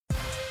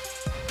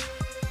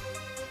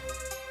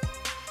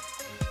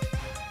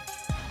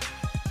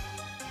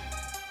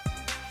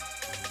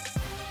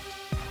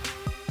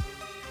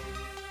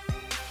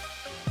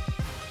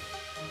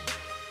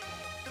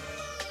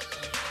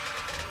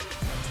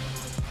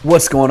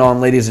What's going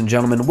on, ladies and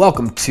gentlemen?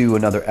 Welcome to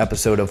another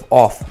episode of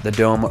Off the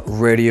Dome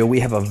Radio.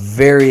 We have a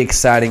very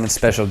exciting and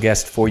special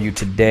guest for you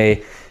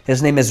today.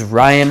 His name is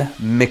Ryan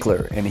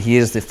Michler, and he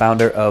is the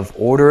founder of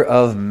Order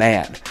of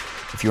Man.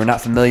 If you are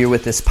not familiar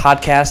with this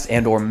podcast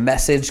and or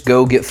message,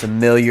 go get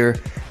familiar.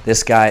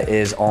 This guy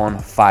is on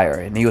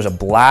fire, and he was a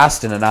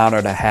blast and an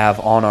honor to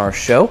have on our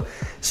show.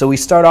 So we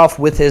start off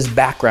with his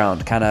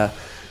background, kind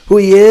of who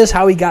he is,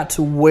 how he got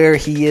to where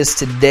he is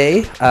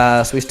today.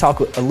 So he's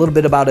talked a little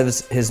bit about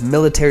his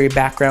military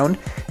background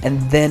and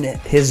then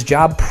his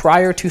job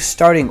prior to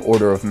starting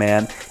Order of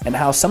Man and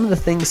how some of the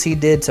things he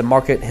did to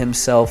market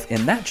himself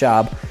in that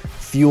job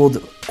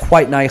fueled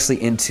quite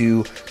nicely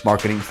into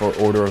marketing for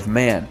Order of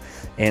Man.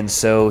 And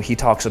so he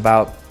talks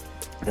about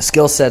the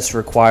skill sets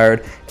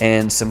required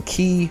and some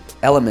key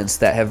elements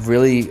that have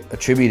really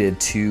attributed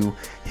to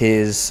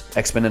his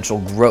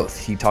exponential growth.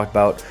 He talked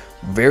about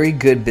very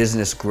good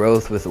business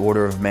growth with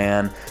Order of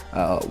Man,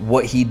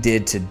 what he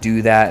did to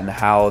do that and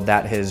how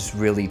that has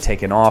really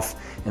taken off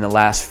in the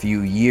last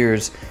few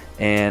years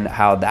and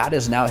how that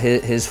is now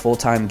his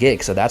full-time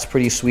gig. So that's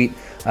pretty sweet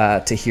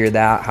to hear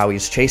that, how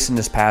he's chasing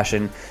his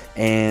passion.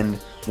 And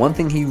one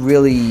thing he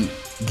really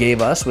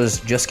gave us was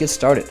just get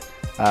started.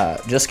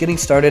 Just getting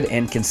started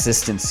and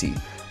consistency.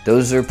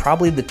 Those are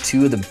probably the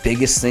two of the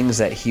biggest things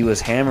that he was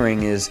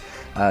hammering is,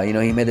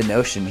 he made the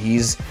notion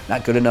he's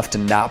not good enough to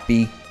not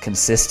be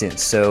consistent.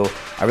 So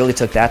I really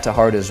took that to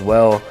heart as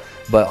well.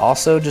 But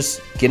also just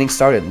getting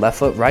started, left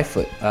foot, right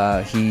foot.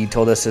 He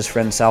told us his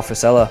friend Sal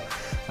Frisella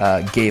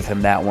gave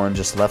him that one,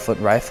 just left foot,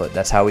 right foot.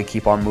 That's how we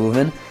keep on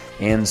moving.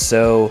 And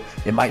so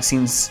it might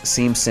seem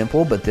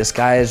simple, but this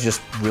guy is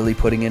just really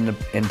putting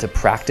into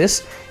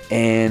practice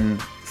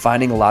and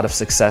finding a lot of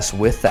success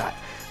with that.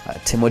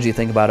 Tim, what do you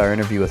think about our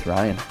interview with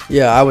Ryan?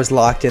 Yeah, I was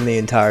locked in the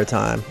entire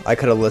time. I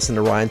could have listened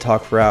to Ryan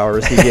talk for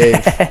hours. He gave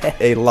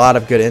a lot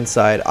of good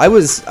insight. I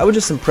was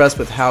just impressed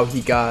with how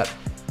he got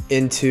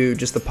into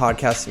just the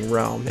podcasting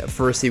realm. At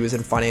first, he was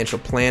in financial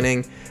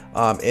planning,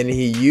 and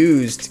he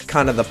used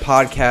kind of the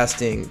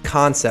podcasting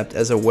concept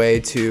as a way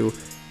to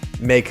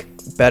make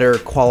better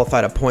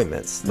qualified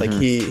appointments. Like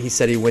he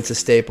said he went to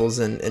Staples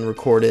and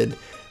recorded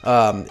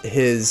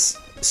his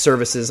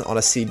services on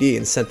a CD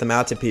and sent them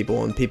out to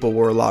people, and people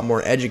were a lot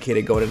more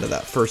educated going into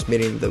that first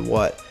meeting than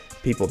what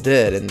people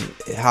did, and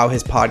how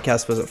his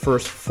podcast was at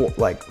first for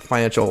like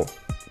financial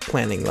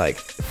planning like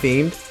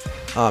themed,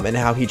 and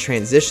how he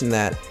transitioned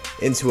that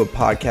into a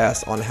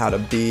podcast on how to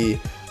be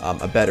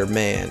a better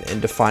man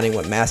and defining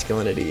what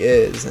masculinity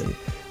is. And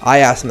I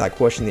asked him that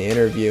question in the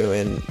interview,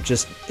 and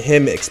just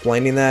him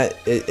explaining that,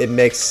 it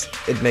makes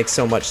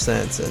so much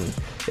sense, and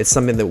it's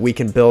something that we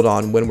can build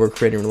on when we're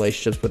creating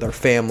relationships with our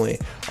family,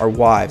 our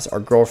wives,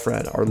 our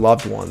girlfriend, our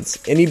loved ones,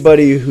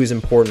 anybody who's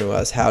important to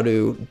us, how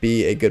to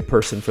be a good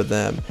person for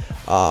them.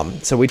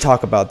 So we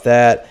talk about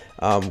that.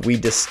 We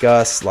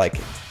discuss like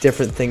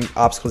different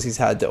obstacles he's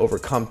had to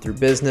overcome through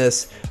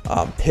business,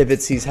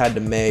 pivots he's had to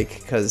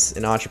make, because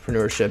in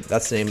entrepreneurship,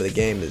 that's the name of the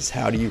game, is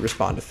how do you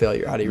respond to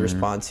failure? How do you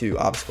respond to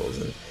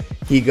obstacles? And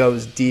he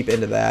goes deep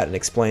into that and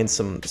explains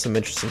some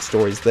interesting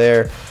stories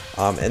there.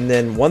 And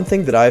then one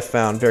thing that I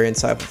found very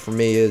insightful for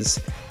me is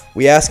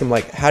we ask him,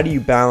 like, how do you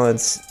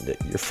balance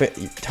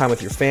your time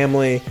with your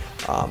family,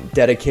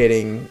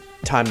 dedicating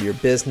time to your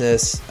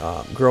business,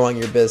 growing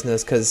your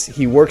business, because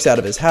he works out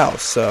of his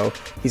house, so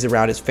he's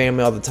around his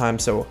family all the time.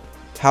 So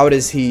how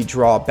does he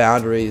draw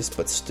boundaries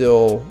but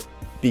still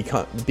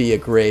be a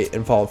great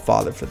involved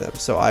father for them?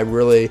 So I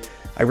really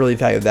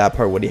value that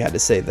part, what he had to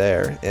say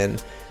there.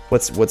 And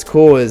what's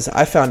cool is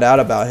I found out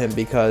about him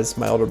because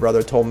my older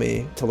brother told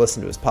me to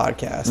listen to his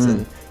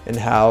podcast, and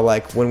how,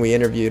 like, when we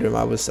interviewed him,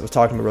 I was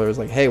talking to my brother, I was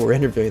like, hey, we're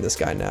interviewing this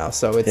guy now.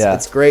 So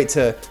it's great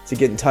to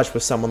get in touch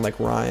with someone like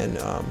Ryan,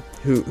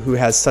 who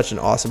has such an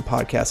awesome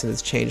podcast and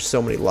has changed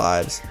so many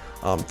lives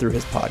through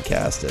his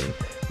podcast.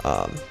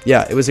 And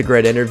it was a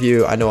great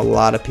interview. I know a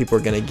lot of people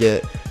are going to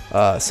get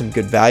some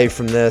good value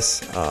from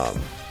this.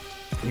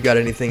 You got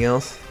anything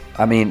else?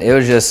 I mean, it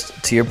was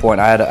just, to your point,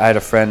 I had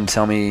a friend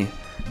tell me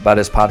about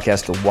his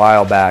podcast a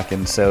while back,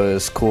 and so it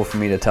was cool for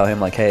me to tell him,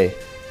 like, hey,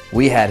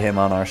 we had him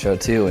on our show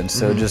too. And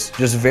so just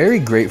very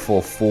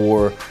grateful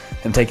for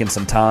him taking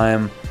some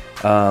time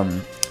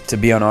to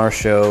be on our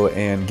show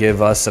and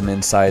give us some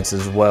insights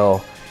as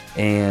well.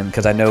 And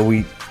because I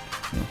know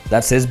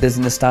that's his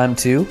business time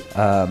too.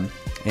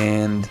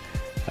 And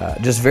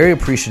just very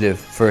appreciative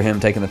for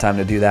him taking the time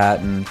to do that.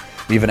 And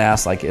we even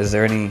asked, like, is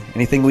there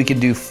anything we can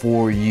do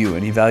for you,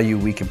 any value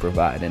we can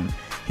provide? And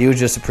he was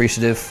just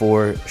appreciative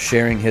for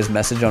sharing his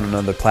message on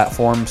another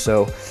platform.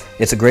 So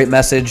it's a great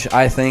message,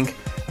 I think.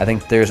 I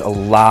think there's a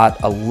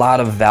lot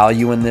of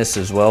value in this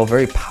as well.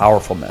 Very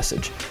powerful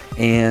message.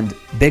 And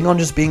big on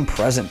just being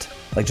present.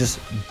 Like, just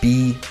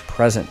be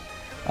present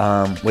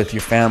with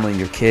your family,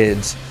 your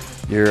kids,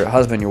 your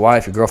husband, your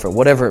wife, your girlfriend,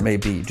 whatever it may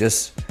be.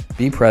 Just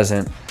be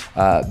present,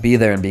 be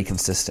there, and be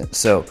consistent.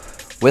 So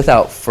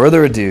without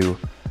further ado,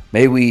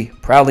 may we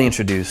proudly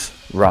introduce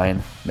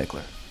Ryan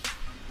Michler.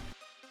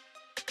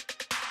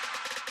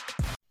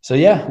 So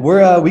yeah,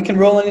 we can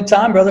roll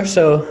anytime, brother.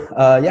 So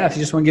yeah, if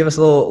you just want to give us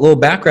a little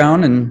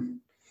background, and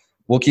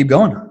we'll keep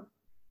going.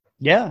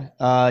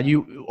 Yeah.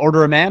 You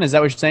Order of Man. Is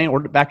that what you're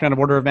saying? Background of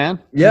Order of Man?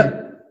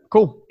 Yeah.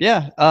 Cool.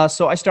 Yeah.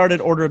 So I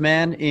started Order of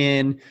Man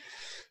in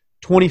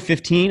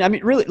 2015. I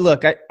mean, really,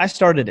 look, I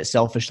started it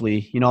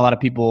selfishly. You know, a lot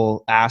of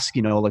people ask,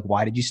 you know, like,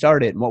 why did you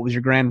start it? And what was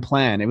your grand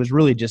plan? It was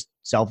really just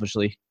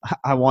selfishly.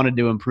 I wanted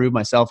to improve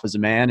myself as a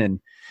man. And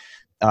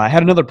I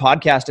had another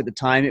podcast at the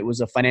time. It was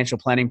a financial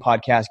planning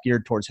podcast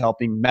geared towards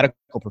helping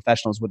medical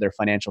professionals with their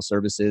financial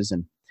services,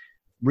 and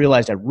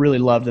realized I really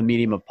loved the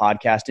medium of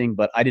podcasting,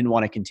 but I didn't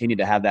want to continue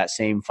to have that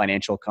same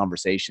financial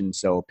conversation.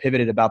 So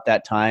pivoted about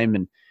that time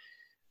and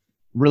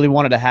really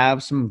wanted to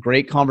have some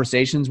great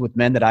conversations with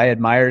men that I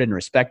admired and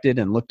respected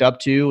and looked up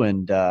to,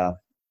 and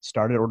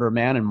started Order of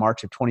Man in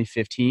March of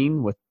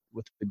 2015 with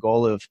the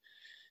goal of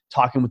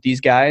talking with these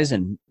guys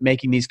and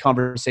making these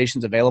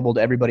conversations available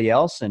to everybody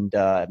else. And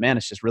man,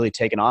 it's just really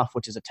taken off,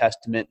 which is a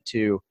testament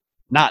to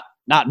not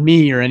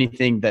me or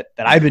anything that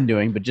I've been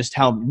doing, but just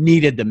how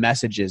needed the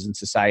message is in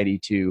society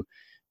to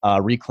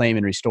reclaim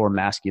and restore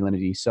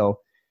masculinity. So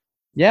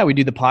yeah, we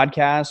do the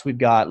podcast. We've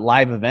got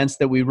live events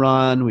that we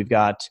run. We've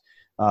got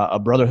a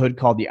brotherhood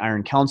called the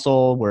Iron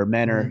Council, where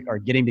men are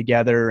getting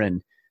together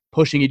and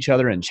pushing each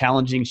other and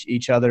challenging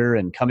each other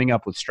and coming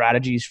up with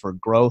strategies for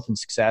growth and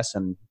success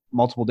on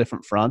multiple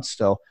different fronts.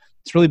 So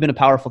it's really been a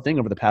powerful thing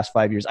over the past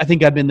 5 years. I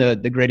think I've been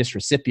the greatest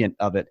recipient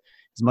of it.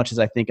 As much as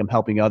I think I'm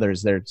helping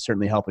others, they're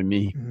certainly helping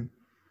me. Mm-hmm.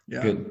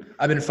 Yeah. Good.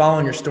 I've been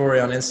following your story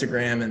on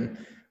Instagram, and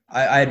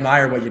I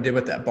admire what you did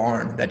with that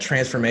barn, that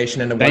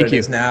transformation into what it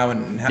is now,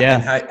 and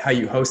how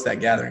you host that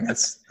gathering.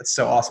 That's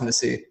so awesome to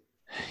see.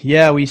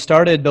 Yeah, we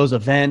started those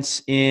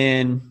events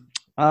in,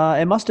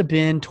 it must have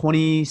been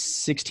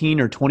 2016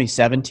 or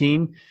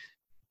 2017.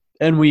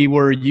 And we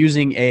were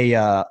using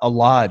a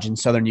lodge in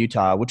Southern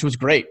Utah, which was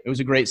great. It was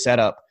a great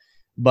setup.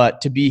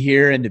 But to be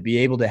here and to be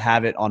able to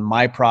have it on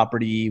my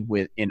property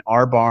in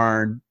our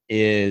barn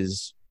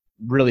is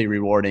really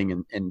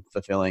rewarding and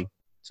fulfilling.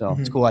 So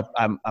It's cool.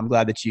 I'm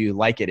glad that you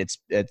like it. It's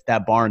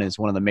that barn is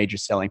one of the major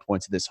selling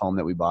points of this home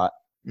that we bought.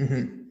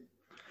 Mm-hmm.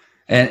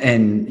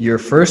 And your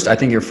first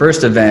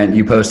event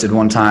you posted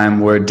one time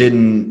where it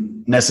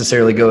didn't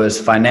necessarily go as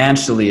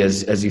financially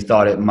as you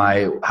thought it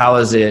might. How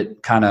has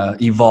it kind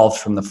of evolved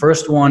from the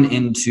first one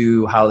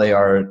into how they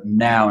are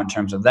now in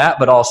terms of that,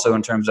 but also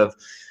in terms of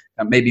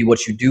maybe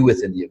what you do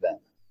within the event?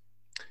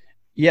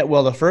 Yeah,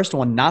 well, the first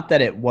one, not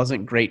that it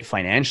wasn't great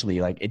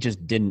financially, like it just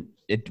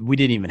we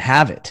didn't even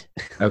have it.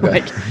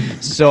 Okay.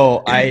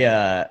 So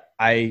I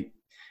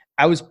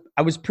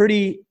was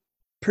pretty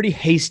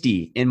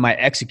hasty in my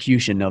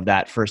execution of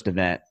that first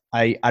event.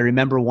 I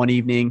remember one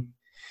evening,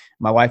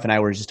 my wife and I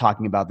were just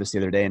talking about this the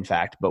other day, in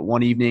fact, but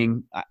one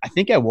evening, I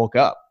think I woke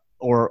up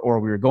or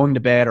we were going to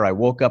bed, or I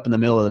woke up in the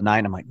middle of the night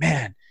and I'm like,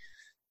 man,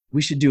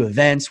 we should do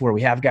events where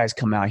we have guys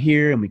come out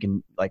here and we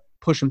can like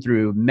push them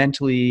through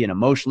mentally and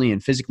emotionally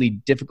and physically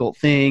difficult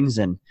things.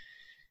 And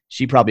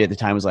she probably at the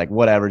time was like,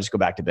 whatever, just go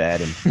back to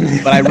bed.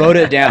 But I wrote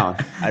it down.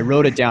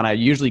 I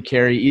usually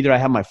carry either I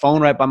have my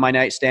phone right by my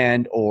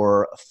nightstand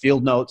or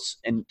field notes.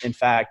 And in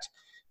fact,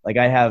 like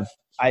I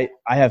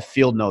have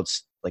field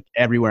notes like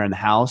everywhere in the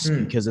house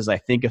because as I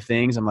think of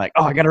things, I'm like,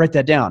 oh, I got to write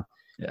that down.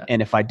 Yeah.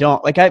 And if I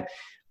don't, like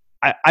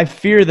I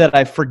fear that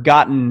I've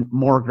forgotten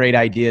more great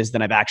ideas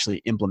than I've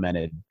actually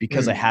implemented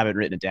because I haven't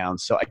written it down.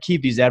 So I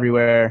keep these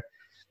everywhere.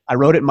 I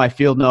wrote it in my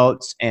field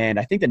notes, and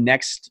I think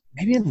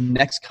maybe in the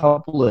next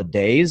couple of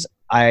days,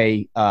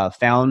 I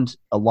found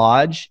a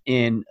lodge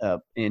in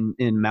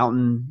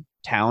mountain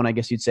town, I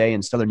guess you'd say,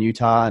 in Southern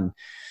Utah, and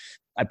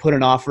I put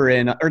an offer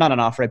in, or not an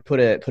offer. I put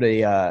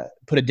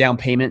a down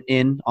payment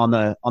in on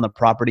the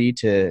property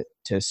to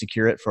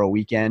secure it for a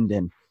weekend,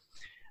 and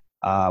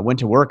went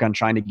to work on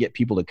trying to get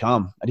people to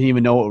come. I didn't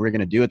even know what we were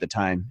going to do at the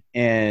time,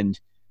 and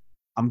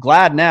I'm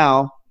glad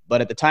now.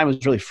 But at the time, it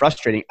was really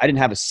frustrating. I didn't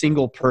have a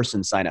single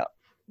person sign up.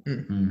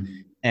 Mm-hmm.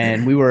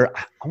 And I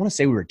want to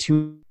say we were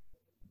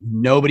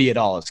nobody at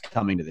all is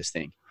coming to this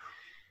thing.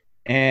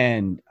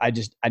 And I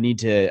need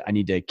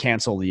to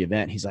cancel the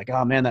event. He's like,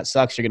 oh man, that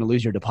sucks. You're going to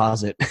lose your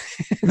deposit.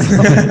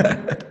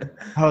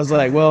 I was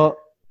like, well,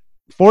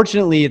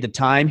 fortunately at the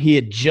time he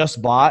had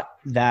just bought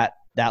that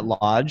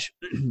lodge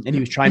and he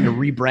was trying to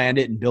rebrand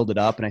it and build it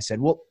up. And I said,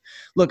 well,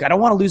 look, I don't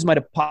want to lose my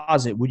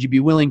deposit. Would you be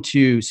willing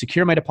to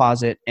secure my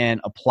deposit and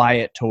apply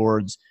it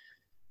towards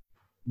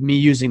me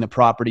using the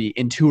property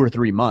in 2 or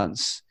 3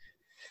 months?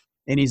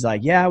 And he's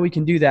like, yeah, we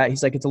can do that.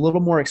 He's like, it's a little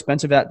more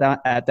expensive at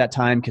that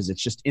time because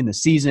it's just in the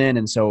season.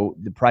 And so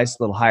the price is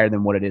a little higher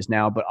than what it is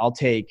now, but I'll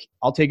take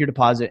your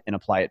deposit and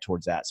apply it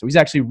towards that. So he's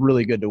actually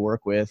really good to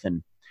work with.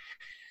 And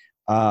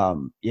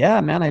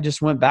yeah, man, I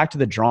just went back to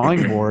the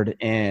drawing board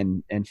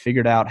and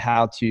figured out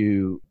how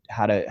to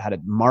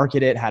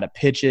market it, how to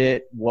pitch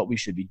it, what we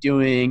should be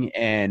doing.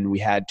 And we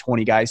had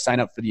 20 guys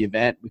sign up for the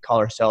event. We call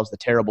ourselves the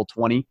Terrible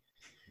 20.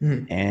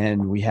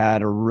 And we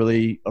had a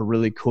really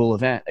cool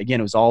event. Again,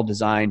 it was all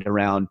designed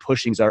around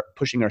pushing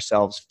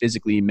ourselves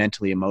physically,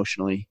 mentally,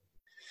 emotionally.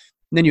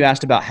 And then you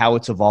asked about how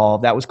it's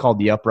evolved. That was called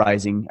The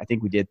Uprising. I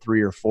think we did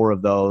 3 or 4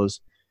 of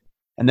those.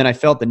 And then I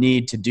felt the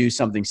need to do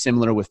something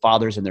similar with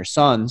fathers and their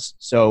sons.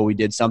 So we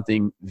did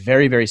something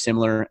very, very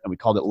similar, and we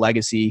called it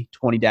Legacy,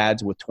 20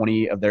 dads with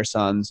 20 of their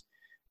sons.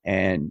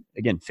 And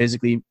again,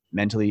 physically,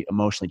 mentally,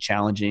 emotionally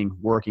challenging,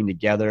 working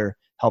together,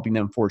 helping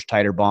them forge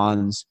tighter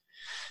bonds.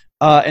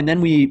 And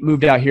then we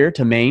moved out here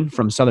to Maine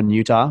from Southern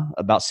Utah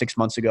about 6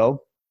 months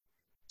ago.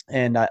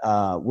 And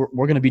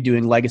we're going to be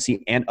doing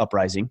Legacy and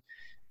Uprising.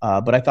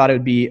 But I thought it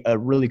would be a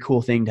really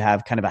cool thing to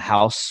have kind of a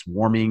house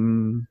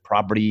warming,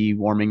 property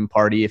warming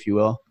party, if you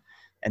will.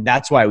 And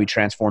that's why we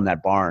transformed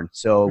that barn.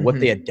 So what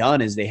they had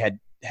done is they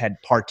had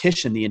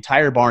partitioned the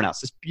entire barn out.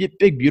 This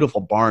big, beautiful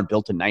barn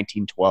built in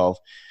 1912.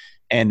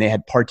 And they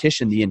had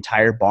partitioned the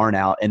entire barn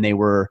out, and they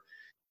were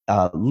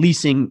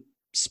leasing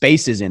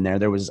spaces in there.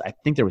 I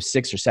think there was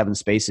 6 or 7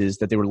 spaces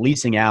that they were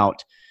leasing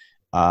out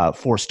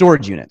for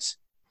storage units.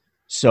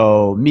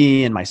 So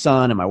me and my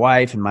son and my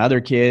wife and my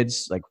other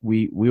kids, like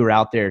we were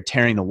out there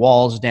tearing the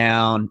walls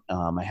down.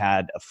 I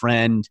had a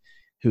friend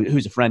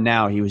who's a friend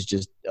now. He was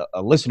just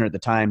a listener at the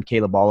time.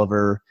 Caleb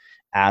Oliver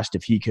asked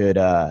if he could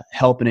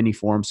help in any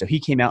form. So he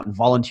came out and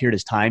volunteered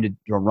his time to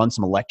run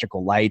some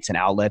electrical lights and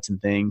outlets and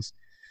things.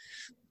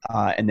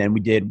 And then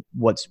we did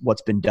what's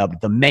been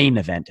dubbed the main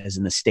event, as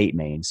in the state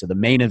main. So the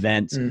main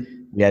event,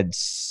 we had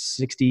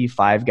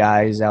 65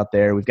 guys out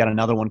there. We've got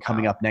another one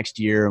coming up next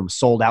year, and we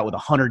sold out with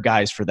 100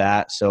 guys for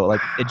that. So like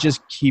it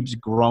just keeps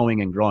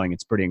growing and growing.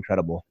 It's pretty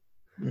incredible.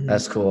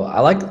 That's cool. I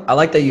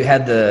like that you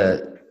had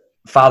the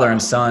father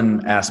and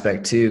son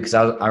aspect too, because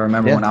I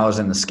remember when I was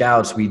in the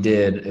Scouts,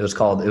 it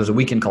was a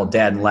weekend called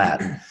Dad and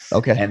Lad.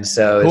 Okay. And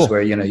so it's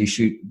where, you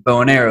shoot bow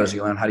and arrows,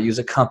 you learn how to use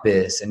a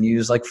compass and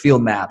use like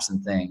field maps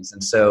and things.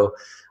 And so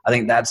I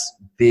think that's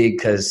big,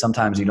 because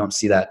sometimes you don't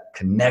see that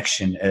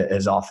connection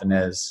as often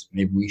as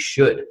maybe we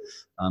should.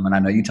 And I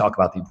know you talk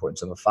about the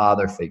importance of a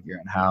father figure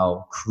and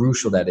how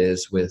crucial that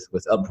is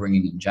with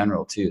upbringing in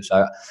general too.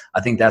 So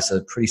I think that's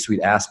a pretty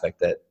sweet aspect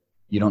that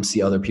you don't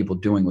see other people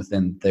doing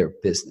within their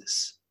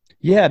business.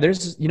 Yeah,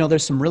 there's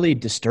some really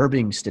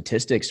disturbing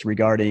statistics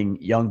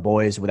regarding young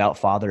boys without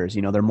fathers.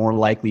 They're more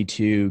likely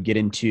to get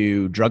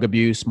into drug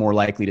abuse, more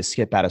likely to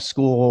skip out of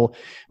school,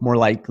 more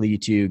likely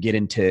to get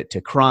into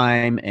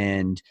crime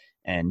and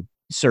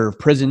serve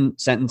prison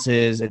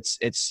sentences.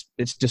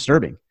 It's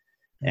disturbing.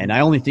 And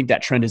I only think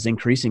that trend is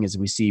increasing as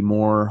we see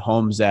more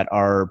homes that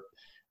are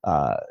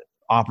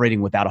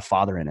operating without a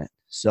father in it.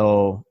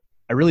 So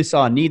I really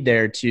saw a need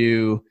there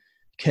to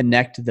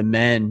connect the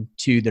men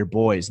to their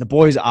boys. The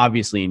boys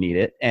obviously need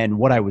it. And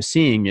what I was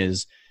seeing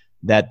is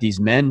that these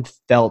men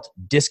felt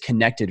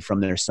disconnected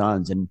from their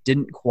sons and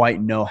didn't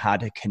quite know how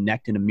to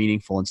connect in a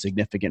meaningful and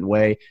significant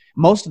way.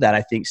 Most of that,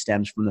 I think,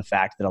 stems from the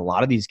fact that a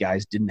lot of these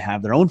guys didn't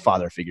have their own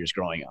father figures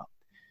growing up.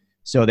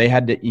 So they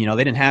had to,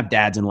 they didn't have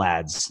dads and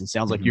lads. It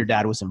sounds like your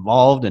dad was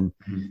involved, and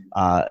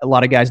a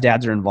lot of guys'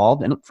 dads are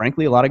involved. And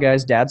frankly, a lot of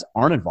guys' dads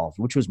aren't involved,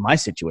 which was my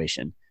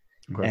situation.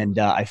 Okay. And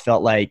I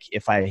felt like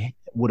if I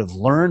would have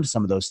learned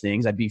some of those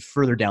things, I'd be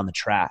further down the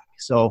track.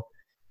 So,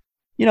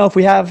 if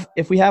we have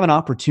an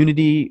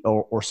opportunity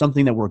or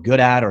something that we're good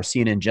at, or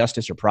see an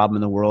injustice or problem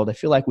in the world, I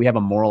feel like we have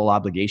a moral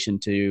obligation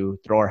to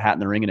throw our hat in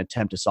the ring and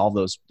attempt to solve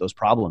those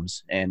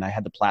problems. And I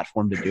had the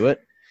platform to do it.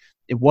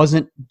 It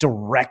wasn't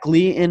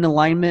directly in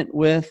alignment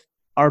with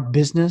our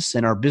business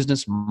and our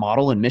business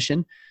model and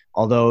mission,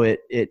 although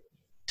it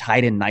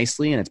tied in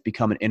nicely, and it's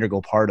become an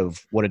integral part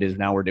of what it is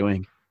now we're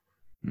doing.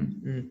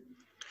 Mm-hmm.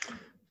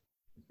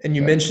 And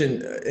you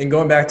mentioned, and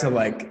going back to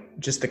like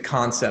just the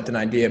concept and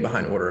idea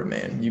behind Order of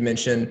Man, you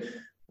mentioned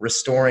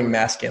restoring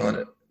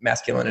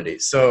masculinity.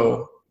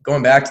 So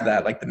going back to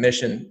that, like the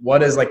mission,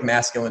 what does like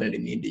masculinity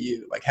mean to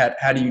you? Like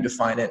how do you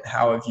define it?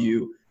 How have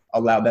you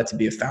allowed that to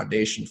be a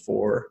foundation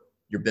for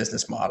your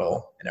business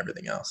model and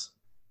everything else?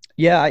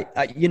 Yeah.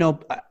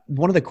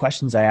 One of the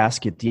questions I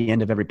ask at the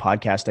end of every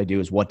podcast I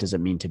do is, what does it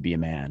mean to be a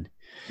man?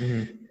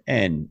 Mm-hmm.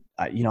 And,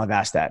 I've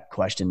asked that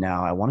question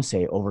now, I want to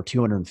say over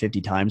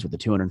 250 times with the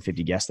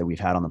 250 guests that we've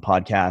had on the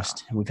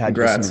podcast. And we've had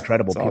some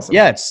incredible people. Awesome.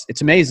 Yeah,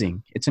 it's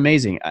amazing. It's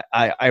amazing.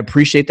 I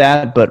appreciate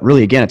that. But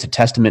really, again, it's a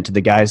testament to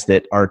the guys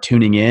that are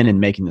tuning in and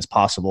making this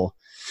possible.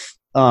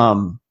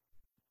 So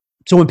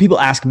when people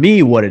ask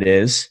me what it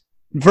is,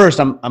 first,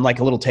 I'm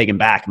like a little taken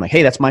back. I'm like,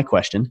 hey, that's my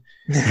question.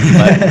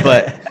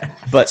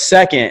 But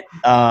second,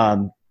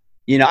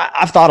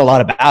 I've thought a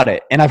lot about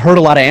it, and I've heard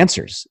a lot of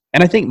answers.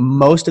 And I think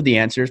most of the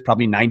answers,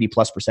 probably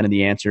 90+% of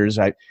the answers,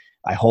 I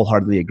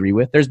wholeheartedly agree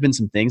with. There's been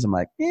some things I'm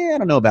like, I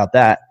don't know about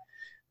that.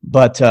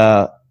 But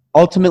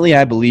ultimately,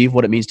 I believe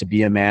what it means to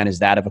be a man is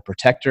that of a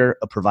protector,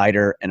 a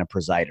provider, and a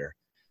presider.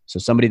 So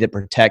somebody that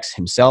protects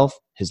himself,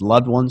 his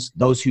loved ones,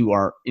 those who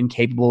are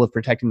incapable of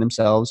protecting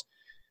themselves,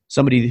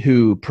 somebody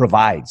who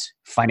provides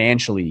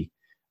financially,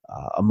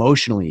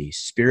 emotionally,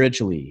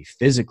 spiritually,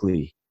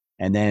 physically,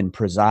 and then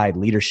preside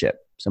leadership.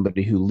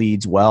 Somebody who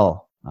leads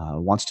well,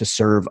 wants to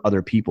serve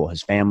other people,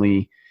 his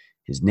family,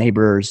 his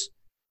neighbors,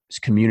 his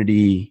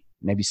community,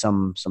 maybe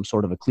some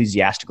sort of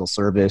ecclesiastical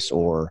service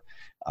or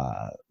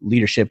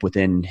leadership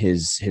within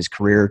his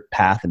career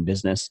path and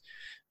business.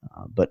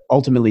 But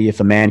ultimately, if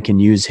a man can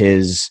use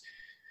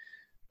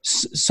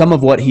some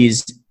of what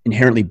he's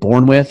inherently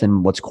born with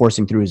and what's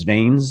coursing through his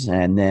veins,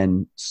 and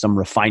then some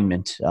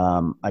refinement,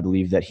 I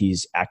believe that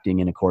he's acting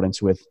in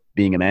accordance with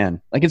being a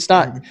man. Like, it's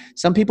not,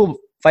 some people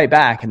fight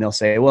back and they'll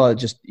say, well, it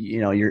just,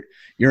 you're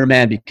a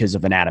man because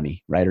of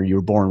anatomy, right? Or you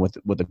were born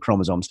with the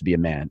chromosomes to be a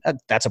man.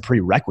 That's a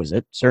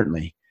prerequisite,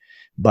 certainly,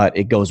 but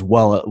it goes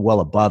well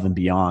above and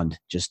beyond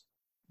just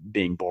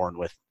being born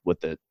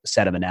with a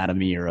set of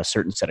anatomy or a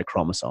certain set of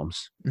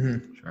chromosomes.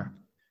 Mm-hmm. Sure.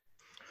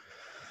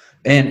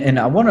 And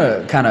I want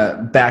to kind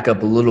of back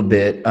up a little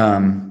bit,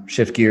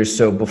 shift gears.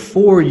 So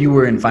before you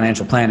were in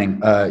financial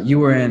planning, you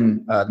were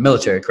in the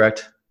military,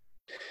 correct?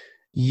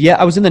 Yeah,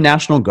 I was in the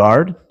National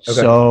Guard. Okay.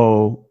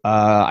 So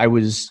I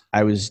was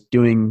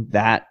doing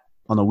that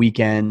on the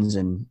weekends,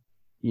 and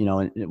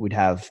we'd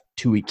have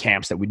 2-week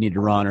camps that we'd need to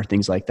run or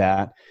things like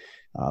that.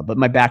 But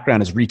my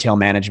background is retail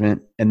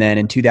management. And then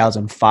in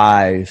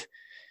 2005,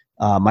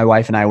 my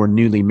wife and I were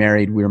newly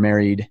married. We were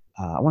married,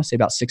 I want to say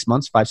about 6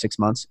 months, 5-6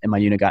 months, and my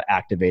unit got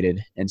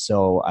activated. And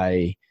so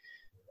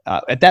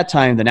at that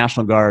time, the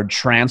National Guard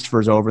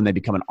transfers over and they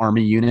become an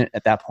Army unit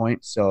at that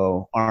point.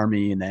 So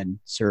Army, and then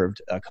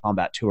served a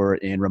combat tour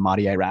in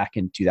Ramadi, Iraq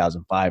in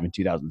 2005 and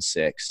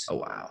 2006. Oh,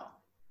 wow.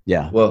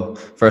 Yeah. Well,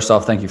 first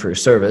off, thank you for your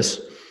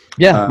service.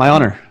 Yeah, my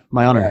honor.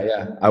 My honor.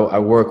 Yeah. I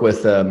work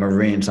with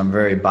Marines. I'm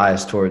very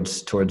biased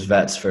towards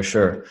vets for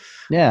sure.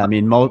 Yeah, I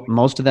mean,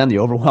 most of them, the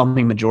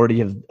overwhelming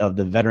majority of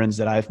the veterans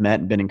that I've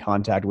met and been in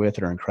contact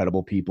with are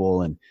incredible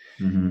people, and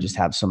just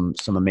have some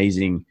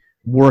amazing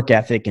work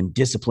ethic and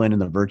discipline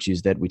and the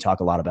virtues that we talk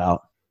a lot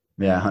about.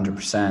 Yeah,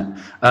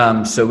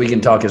 100%. So we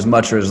can talk as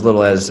much or as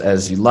little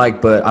as you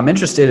like, but I'm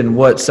interested in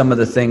what some of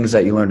the things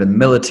that you learned in the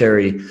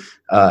military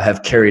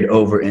have carried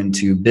over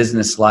into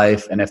business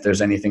life, and if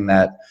there's anything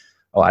that,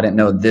 I didn't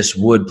know this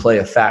would play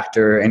a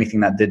factor, anything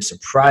that did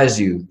surprise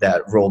you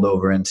that rolled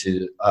over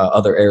into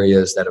other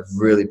areas that have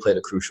really played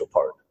a crucial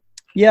part.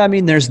 Yeah, I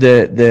mean, there's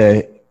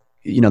the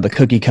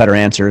cookie cutter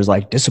answers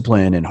like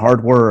discipline and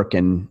hard work,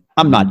 and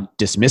I'm not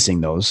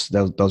dismissing those.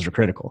 Those are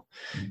critical,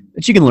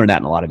 but you can learn that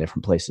in a lot of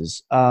different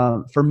places.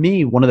 For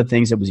me, one of the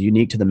things that was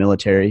unique to the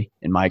military,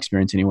 in my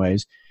experience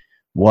anyways,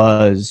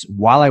 was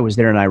while I was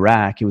there in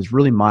Iraq, it was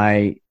really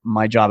my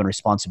job and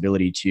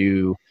responsibility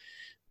to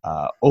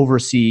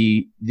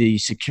oversee the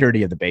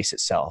security of the base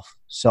itself.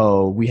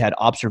 So we had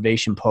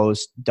observation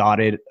posts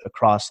dotted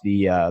across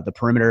the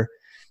perimeter,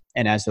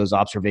 and as those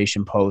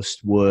observation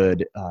posts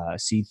would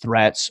see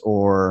threats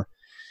or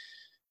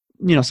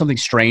something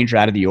strange or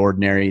out of the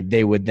ordinary,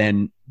 they would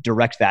then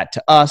direct that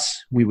to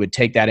us. We would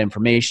take that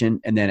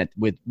information, and then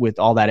with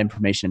all that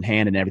information in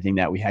hand and everything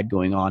that we had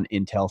going on,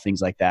 intel,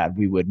 things like that,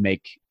 we would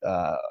make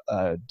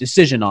a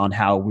decision on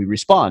how we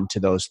respond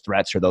to those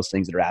threats or those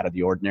things that are out of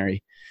the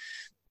ordinary.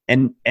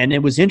 And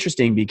it was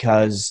interesting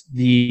because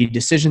the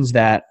decisions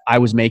that I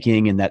was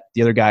making and that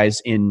the other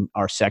guys in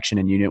our section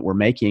and unit were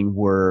making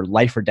were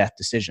life or death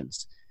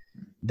decisions.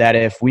 That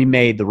if we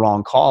made the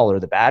wrong call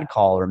or the bad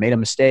call or made a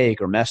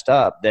mistake or messed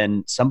up,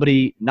 then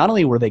somebody, not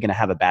only were they going to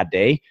have a bad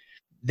day,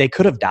 they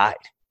could have died.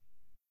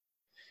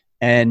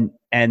 And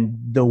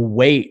the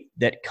weight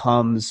that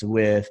comes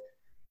with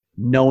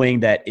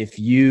knowing that if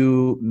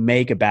you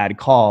make a bad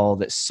call,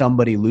 that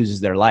somebody loses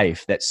their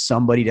life, that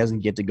somebody doesn't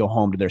get to go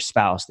home to their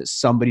spouse, that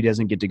somebody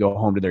doesn't get to go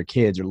home to their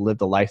kids or live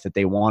the life that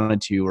they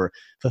wanted to, or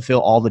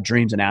fulfill all the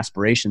dreams and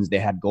aspirations they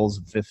had goals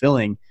of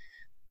fulfilling,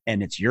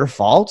 and it's your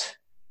fault.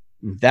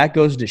 That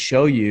goes to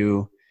show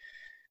you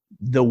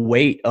the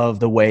weight of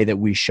the way that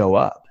we show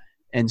up.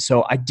 And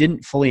so I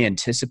didn't fully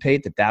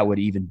anticipate that would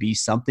even be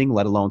something,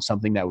 let alone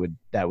something that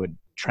would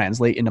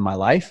translate into my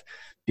life.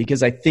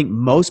 Because I think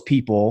most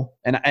people,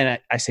 and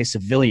I say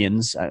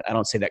civilians, I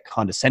don't say that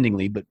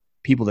condescendingly, but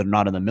people that are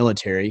not in the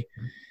military,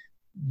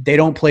 they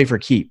don't play for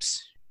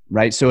keeps,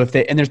 right? So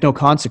and there's no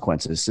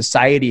consequences.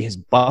 Society has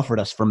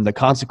buffered us from the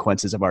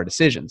consequences of our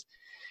decisions,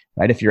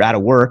 right? If you're out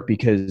of work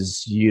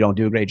because you don't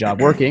do a great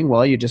job working,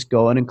 well, you just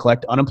go in and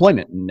collect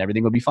unemployment and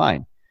everything will be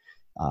fine.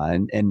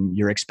 And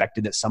you're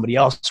expected that somebody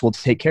else will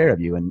take care of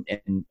you.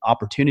 And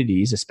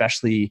opportunities,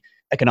 especially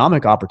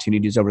economic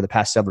opportunities over the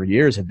past several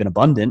years, have been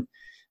abundant.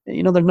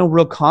 There's no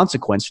real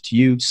consequence to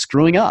you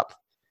screwing up.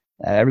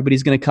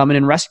 Everybody's going to come in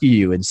and rescue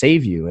you and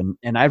save you.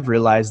 And I've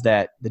realized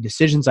that the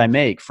decisions I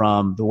make,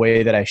 from the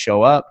way that I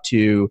show up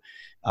to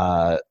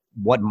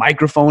what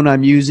microphone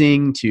I'm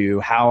using to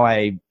how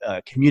I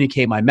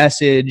communicate my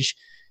message,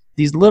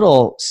 these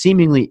little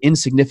seemingly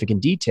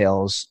insignificant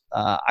details,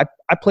 I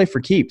play for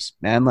keeps,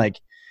 man.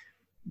 Like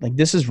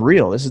this is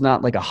real. This is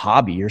not like a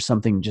hobby or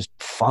something just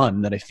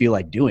fun that I feel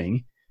like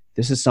doing.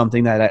 This is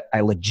something that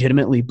I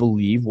legitimately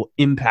believe will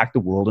impact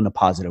the world in a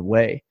positive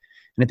way.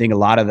 And I think a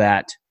lot of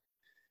that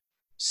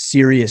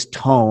serious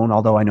tone,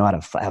 although I know how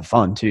to have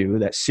fun too,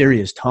 that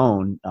serious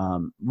tone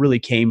really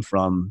came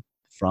from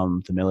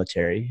the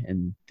military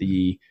and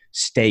the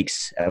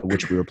stakes at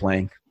which we were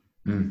playing.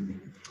 Mm.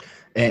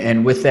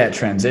 And with that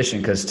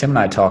transition, because Tim and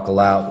I talk a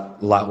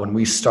lot when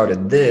we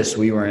started this,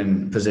 we were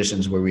in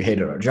positions where we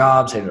hated our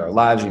jobs, hated our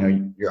lives. You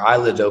know, your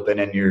eyelids open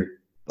and you're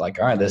like,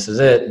 all right, this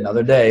is it,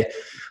 another day.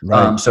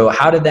 Right. So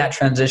how did that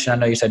transition? I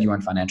know you said you were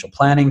in financial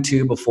planning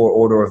too before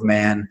Order of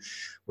Man.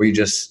 Were you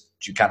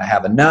kind of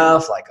have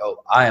enough? Like, oh,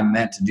 I am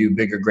meant to do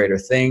bigger, greater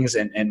things.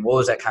 And what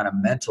was that kind of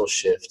mental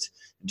shift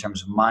in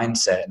terms of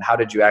mindset? And how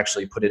did you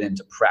actually put it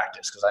into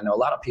practice? Because I know a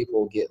lot of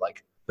people get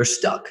like, they're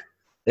stuck.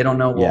 They don't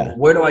know, well,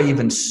 where do I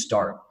even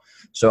start?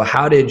 So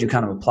how did you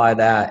kind of apply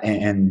that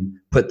and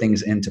put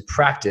things into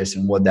practice,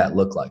 and what that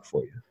look like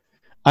for you?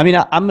 I mean,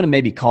 I'm going to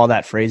maybe call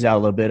that phrase out a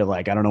little bit of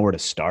like, I don't know where to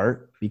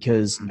start,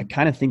 because I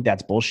kind of think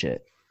that's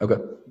bullshit. Okay.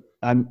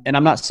 And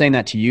I'm not saying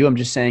that to you. I'm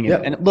just saying,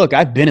 and look,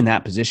 I've been in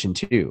that position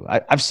too.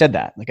 I've said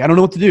that, like, I don't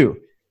know what to do.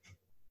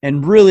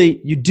 And really,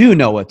 you do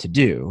know what to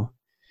do.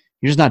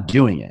 You're just not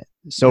doing it.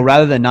 So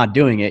rather than not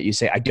doing it, you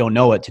say, I don't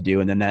know what to do.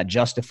 And then that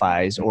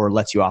justifies or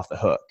lets you off the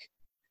hook.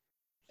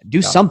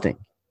 Do something.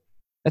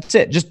 That's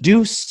it. Just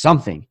do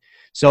something.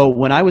 So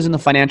when I was in the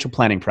financial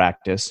planning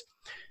practice,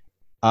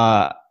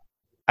 I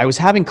was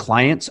having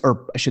clients,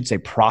 or I should say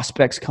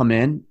prospects, come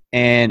in,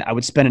 and I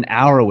would spend an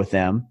hour with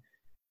them,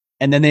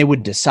 and then they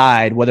would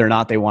decide whether or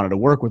not they wanted to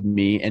work with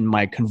me. And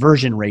my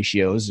conversion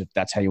ratios, if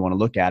that's how you want to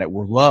look at it,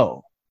 were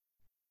low.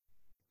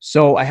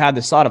 So I had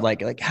this thought of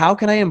like, how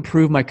can I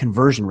improve my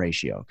conversion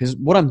ratio? Because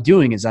what I'm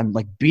doing is I'm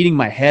like beating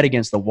my head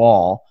against the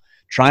wall,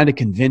 trying to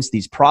convince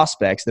these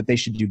prospects that they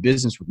should do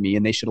business with me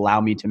and they should allow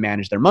me to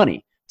manage their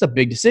money. It's a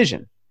big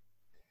decision.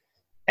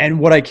 And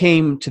what I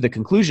came to the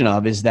conclusion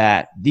of is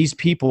that these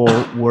people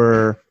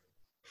were,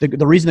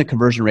 the reason the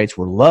conversion rates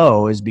were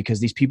low is because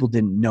these people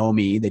didn't know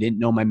me. They didn't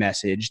know my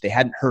message. They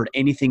hadn't heard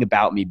anything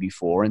about me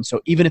before. And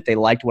so even if they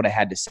liked what I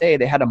had to say,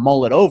 they had to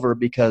mull it over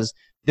because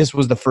this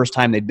was the first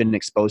time they'd been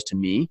exposed to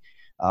me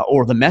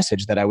or the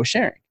message that I was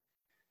sharing.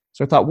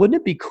 So I thought, wouldn't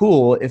it be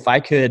cool if I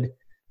could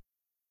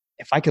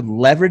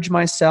leverage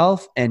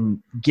myself and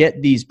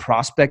get these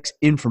prospects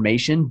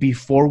information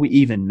before we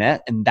even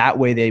met, and that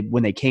way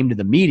when they came to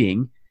the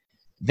meeting,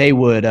 they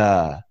would be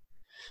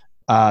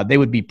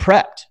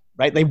prepped,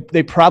 right?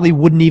 They probably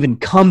wouldn't even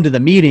come to the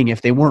meeting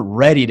if they weren't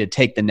ready to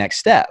take the next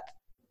step.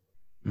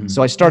 Mm-hmm.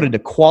 So I started to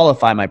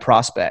qualify my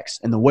prospects,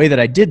 and the way that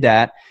I did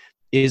that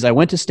is I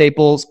went to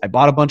Staples, I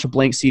bought a bunch of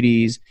blank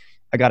CDs,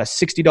 I got a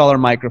 $60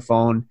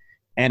 microphone,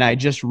 and I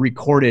just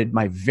recorded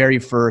my very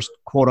first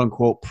quote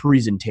unquote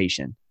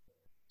presentation.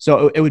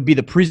 So it would be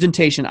the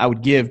presentation I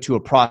would give to a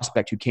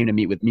prospect who came to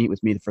meet with me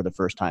for the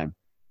first time.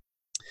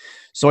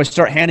 So I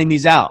start handing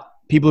these out.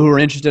 People who are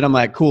interested, I'm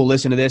like, cool,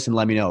 listen to this and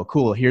let me know.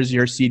 Cool, here's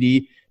your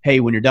CD. Hey,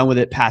 when you're done with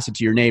it, pass it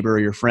to your neighbor or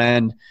your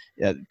friend.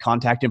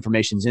 Contact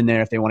information's in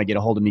there. If they want to get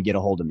a hold of me, get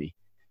a hold of me.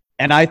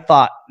 And I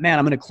thought, man,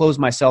 I'm going to close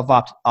myself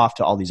off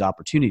to all these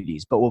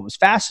opportunities. But what was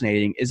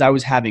fascinating is I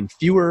was having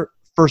fewer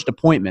first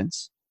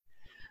appointments,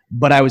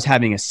 but I was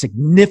having a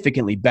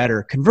significantly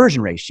better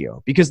conversion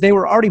ratio because they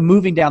were already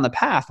moving down the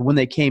path when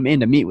they came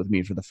in to meet with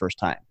me for the first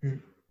time.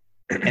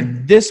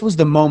 And this was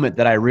the moment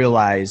that I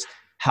realized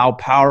how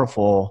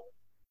powerful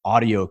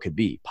audio could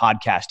be.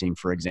 Podcasting,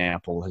 for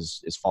example,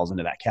 falls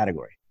into that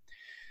category.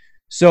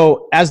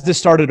 So as this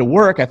started to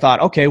work, I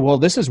thought, okay, well,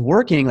 this is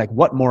working. Like,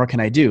 what more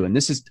can I do? And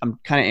I'm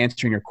kind of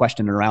answering your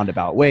question in a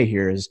roundabout way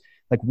here is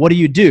like, what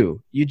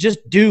do? You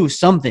just do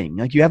something.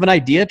 Like, you have an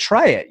idea,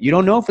 try it. You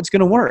don't know if it's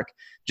going to work.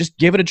 Just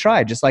give it a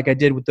try, just like I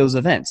did with those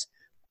events.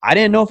 I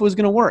didn't know if it was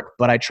going to work,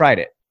 but I tried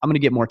it. I'm going to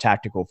get more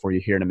tactical for you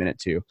here in a minute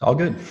too. All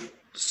good.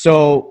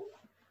 So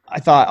I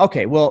thought,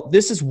 okay, well,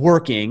 this is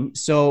working.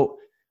 So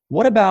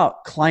what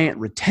about client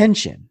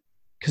retention?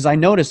 Because I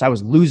noticed I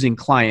was losing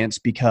clients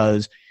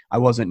because I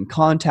wasn't in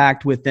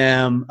contact with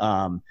them.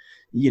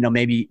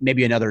 Maybe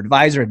another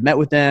advisor had met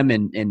with them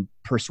and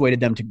persuaded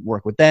them to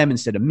work with them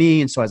instead of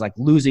me. And so I was like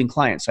losing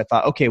clients. So I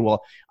thought, okay,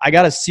 well, I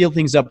got to seal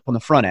things up on the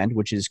front end,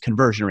 which is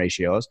conversion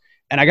ratios.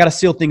 And I got to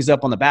seal things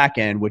up on the back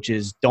end, which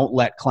is don't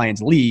let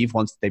clients leave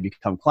once they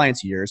become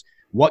clients of yours.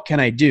 What can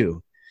I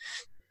do?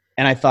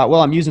 And I thought,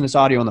 well, I'm using this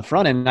audio on the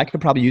front end, and I could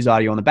probably use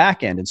audio on the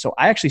back end. And so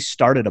I actually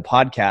started a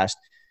podcast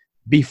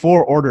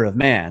before Order of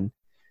Man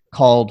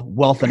called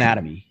Wealth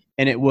Anatomy.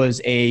 And it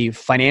was a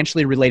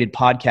financially related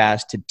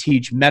podcast to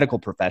teach medical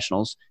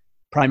professionals,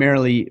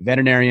 primarily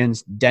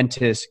veterinarians,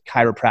 dentists,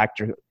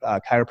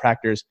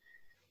 chiropractors,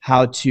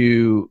 how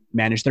to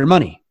manage their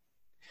money.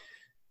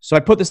 So I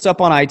put this up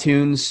on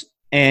iTunes,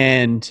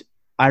 and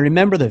I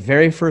remember the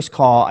very first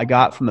call I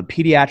got from a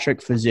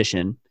pediatric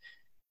physician.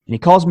 And he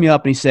calls me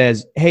up and he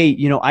says, hey,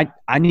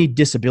 I need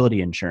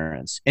disability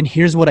insurance, and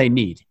here's what I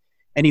need.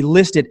 And he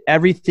listed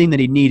everything that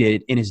he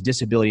needed in his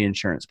disability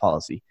insurance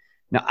policy.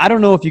 Now, I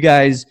don't know if you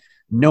guys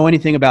know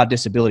anything about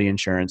disability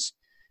insurance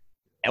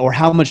or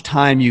how much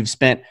time you've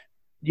spent,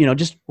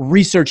 just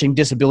researching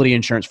disability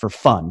insurance for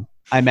fun.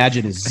 I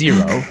imagine is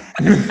zero,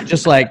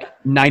 just like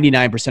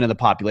 99% of the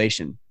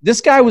population.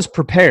 This guy was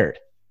prepared,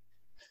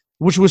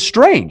 which was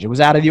strange. It was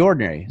out of the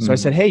ordinary. So I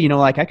said, hey,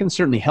 I can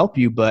certainly help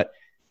you, but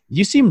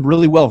you seem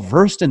really well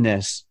versed in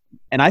this.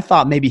 And I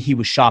thought maybe he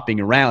was shopping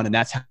around, and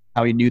that's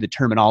how he knew the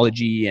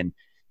terminology and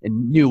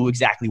and knew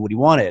exactly what he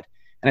wanted.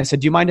 And I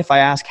said, do you mind if I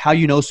ask how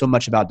you know so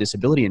much about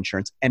disability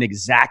insurance and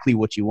exactly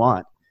what you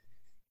want?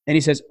 And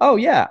he says, oh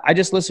yeah, I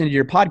just listened to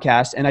your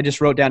podcast and I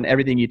just wrote down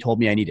everything you told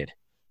me I needed.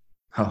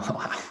 Oh,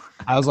 wow.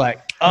 I was like,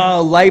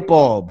 oh, light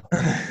bulb,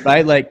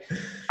 right? Like,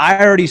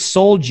 I already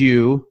sold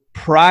you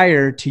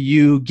prior to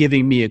you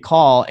giving me a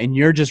call, and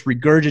you're just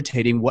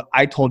regurgitating what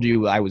I told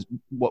you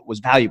what was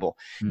valuable.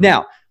 Mm-hmm.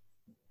 Now,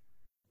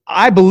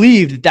 I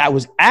believed that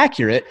was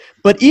accurate,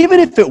 but even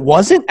if it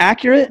wasn't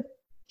accurate,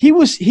 he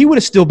would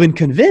have still been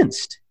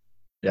convinced.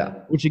 Yeah.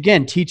 Which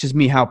again teaches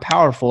me how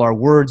powerful our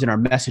words and our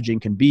messaging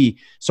can be.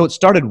 So it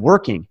started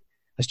working.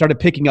 I started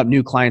picking up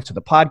new clients for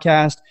the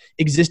podcast.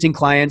 Existing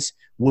clients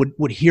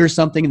would hear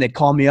something and they'd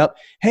call me up.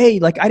 Hey,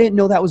 like, I didn't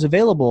know that was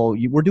available.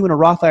 We're doing a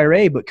Roth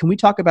IRA, but can we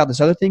talk about this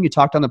other thing you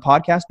talked on the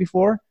podcast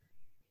before?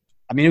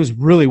 I mean, it was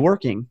really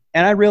working.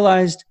 And I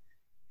realized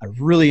I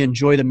really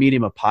enjoy the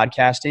medium of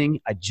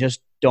podcasting. I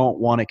just don't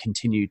want to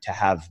continue to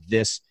have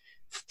this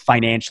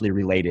financially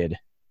related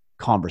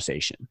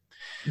conversation.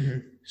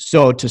 Mm-hmm.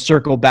 So to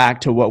circle back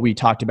to what we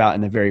talked about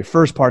in the very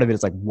first part of it,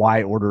 it's like,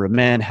 why Order of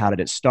Men? How did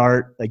it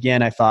start?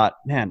 Again, I thought,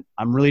 man,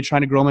 I'm really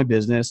trying to grow my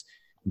business.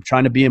 I'm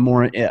trying to be a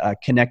more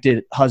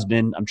connected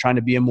husband. I'm trying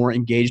to be a more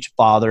engaged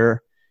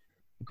father.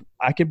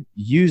 I could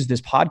use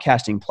this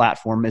podcasting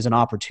platform as an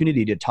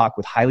opportunity to talk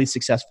with highly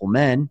successful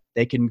men.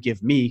 They can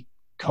give me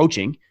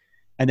coaching,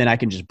 and then I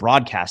can just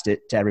broadcast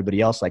it to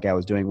everybody else like I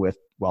was doing with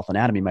Wealth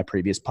Anatomy, my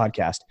previous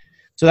podcast.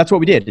 So that's what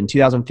we did. In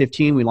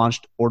 2015, we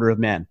launched Order of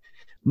Men.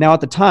 Now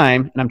at the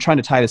time, and I'm trying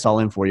to tie this all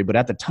in for you, but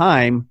at the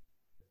time,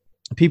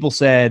 people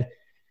said,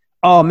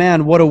 oh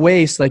man, what a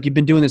waste. Like, you've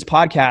been doing this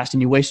podcast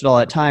and you wasted all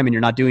that time and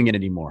you're not doing it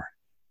anymore.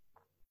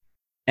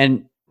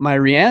 And my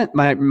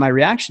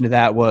reaction to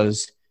that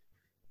was,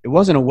 it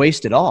wasn't a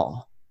waste at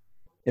all.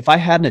 If I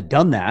hadn't have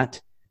done that,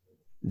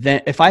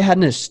 then if I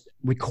hadn't have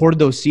recorded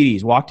those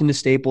CDs, walked into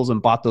Staples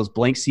and bought those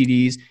blank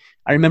CDs,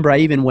 I remember I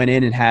even went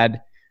in and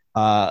had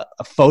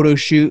a photo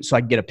shoot so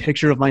I could get a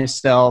picture of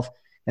myself.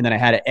 And then I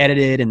had it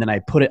edited, and then I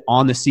put it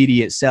on the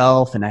CD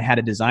itself, and I had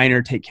a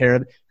designer take care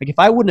of it. Like, if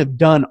I wouldn't have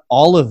done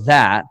all of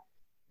that,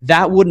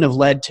 that wouldn't have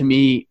led to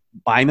me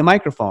buying the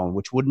microphone,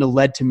 which wouldn't have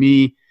led to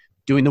me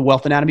doing the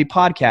Wealth Anatomy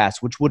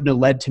podcast, which wouldn't have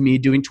led to me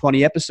doing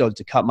 20 episodes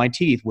to cut my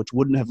teeth, which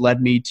wouldn't have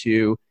led me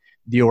to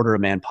the Order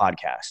of Man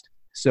podcast.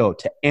 So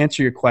to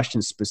answer your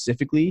question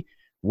specifically,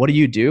 what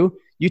do?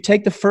 You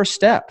take the first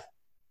step,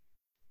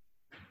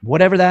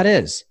 whatever that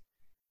is.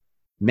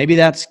 Maybe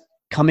that's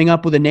coming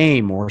up with a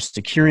name, or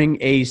securing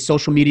a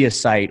social media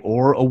site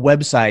or a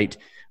website,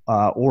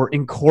 or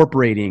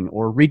incorporating,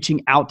 or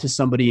reaching out to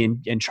somebody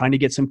and trying to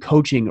get some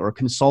coaching or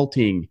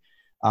consulting,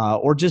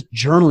 or just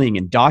journaling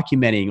and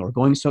documenting, or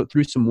going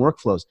through some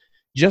workflows.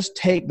 Just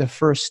take the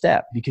first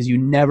step, because you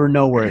never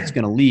know where it's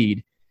going to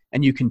lead,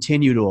 and you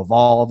continue to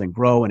evolve and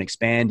grow and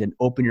expand and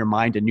open your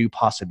mind to new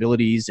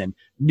possibilities and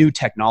new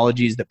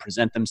technologies that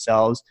present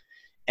themselves.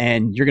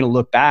 And you're going to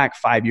look back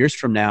 5 years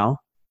from now,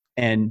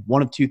 and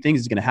one of two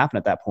things is going to happen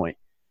at that point.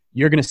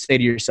 You're going to say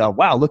to yourself,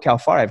 wow, look how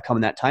far I've come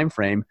in that time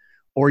frame.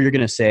 Or you're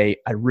going to say,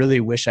 I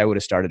really wish I would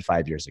have started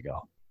 5 years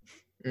ago.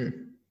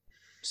 Mm.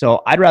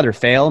 So I'd rather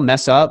fail,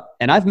 mess up.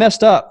 And I've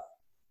messed up.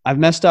 I've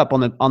messed up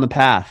on the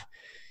path.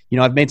 You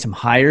know, I've made some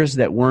hires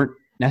that weren't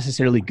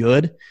necessarily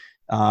good.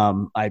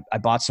 I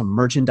bought some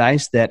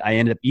merchandise that I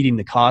ended up eating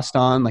the cost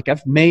on. Like,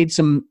 I've made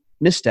some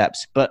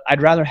missteps, but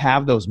I'd rather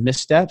have those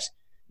missteps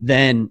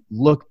than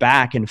look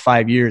back in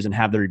 5 years and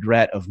have the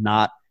regret of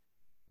not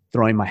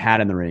throwing my hat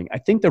in the ring. I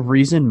think the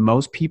reason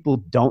most people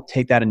don't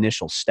take that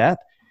initial step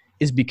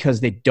is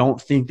because they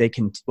don't think they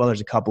can. Well, there's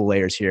a couple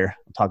layers here.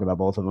 I'll talk about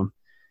both of them.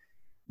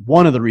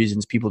 One of the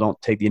reasons people don't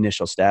take the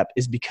initial step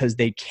is because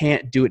they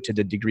can't do it to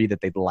the degree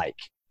that they'd like.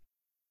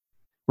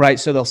 Right?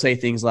 So they'll say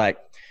things like,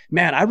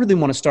 man, I really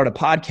want to start a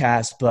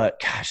podcast, but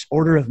gosh,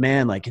 Order of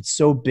Man, like, it's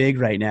so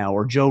big right now,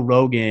 or Joe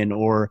Rogan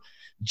or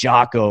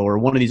Jocko or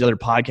one of these other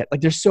podcasts.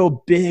 Like, they're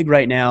so big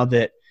right now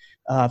that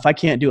if I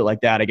can't do it like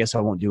that, I guess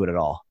I won't do it at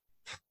all.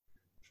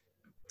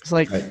 It's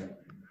like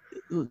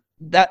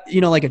that,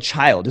 you know, like a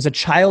child. Does a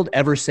child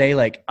ever say,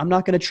 like, I'm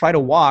not going to try to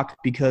walk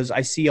because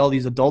I see all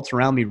these adults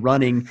around me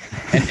running,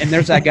 and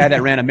there's that guy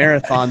that ran a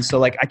marathon, so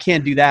like I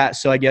can't do that,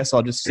 so I guess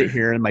I'll just sit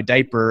here in my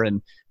diaper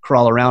and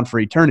crawl around for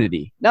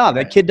eternity. No,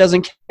 that kid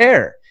doesn't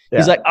care. Yeah.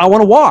 He's like, I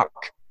want to walk.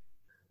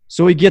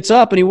 So he gets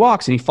up and he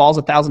walks, and he falls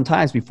 1,000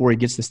 times before he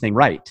gets this thing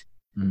right.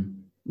 Mm.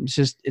 It's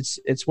just,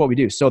 it's what we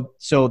do.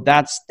 So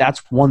that's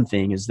one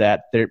thing, is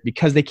that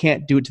because they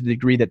can't do it to the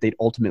degree that they'd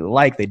ultimately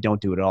like, they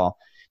don't do it at all.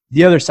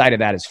 The other side of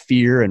that is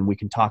fear, and we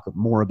can talk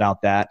more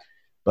about that.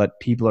 But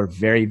people are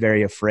very,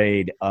 very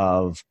afraid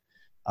of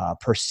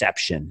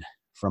perception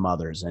from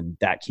others, and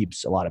that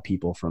keeps a lot of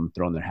people from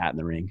throwing their hat in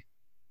the ring.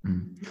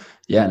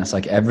 Yeah, and it's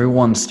like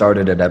everyone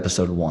started at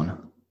episode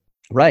 1.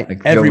 Right.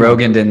 Like Joe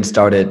Rogan didn't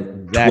start at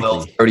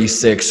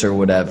 1236 or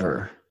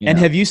whatever. And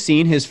have you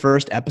seen his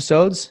first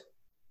episodes?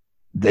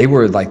 they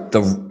were like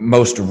the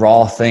most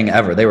raw thing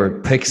ever. They were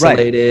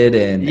pixelated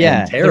and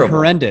terrible. They're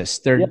horrendous.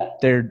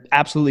 They're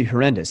absolutely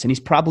horrendous. And he's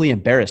probably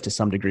embarrassed to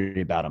some degree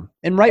about them,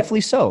 and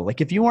rightfully so.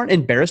 Like if you weren't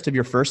embarrassed of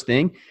your first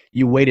thing,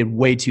 you waited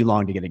way too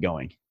long to get it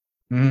going.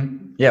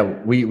 Mm-hmm. Yeah,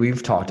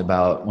 we've talked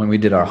about when we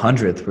did our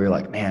 100th, we were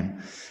like,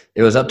 man,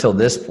 it was up till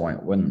this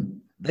point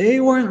when they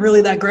weren't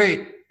really that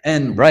great,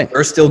 and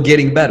they're still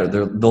getting better.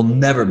 They'll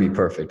never be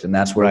perfect, and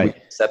that's where we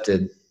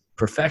accepted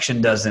perfection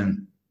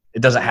doesn't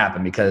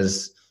happen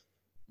because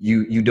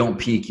you don't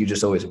peak, you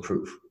just always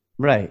improve.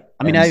 Right.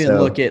 I mean, I even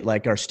look at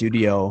like our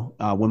studio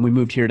when we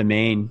moved here to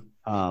Maine.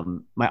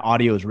 My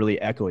audio is really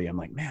echoey. I'm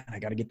like, man, I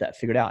got to get that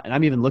figured out. And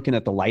I'm even looking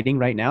at the lighting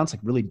right now. It's like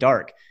really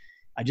dark.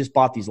 I just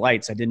bought these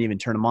lights. I didn't even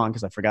turn them on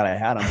because I forgot I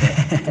had them.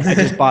 I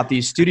just bought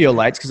these studio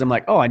lights because I'm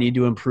like, oh, I need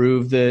to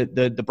improve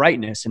the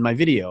brightness in my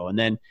video. And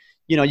then,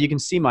 you can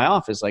see my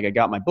office. Like I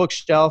got my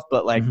bookshelf,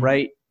 but like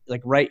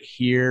right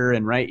here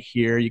and right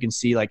here, you can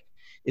see like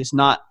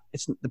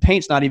the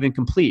paint's not even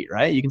complete,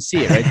 right? You can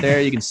see it right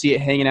there. You can see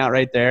it hanging out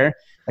right there.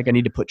 Like I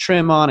need to put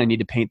trim on. I need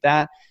to paint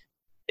that.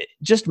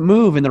 Just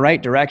move in the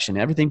right direction.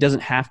 Everything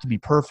doesn't have to be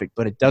perfect,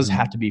 but it does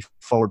have to be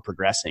forward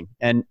progressing.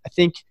 And I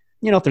think,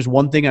 if there's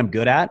one thing I'm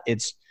good at,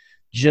 it's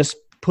just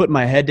putting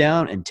my head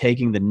down and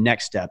taking the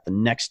next step, the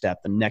next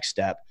step, the next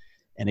step.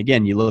 And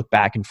again, you look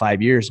back in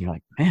 5 years and you're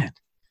like, man,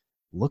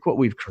 look what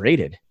we've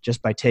created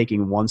just by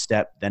taking one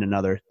step, then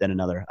another, then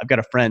another. I've got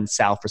a friend,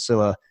 Sal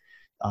Frisilla.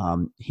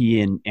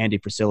 He and Andy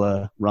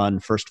Frisilla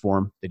run First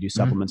Form. They do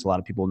supplements. A lot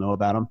of people know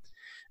about them.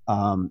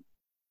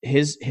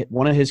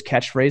 One of his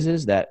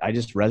catchphrases that I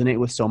just resonate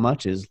with so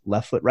much is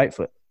left foot, right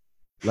foot,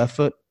 left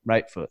foot,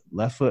 right foot,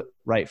 left foot,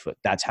 right foot.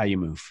 That's how you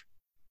move.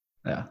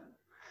 Yeah.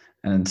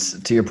 And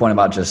to your point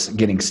about just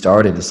getting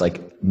started, it's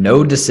like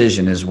no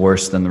decision is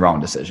worse than the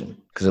wrong decision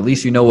because at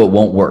least you know it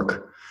won't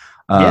work.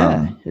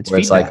 It's feedback.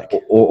 It's like,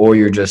 or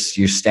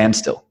you stand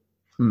still.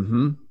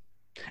 Mm-hmm.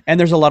 And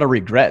there's a lot of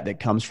regret that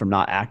comes from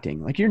not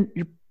acting. Like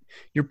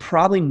you're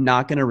probably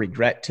not going to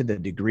regret to the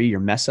degree your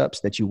mess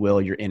ups that you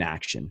will your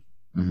inaction.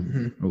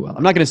 Mm-hmm. Well,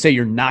 I'm not going to say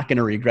you're not going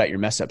to regret your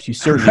mess ups. You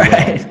certainly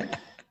will,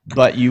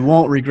 but you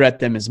won't regret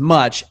them as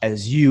much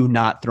as you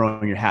not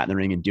throwing your hat in the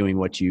ring and doing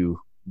what you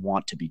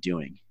want to be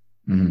doing.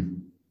 Mm-hmm.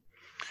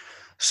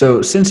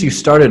 So since you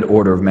started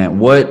Order of Man,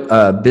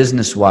 what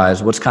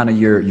business-wise, what's kind of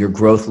your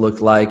growth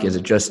look like? Is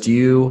it just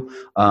you?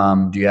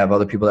 Do you have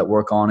other people that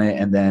work on it?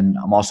 And then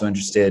I'm also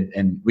interested,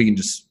 and we can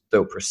just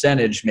throw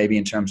percentage maybe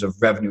in terms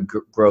of revenue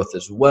growth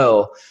as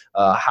well.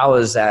 How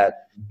has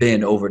that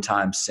been over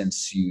time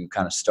since you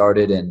kind of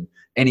started, and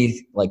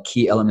any like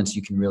key elements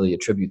you can really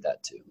attribute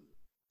that to?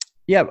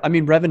 Yeah, I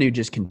mean, revenue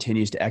just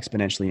continues to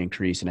exponentially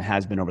increase, and it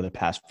has been over the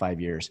past 5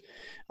 years.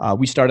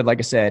 We started, like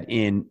I said,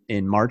 in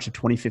March of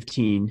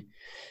 2015,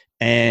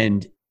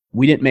 and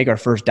we didn't make our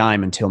first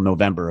dime until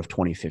November of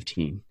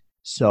 2015.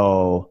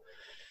 So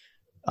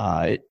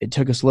it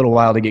took us a little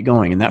while to get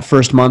going. And that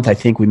first month, I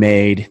think we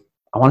made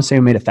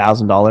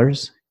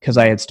 $1,000 because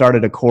I had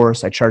started a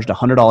course. I charged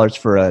 $100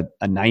 for a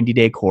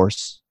 90-day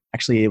course.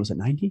 Actually, it was at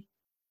 90?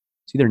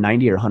 It's either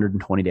 90 or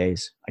 120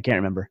 days. I can't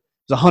remember.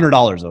 It was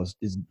 $100 though.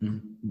 Is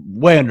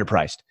way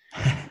underpriced.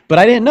 But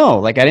I didn't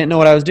know. I didn't know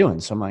what I was doing.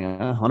 So I'm like,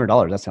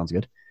 $100, that sounds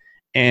good.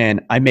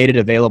 And I made it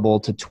available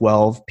to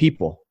 12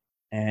 people.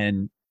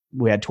 And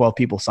we had 12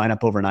 people sign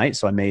up overnight.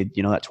 So I made,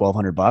 that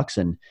 $1,200.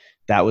 And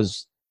that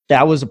was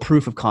a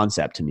proof of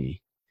concept to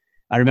me.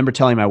 I remember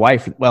telling my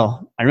wife, I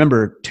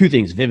remember two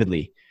things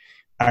vividly.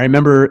 I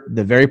remember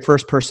the very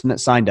first person that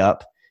signed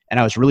up,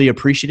 and I was really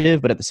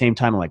appreciative, but at the same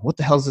time, I'm like, what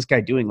the hell is this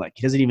guy doing? Like,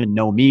 he doesn't even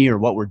know me or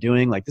what we're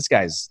doing. Like, this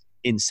guy's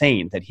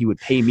insane that he would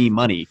pay me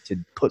money to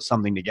put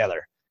something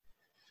together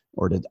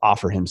or to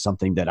offer him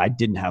something that I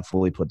didn't have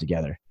fully put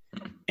together.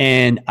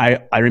 And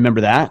I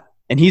remember that.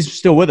 And he's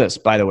still with us,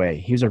 by the way.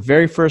 He was our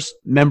very first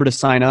member to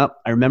sign up.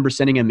 I remember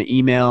sending him an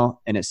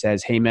email, and it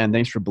says, hey, man,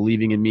 thanks for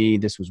believing in me.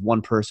 This was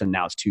one person.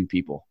 Now it's 2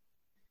 people.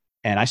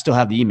 And I still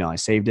have the email. I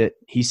saved it.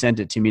 He sent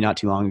it to me not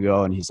too long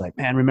ago. And he's like,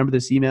 man, remember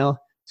this email?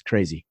 It's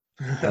crazy.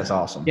 That's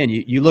awesome. Again,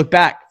 you look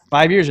back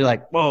 5 years, you're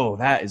like, whoa,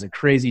 that is a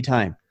crazy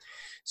time.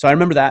 So I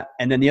remember that.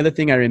 And then the other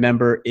thing I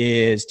remember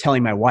is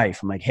telling my wife,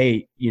 I'm like,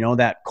 hey,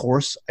 that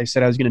course I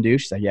said I was going to do?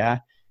 She's like, yeah,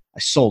 I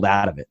sold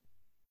out of it.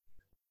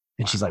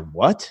 And she's like,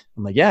 what?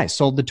 I'm like, yeah, I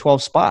sold the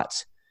 12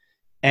 spots.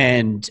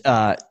 And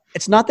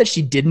it's not that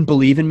she didn't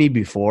believe in me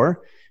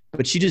before,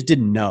 but she just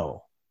didn't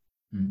know.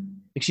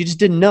 Like, she just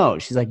didn't know.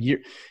 She's like,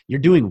 you're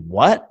doing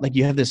what? Like,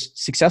 you have this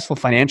successful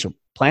financial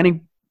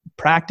planning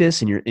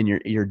practice, and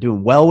you're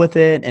doing well with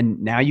it, and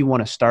now you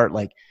want to start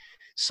like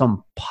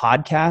some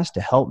podcast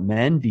to help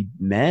men be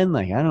men?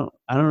 Like, I don't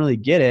really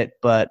get it.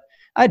 But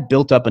I'd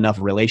built up enough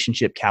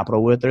relationship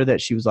capital with her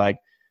that she was like,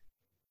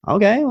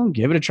 okay, well,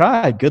 give it a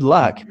try. Good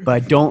luck. But I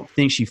don't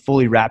think she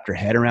fully wrapped her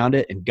head around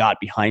it and got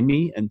behind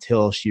me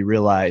until she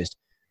realized,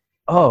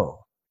 oh,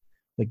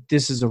 like,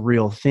 this is a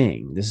real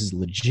thing. This is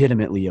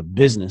legitimately a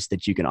business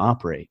that you can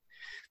operate.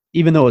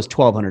 Even though it was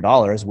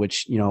 $1,200,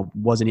 which,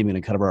 wasn't even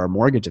going to cover our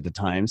mortgage at the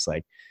time. It's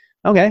like,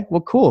 okay,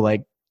 well, cool.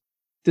 Like,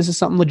 this is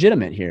something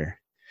legitimate here.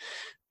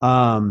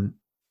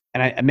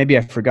 and maybe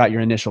I forgot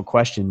your initial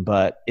question,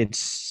 but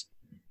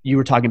you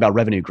were talking about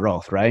revenue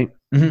growth, right?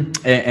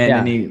 Mm-hmm. And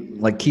any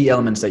like key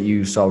elements that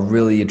you saw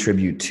really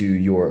attribute to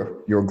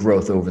your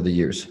growth over the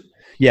years?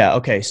 Yeah.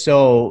 Okay.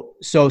 So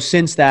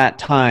since that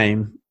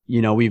time,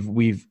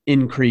 we've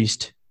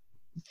increased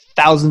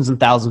thousands and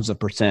thousands of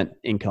percent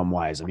income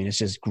wise. I mean, it's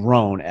just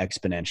grown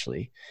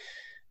exponentially.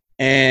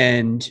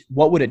 And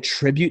what would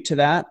attribute to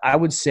that? I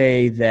would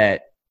say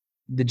that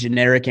the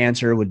generic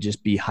answer would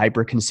just be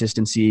hyper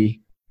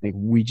consistency. Like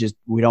we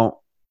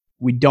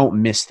don't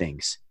miss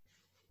things.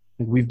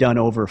 Like we've done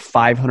over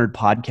 500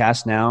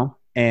 podcasts now,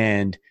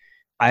 and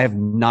I have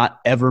not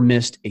ever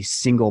missed a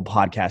single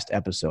podcast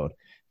episode.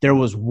 There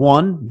was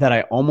one that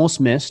I almost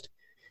missed,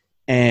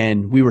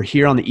 and we were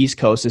here on the East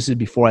Coast. This is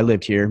before I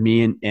lived here.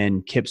 Me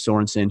and Kip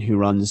Sorensen,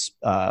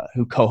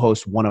 who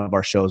co-hosts one of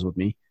our shows with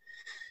me.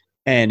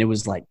 And it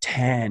was like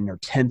 10 or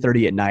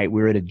 10:30 at night.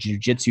 We were at a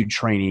jiu-jitsu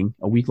training,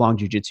 a week-long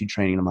jiu-jitsu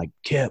training. I'm like,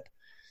 Kip,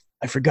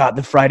 I forgot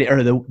the Friday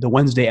or the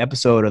Wednesday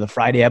episode or the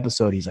Friday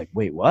episode. He's like,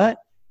 wait, what?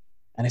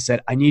 And I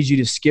said, I need you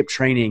to skip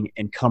training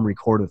and come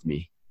record with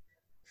me.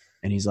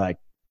 And he's like,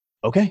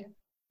 okay.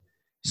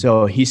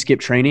 So he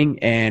skipped training,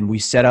 and we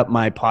set up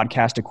my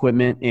podcast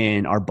equipment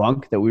in our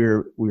bunk that we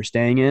were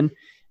staying in.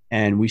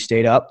 And we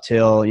stayed up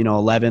till,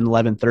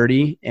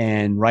 11:30.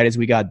 And right as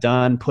we got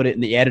done, put it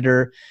in the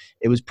editor.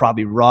 It was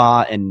probably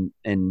raw and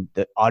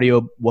the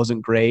audio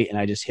wasn't great. And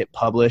I just hit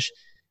publish.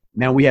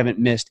 Man, we haven't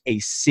missed a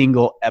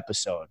single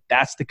episode.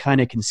 That's the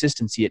kind of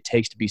consistency it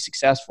takes to be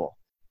successful.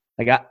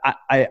 Like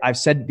I've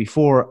said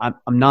before,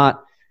 I'm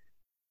not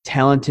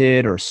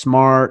talented or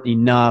smart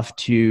enough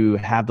to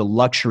have the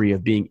luxury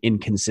of being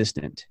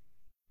inconsistent.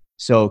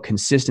 So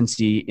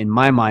consistency in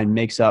my mind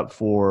makes up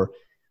for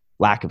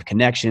lack of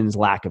connections,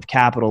 lack of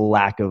capital,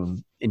 lack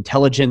of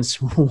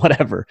intelligence,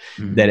 whatever,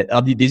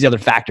 these other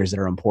factors that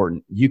are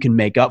important. You can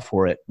make up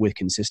for it with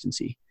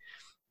consistency.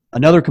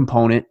 Another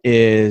component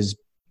is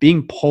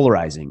being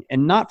polarizing,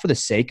 and not for the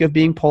sake of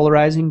being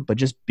polarizing, but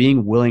just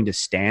being willing to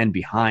stand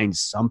behind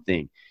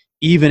something,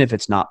 even if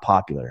it's not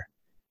popular.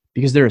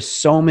 Because there are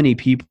so many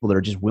people that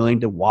are just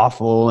willing to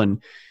waffle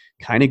and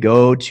kind of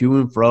go to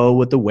and fro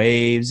with the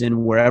waves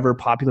and wherever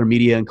popular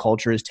media and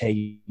culture is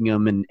taking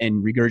them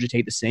and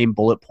regurgitate the same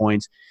bullet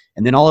points.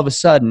 And then all of a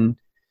sudden,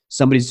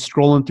 somebody's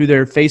scrolling through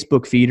their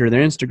Facebook feed or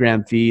their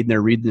Instagram feed, and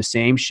they're reading the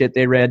same shit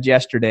they read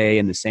yesterday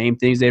and the same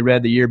things they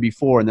read the year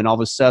before. And then all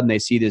of a sudden they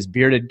see this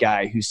bearded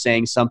guy who's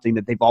saying something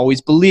that they've always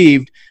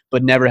believed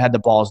but never had the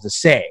balls to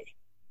say.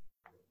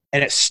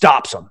 And it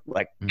stops them.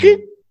 Like,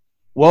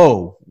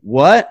 whoa,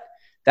 what?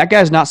 That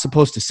guy's not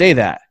supposed to say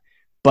that,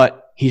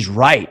 but he's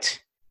right.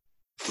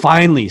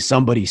 Finally,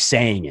 somebody's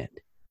saying it.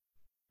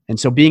 And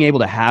so being able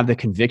to have the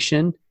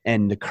conviction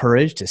and the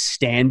courage to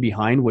stand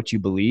behind what you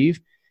believe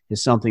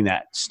is something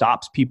that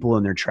stops people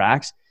in their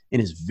tracks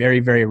and is very,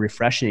 very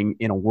refreshing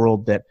in a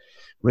world that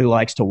really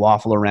likes to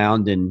waffle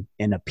around and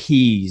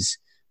appease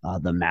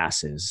the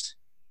masses.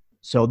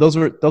 So those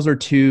are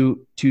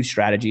two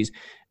strategies.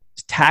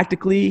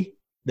 Tactically,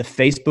 the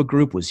Facebook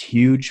group was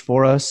huge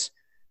for us.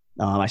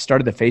 I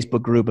started the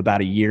Facebook group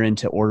about a year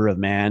into Order of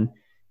Man,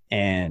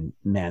 and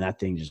man, that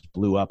thing just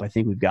blew up. I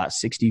think we've got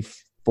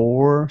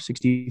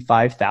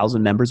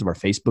 65,000 members of our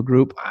Facebook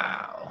group.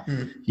 Wow.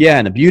 Yeah.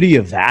 And the beauty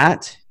of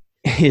that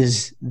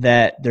is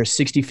that there's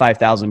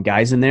 65,000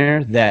 guys in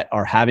there that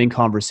are having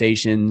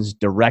conversations,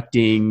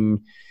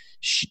 directing,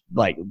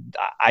 like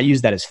I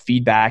use that as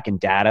feedback and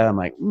data. I'm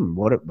like,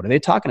 what are they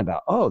talking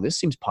about? Oh, this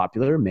seems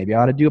popular. Maybe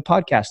I ought to do a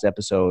podcast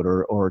episode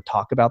or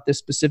talk about this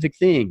specific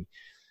thing.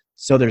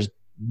 So there's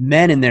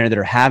men in there that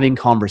are having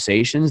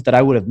conversations that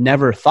I would have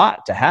never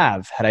thought to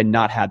have had I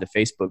not had the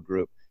Facebook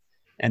group.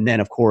 And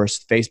then, of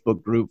course,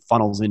 Facebook group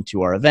funnels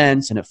into our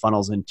events, and it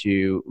funnels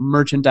into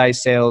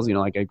merchandise sales.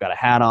 Like I've got a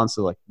hat on,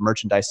 so like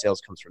merchandise sales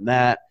comes from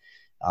that.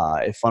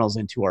 It funnels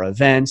into our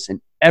events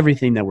and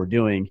everything that we're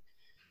doing.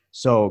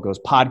 So it goes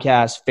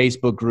podcast,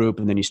 Facebook group,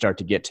 and then you start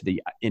to get to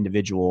the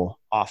individual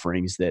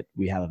offerings that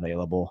we have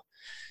available.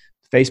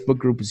 Facebook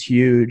group was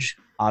huge.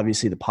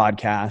 Obviously, the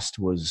podcast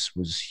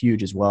was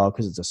huge as well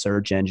because it's a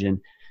search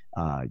engine.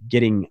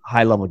 Getting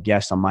high-level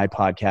guests on my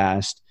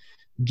podcast,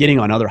 getting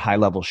on other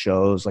high-level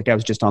shows. Like I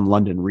was just on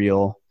London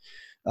Real,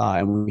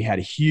 and we had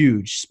a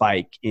huge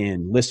spike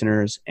in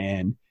listeners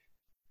and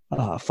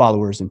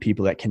followers and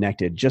people that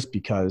connected just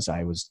because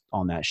I was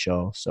on that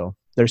show. So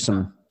there's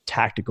some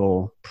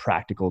tactical,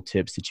 practical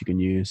tips that you can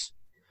use.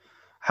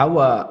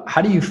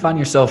 How do you find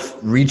yourself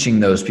reaching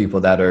those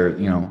people that are,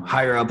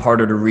 higher up,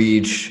 harder to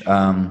reach,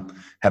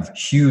 have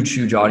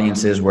huge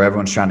audiences where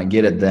everyone's trying to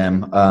get at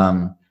them?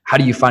 How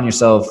do you find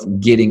yourself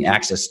getting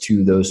access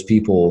to those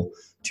people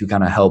to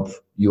kind of help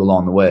you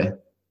along the way?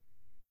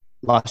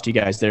 Lost you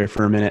guys there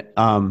for a minute.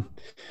 I'll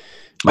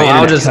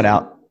just cut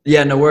out.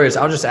 Yeah, no worries.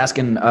 I was just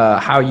asking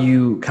how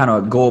you kind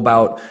of go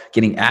about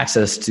getting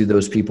access to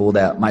those people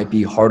that might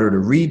be harder to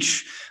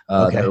reach,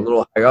 that are a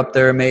little higher up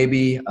there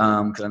maybe.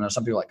 Because I know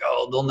some people are like,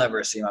 oh, they'll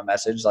never see my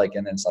message.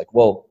 And it's like,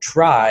 well,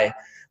 try,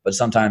 but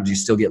sometimes you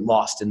still get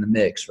lost in the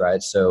mix,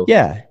 right? So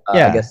I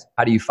guess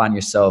how do you find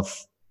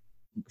yourself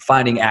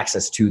finding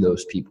access to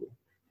those people?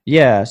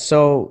 Yeah.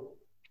 So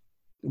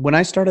when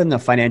I started in the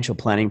financial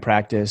planning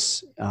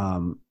practice,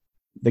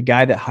 the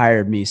guy that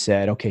hired me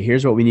said, okay,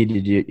 here's what we need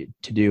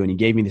to do. And he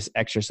gave me this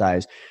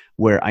exercise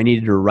where I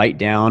needed to write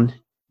down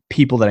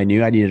people that I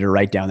knew. I needed to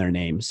write down their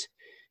names,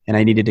 and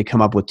I needed to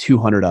come up with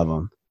 200 of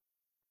them.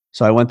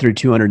 So I went through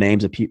 200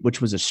 names of people,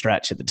 which was a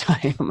stretch at the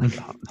time. I'm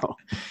like, oh no.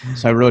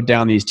 So I wrote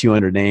down these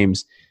 200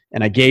 names,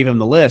 and I gave him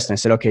the list, and I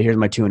said, okay, here's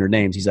my 200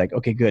 names. He's like,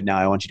 okay, good. Now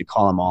I want you to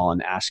call them all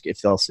and ask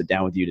if they'll sit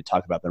down with you to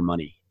talk about their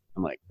money.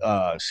 I'm like,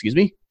 excuse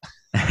me?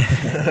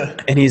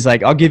 And he's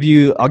like, I'll give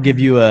you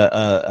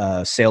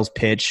a sales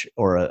pitch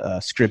or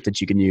a script that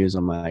you can use.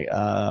 I'm like,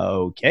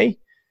 okay.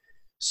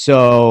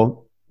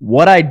 So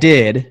what I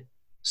did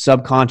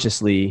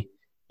subconsciously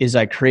is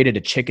I created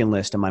a chicken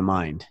list in my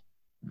mind.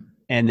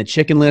 And the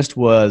chicken list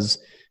was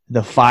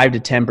the 5 to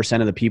 10%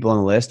 of the people on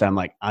the list. I'm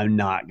like, I'm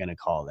not going to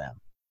call them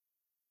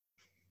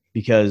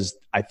because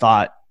I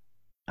thought,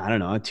 I don't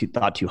know,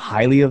 thought too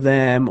highly of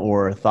them,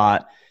 or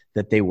thought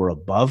that they were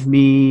above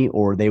me,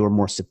 or they were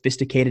more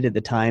sophisticated at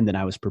the time than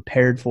I was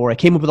prepared for. I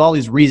came up with all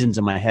these reasons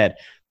in my head.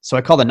 So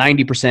I called the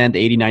 90%, the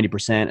 80,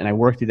 90%, and I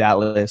worked through that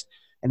list.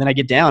 And then I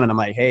get down and I'm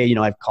like, hey,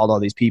 I've called all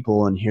these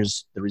people and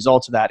here's the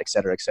results of that, et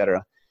cetera, et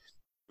cetera.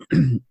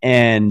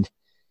 And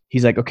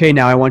he's like, okay,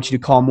 now I want you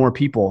to call more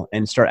people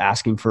and start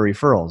asking for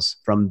referrals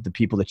from the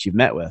people that you've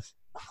met with.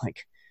 I'm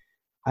like,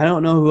 I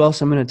don't know who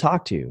else I'm going to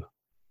talk to.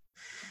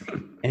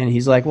 And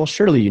he's like, well,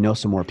 surely you know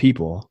some more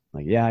people.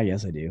 I'm like, yeah,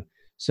 yes, I do.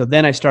 So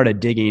then I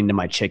started digging into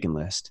my chicken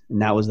list,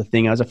 and that was the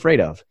thing I was afraid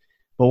of.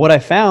 But what I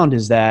found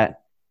is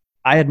that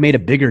I had made a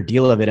bigger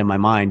deal of it in my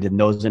mind than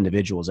those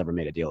individuals ever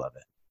made a deal of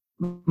it.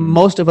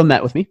 Most of them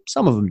met with me.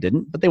 Some of them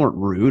didn't, but they weren't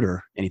rude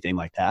or anything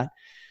like that.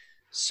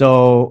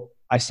 So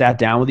I sat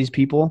down with these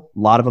people. A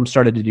lot of them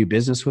started to do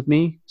business with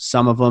me.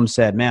 Some of them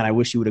said, man, I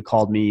wish you would have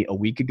called me a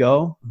week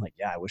ago. I'm like,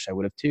 yeah, I wish I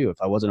would have too. If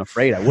I wasn't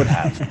afraid, I would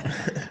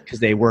have, because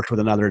they worked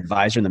with another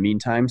advisor in the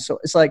meantime. So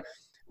it's like,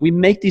 we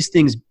make these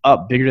things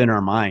up bigger than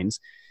our minds.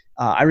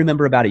 I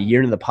remember about a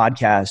year into the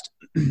podcast,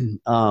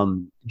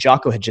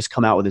 Jocko had just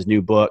come out with his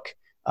new book,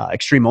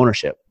 Extreme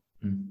Ownership.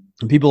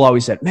 And people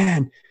always said,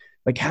 man,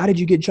 like, how did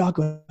you get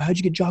Jocko? How'd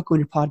you get Jocko in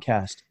your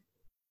podcast?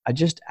 I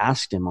just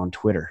asked him on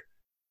Twitter.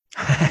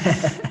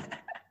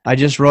 I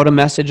just wrote a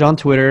message on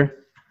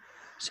Twitter,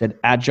 said,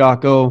 at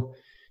Jocko,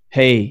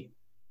 hey,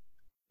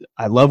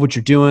 I love what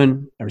you're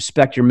doing. I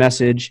respect your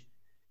message.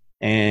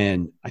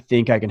 And I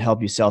think I can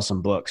help you sell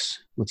some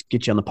books. Let's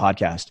get you on the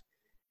podcast.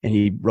 And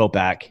he wrote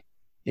back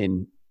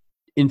in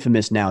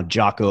infamous now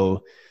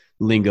Jocko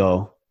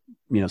lingo,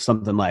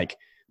 something like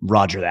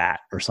Roger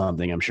that or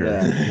something, I'm sure.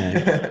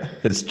 Yeah.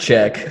 His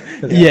check.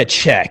 Yeah,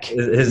 check.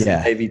 His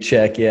Navy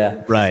check,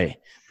 yeah. Right.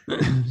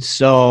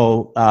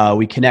 So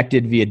we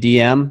connected via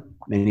DM,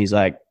 and he's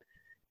like,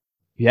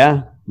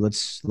 yeah,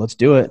 let's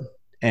do it.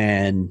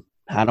 And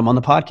had him on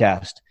the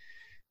podcast.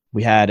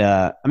 We had,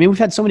 we've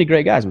had so many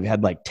great guys. We've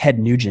had like Ted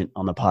Nugent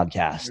on the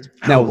podcast.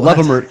 Now, love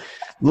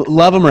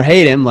him or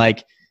hate him,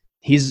 like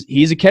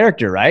he's a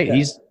character, right?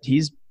 Yeah.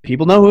 He's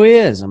people know who he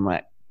is. I'm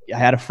like, I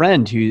had a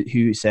friend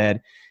who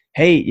said,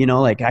 hey,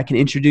 like, I can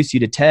introduce you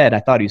to Ted. I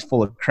thought he was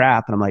full of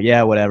crap. And I'm like,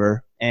 yeah,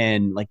 whatever.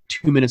 And like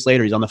 2 minutes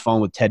later, he's on the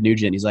phone with Ted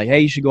Nugent. He's like, hey,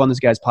 you should go on this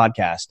guy's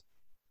podcast.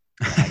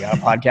 I got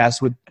a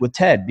podcast with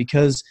Ted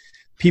because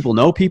people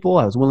know people.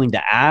 I was willing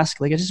to ask.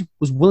 Like, I just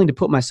was willing to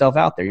put myself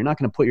out there. You're not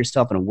going to put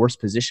yourself in a worse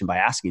position by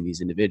asking these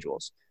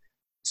individuals.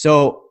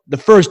 So the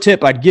first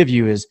tip I'd give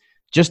you is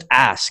just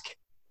ask.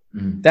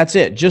 That's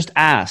it. Just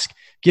ask.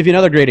 Give you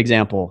another great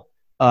example.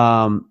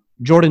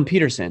 Jordan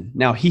Peterson.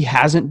 Now, he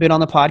hasn't been on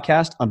the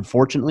podcast,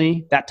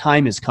 unfortunately. That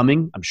time is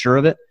coming. I'm sure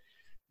of it.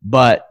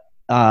 But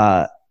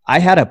I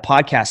had a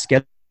podcast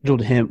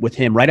scheduled with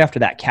him right after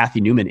that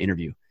Kathy Newman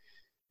interview.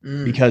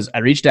 Because I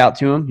reached out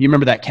to him. You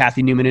remember that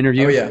Kathy Newman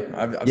interview? Oh, yeah.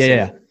 I've seen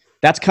it.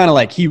 That's kind of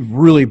like he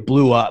really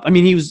blew up. I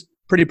mean, he was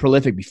pretty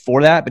prolific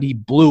before that, but he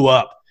blew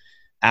up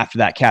after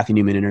that Kathy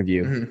Newman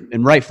interview,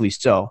 and rightfully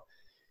so.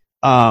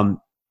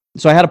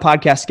 So I had a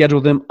podcast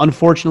scheduled with him.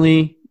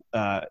 Unfortunately,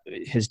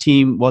 his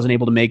team wasn't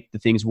able to make the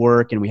things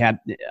work, and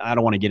I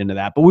don't want to get into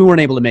that, but we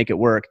weren't able to make it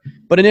work.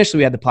 But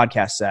initially we had the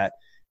podcast set,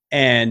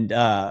 and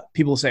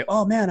people will say,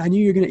 oh man, I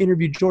knew you were going to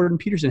interview Jordan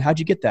Peterson. How'd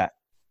you get that?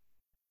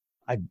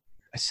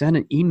 I sent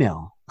an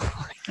email.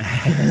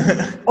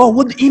 Oh,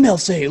 what did the email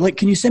say? Like,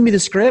 can you send me the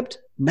script?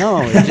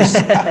 No,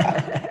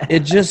 it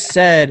just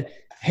said,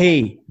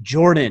 hey,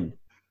 Jordan,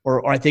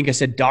 or I think I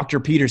said, Dr.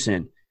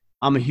 Peterson,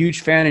 I'm a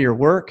huge fan of your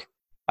work.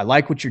 I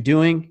like what you're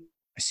doing.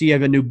 I see you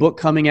have a new book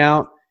coming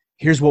out.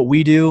 Here's what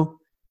we do.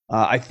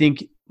 I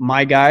think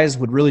my guys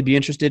would really be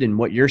interested in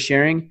what you're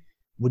sharing.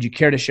 Would you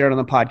care to share it on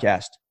the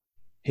podcast?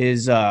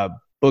 His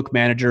book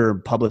manager or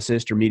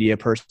publicist or media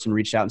person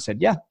reached out and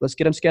said, yeah, let's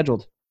get him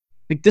scheduled.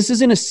 Like, this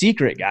isn't a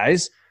secret,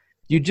 guys.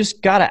 You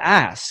just got to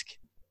ask.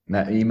 And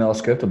that email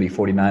script will be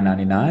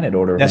 $49.99 at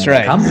order. That's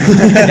right.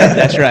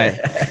 That's right.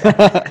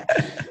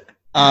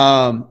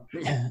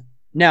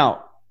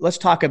 Now, let's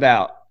talk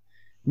about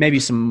maybe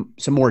some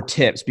more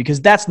tips, because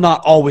that's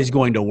not always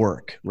going to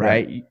work,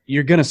 right?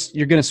 You're gonna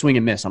swing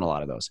and miss on a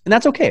lot of those, and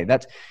that's okay.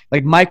 That's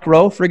like Mike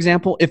Rowe, for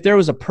example. If there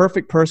was a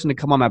perfect person to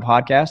come on my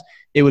podcast,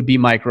 it would be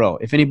Mike Rowe.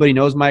 If anybody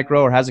knows Mike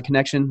Rowe or has a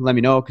connection, let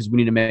me know, because we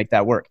need to make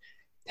that work.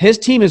 His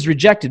team has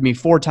rejected me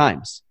 4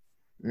 times.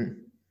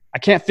 I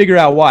can't figure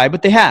out why,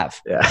 but they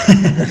have. Yeah.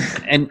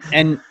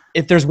 and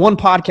if there's one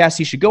podcast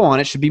he should go on,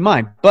 it should be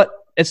mine. But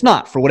it's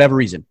not, for whatever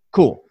reason.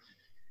 Cool.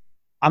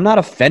 I'm not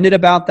offended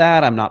about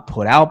that. I'm not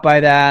put out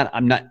by that.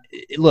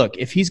 Look,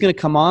 if he's going to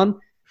come on,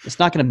 it's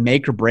not going to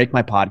make or break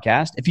my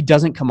podcast. If he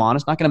doesn't come on,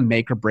 it's not going to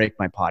make or break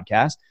my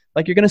podcast.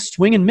 Like, you're going to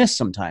swing and miss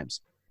sometimes.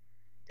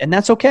 And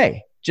that's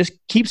okay. Just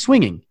keep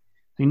swinging.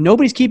 I mean,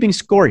 nobody's keeping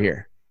score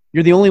here.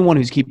 You're the only one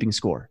who's keeping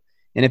score.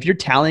 And if you're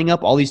tallying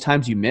up all these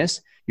times you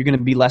miss, you're going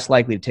to be less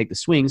likely to take the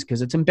swings,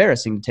 because it's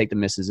embarrassing to take the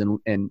misses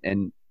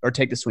or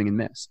take the swing and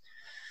miss.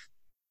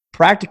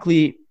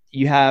 Practically,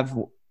 you have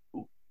 –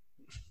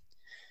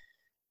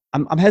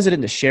 I'm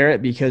hesitant to share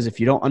it, because if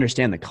you don't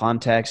understand the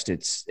context,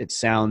 it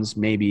sounds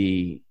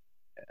maybe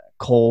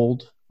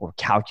cold or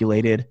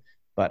calculated,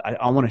 but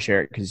I want to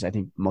share it because I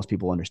think most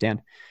people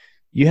understand.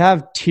 You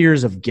have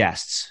tiers of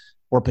guests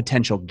or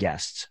potential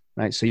guests,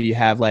 right? So you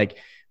have like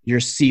your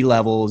C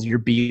levels, your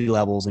B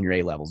levels, and your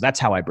A levels. That's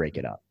how I break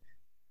it up.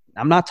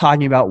 I'm not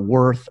talking about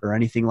worth or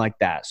anything like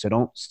that. So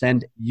don't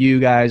send you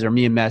guys or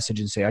me a message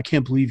and say, I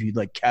can't believe you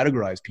like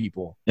categorize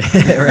people. That's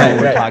not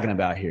what we're talking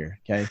about here.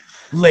 Okay.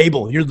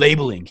 You're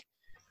labeling.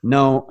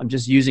 No, I'm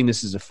just using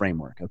this as a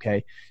framework.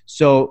 Okay.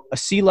 So a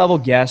C-level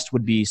guest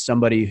would be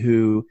somebody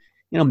who,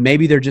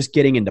 maybe they're just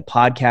getting into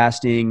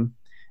podcasting,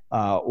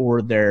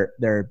 or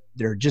they're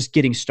just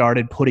getting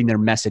started putting their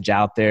message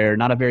out there.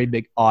 Not a very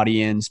big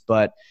audience,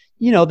 but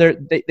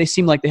they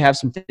seem like they have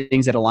some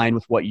things that align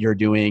with what you're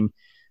doing.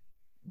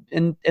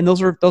 And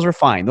those are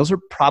fine. Those are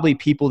probably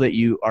people that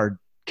you are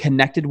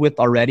connected with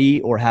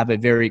already or have a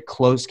very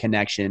close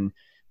connection,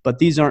 but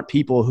these aren't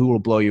people who will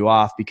blow you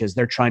off because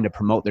they're trying to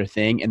promote their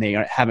thing and they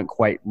haven't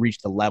quite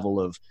reached the level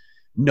of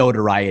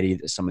notoriety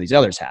that some of these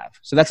others have.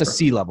 So that's a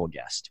C-level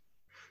guest.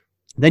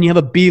 Then you have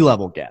a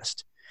B-level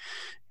guest.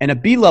 And a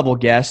B-level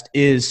guest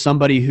is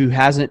somebody who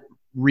hasn't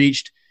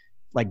reached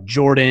like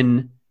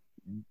Jordan,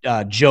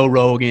 Joe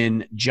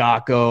Rogan,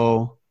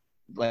 Jocko.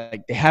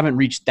 Like they haven't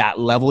reached that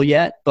level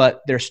yet,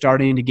 but they're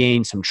starting to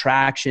gain some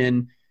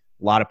traction.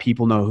 A lot of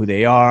people know who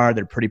they are.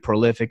 They're pretty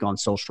prolific on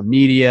social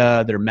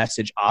media. Their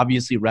message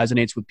obviously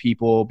resonates with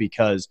people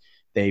because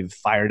they've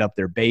fired up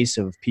their base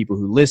of people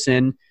who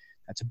listen.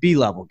 That's a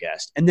B-level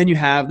guest. And then you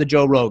have the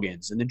Joe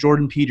Rogans and the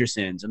Jordan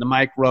Petersons and the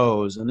Mike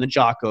Rowe's and the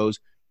Jockos,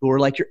 who are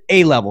like your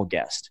A-level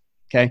guest.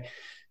 Okay.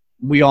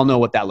 We all know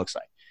what that looks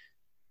like.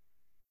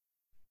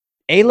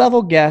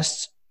 A-level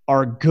guests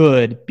are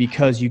good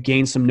because you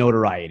gain some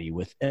notoriety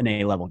with an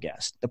A-level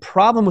guest. The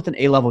problem with an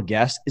A-level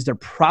guest is they're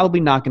probably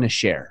not going to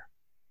share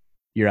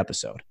your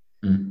episode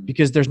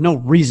because there's no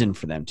reason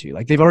for them to.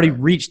 Like they've already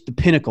reached the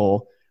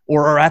pinnacle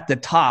or are at the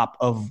top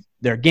of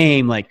their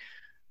game. Like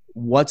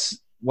what's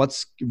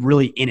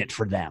really in it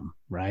for them,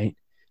 right?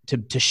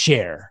 To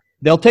share.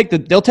 They'll take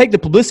the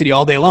publicity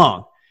all day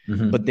long,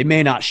 but they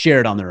may not share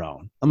it on their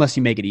own unless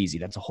you make it easy.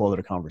 That's a whole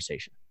other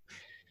conversation.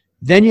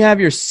 Then you have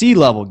your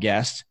C-level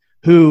guests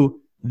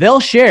who they'll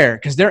share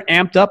because they're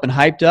amped up and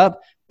hyped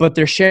up, but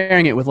they're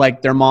sharing it with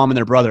like their mom and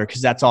their brother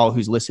because that's all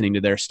who's listening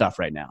to their stuff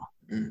right now.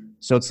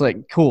 So it's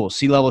like, cool,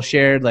 C-level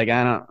shared. Like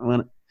I don't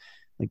want,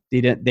 like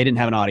they didn't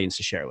have an audience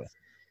to share with.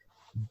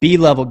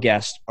 B-level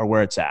guests are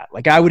where it's at.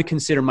 Like I would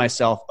consider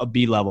myself a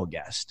B-level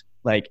guest.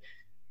 Like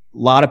a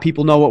lot of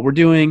people know what we're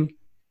doing,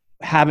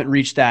 haven't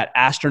reached that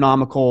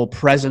astronomical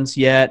presence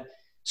yet.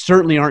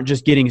 Certainly aren't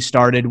just getting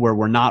started where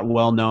we're not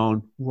well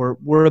known.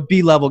 We're a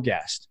B-level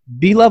guest.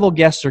 B-level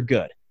guests are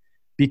good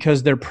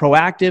because they're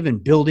proactive in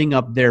building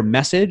up their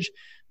message.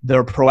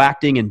 They're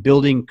proacting in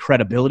building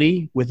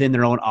credibility within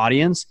their own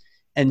audience.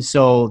 And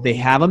so they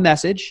have a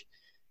message.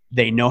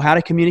 They know how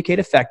to communicate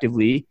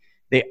effectively.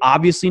 They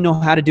obviously know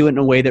how to do it in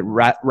a way that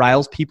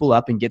riles people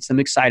up and gets them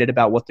excited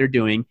about what they're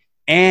doing.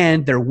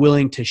 And they're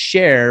willing to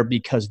share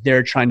because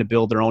they're trying to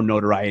build their own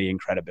notoriety and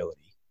credibility.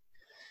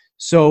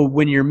 So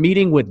when you're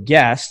meeting with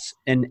guests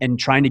and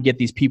trying to get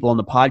these people on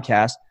the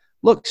podcast,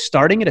 look,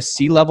 starting at a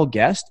C-level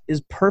guest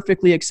is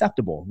perfectly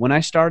acceptable. When I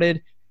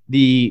started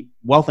the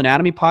Wealth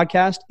Anatomy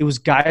podcast, it was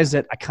guys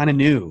that I kind of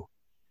knew.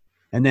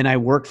 And then I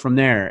worked from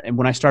there. And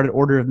when I started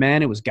Order of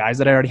Man, it was guys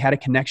that I already had a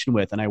connection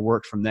with, and I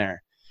worked from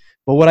there.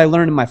 But what I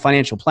learned in my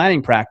financial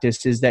planning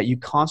practice is that you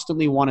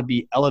constantly want to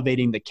be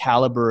elevating the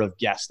caliber of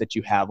guests that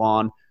you have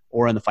on,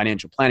 or in the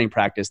financial planning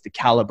practice, the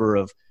caliber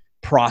of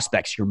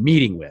prospects you're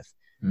meeting with.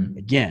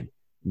 Again,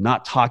 I'm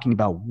not talking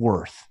about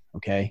worth,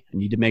 okay? I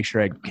need to make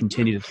sure I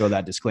continue to throw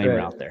that disclaimer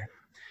out there.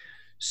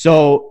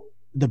 So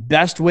the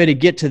best way to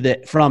get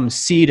to from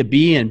C to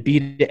B and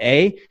B to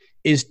A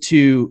is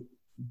to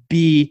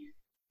be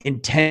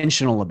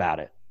intentional about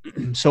it.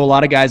 So a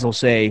lot of guys will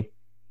say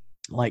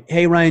like,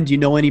 hey, Ryan, do you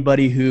know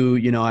anybody who,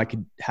 I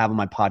could have on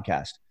my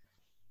podcast?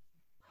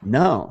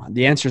 No,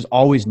 the answer is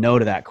always no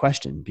to that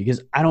question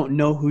because I don't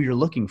know who you're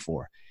looking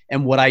for.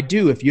 And what I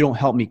do, if you don't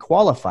help me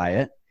qualify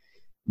it,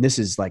 this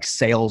is like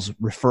sales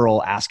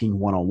referral asking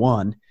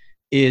 101,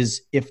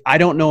 is if I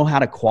don't know how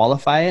to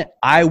qualify it,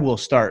 I will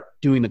start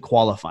doing the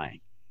qualifying,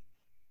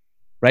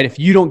 right? If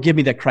you don't give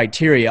me the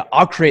criteria,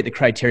 I'll create the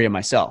criteria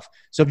myself.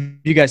 So if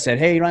you guys said,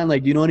 hey, Ryan,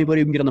 like, do you know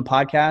anybody who can get on the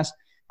podcast?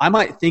 I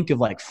might think of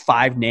like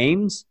 5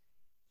 names,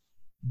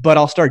 but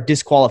I'll start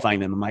disqualifying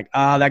them. I'm like,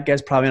 that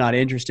guy's probably not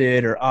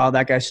interested, or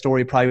that guy's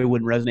story probably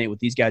wouldn't resonate with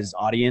these guys'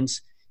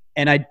 audience.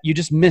 And you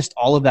just missed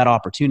all of that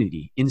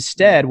opportunity.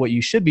 Instead, what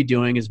you should be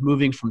doing is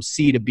moving from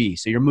C to B.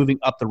 So you're moving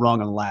up the rung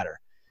on the ladder.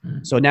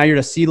 So now you're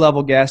a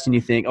C-level guest and you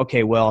think,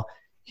 okay, well,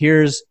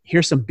 here's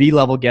some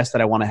B-level guests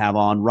that I want to have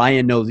on.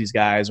 Ryan knows these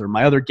guys, or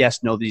my other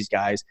guests know these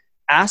guys.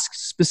 Ask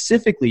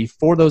specifically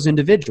for those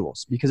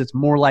individuals, because it's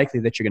more likely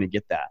that you're going to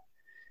get that.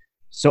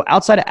 So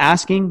outside of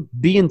asking,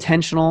 be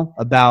intentional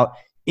about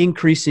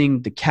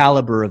increasing the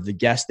caliber of the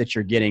guests that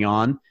you're getting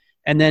on,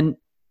 and then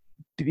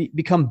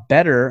become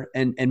better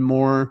and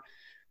more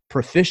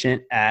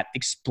proficient at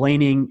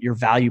explaining your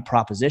value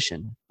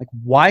proposition. Like,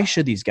 why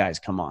should these guys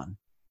come on?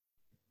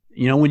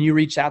 You know, when you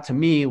reach out to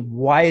me,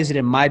 why is it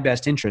in my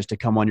best interest to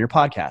come on your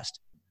podcast?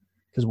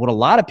 Because what a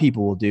lot of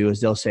people will do is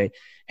they'll say,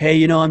 hey,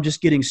 you know, I'm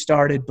just getting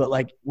started, but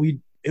like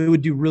it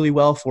would do really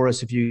well for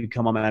us if you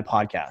come on my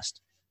podcast.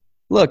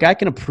 Look, I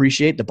can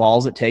appreciate the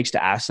balls it takes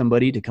to ask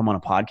somebody to come on a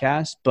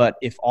podcast, but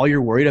if all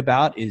you're worried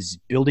about is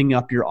building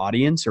up your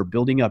audience or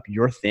building up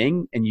your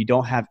thing, and you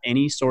don't have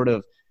any sort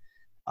of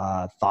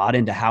thought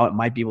into how it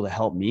might be able to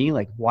help me,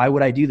 like, why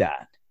would I do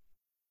that?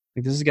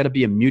 Like, this has got to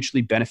be a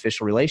mutually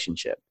beneficial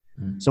relationship.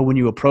 So when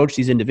you approach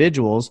these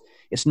individuals,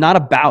 it's not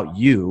about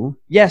you.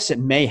 Yes, it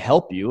may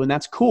help you, and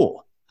that's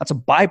cool. That's a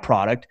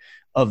byproduct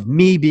of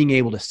me being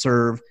able to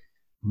serve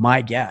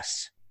my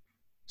guests.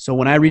 So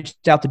when I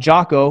reached out to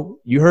Jocko,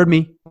 you heard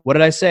me. What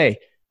did I say?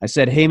 I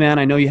said, hey, man,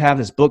 I know you have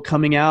this book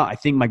coming out. I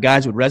think my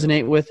guys would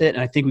resonate with it,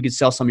 and I think we could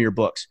sell some of your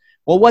books.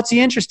 Well, what's he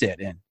interested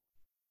in?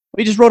 Well,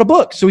 he just wrote a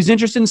book, so he's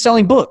interested in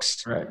selling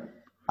books. Right.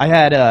 I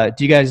had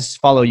do you guys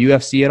follow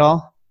UFC at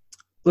all?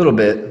 A little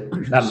bit.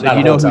 So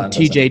you know who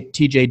TJ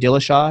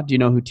Dillashaw? Do you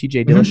know who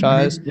TJ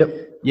Dillashaw is? Yep.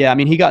 Yeah, I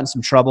mean, he got in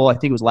some trouble. I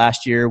think it was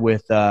last year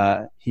with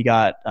he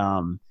got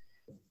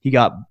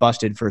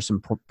busted for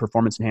some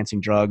performance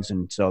enhancing drugs,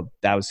 and so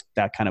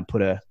that kind of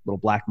put a little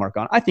black mark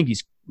on. I think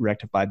he's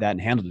rectified that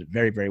and handled it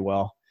very, very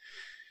well.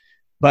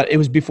 But it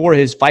was before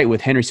his fight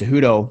with Henry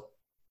Cejudo,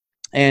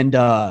 and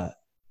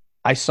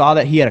I saw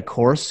that he had a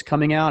course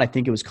coming out. I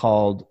think it was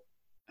called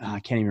I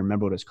can't even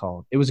remember what it's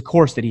called. It was a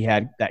course that he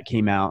had that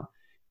came out.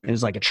 It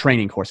was like a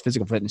training course,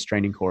 physical fitness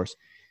training course.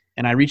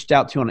 And I reached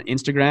out to him on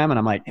Instagram, and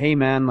I'm like, hey,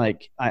 man,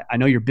 like, I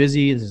know you're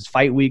busy. This is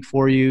fight week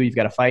for you. You've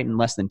got to fight in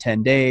less than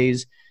 10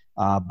 days.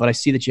 But I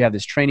see that you have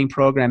this training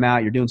program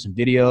out. You're doing some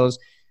videos.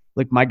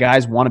 Look, my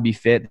guys want to be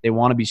fit. They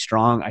want to be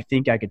strong. I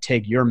think I could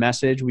take your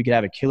message. We could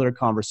have a killer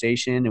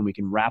conversation, and we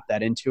can wrap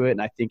that into it.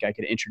 And I think I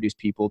could introduce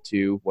people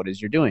to what it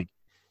is you're doing.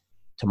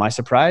 To my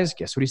surprise,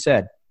 guess what he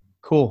said?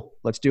 Cool,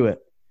 let's do it.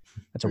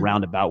 That's a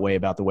roundabout way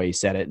about the way he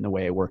said it and the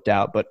way it worked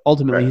out. But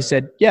ultimately he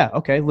said, yeah,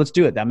 okay, let's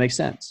do it. That makes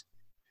sense.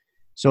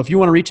 So if you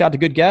want to reach out to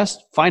good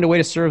guests, find a way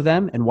to serve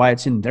them and why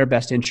it's in their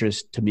best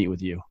interest to meet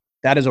with you.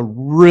 That is a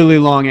really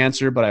long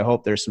answer, but I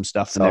hope there's some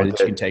stuff in there that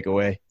you can take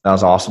away. That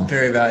was awesome.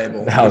 Very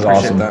valuable. That was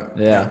awesome. That.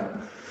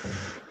 Yeah.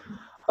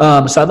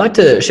 So I'd like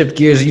to shift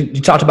gears. You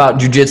talked about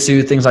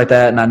jiu-jitsu, things like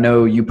that, and I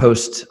know you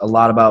post a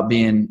lot about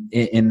being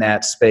in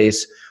that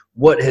space.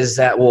 What has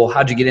that,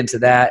 how'd you get into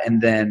that? And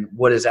then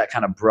what has that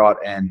kind of brought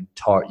and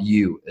taught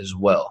you as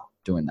well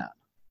doing that?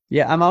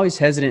 Yeah, I'm always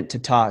hesitant to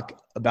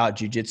talk about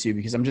jiu-jitsu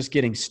because I'm just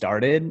getting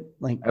started.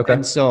 Okay.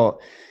 And so,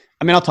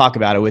 I mean, I'll talk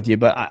about it with you,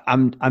 but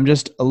I'm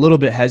just a little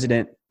bit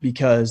hesitant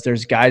because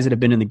there's guys that have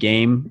been in the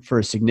game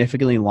for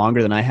significantly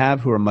longer than I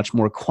have who are much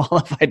more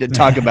qualified to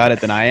talk about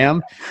it than I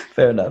am.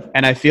 Fair enough.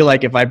 And I feel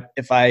like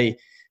if I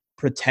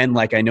pretend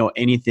like I know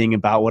anything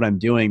about what I'm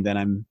doing,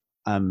 then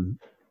I'm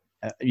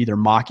either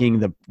mocking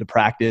the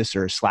practice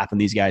or slapping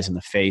these guys in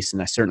the face.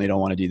 And I certainly don't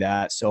want to do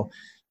that. So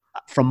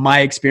from my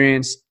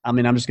experience, I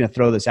mean, I'm just going to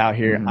throw this out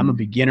here. I'm a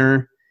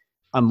beginner.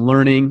 I'm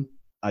learning.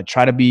 I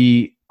try to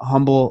be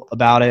humble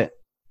about it.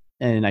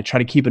 And I try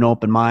to keep an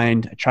open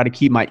mind. I try to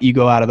keep my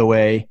ego out of the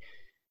way.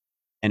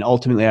 And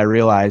ultimately I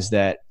realized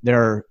that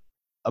there are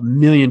a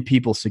million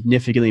people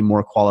significantly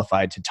more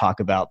qualified to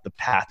talk about the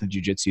path of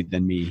jiu-jitsu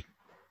than me.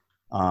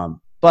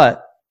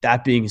 But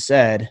that being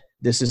said,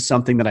 this is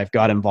something that I've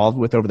got involved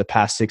with over the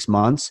past 6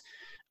 months.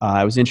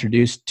 I was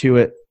introduced to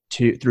it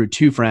through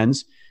 2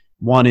 friends.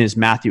 One is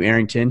Matthew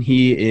Arrington.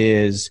 He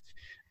is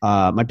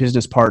my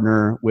business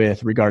partner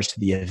with regards to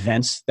the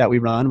events that we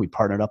run. We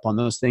partnered up on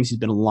those things. He's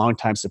been a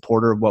longtime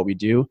supporter of what we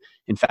do.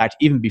 In fact,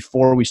 even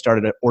before we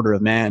started at Order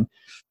of Man,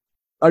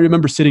 I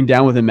remember sitting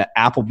down with him at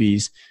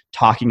Applebee's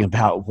talking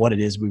about what it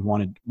is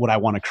what I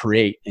want to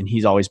create. And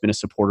he's always been a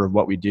supporter of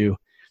what we do.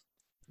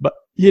 But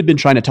he had been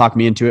trying to talk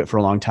me into it for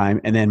a long time.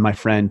 And then my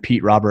friend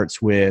Pete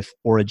Roberts with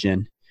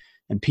Origin,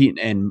 and Pete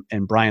and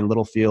Brian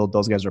Littlefield,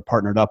 those guys are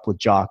partnered up with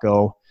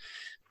Jocko.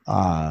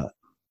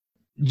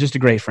 just a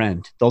great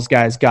friend. Those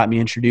guys got me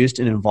introduced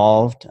and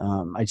involved.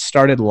 I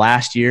started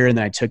last year, and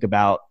then I took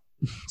about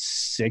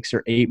 6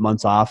 or 8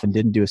 months off and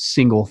didn't do a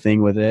single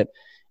thing with it.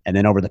 And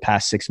then over the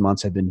past 6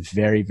 months, I've been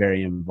very,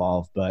 very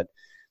involved. But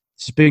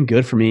it's been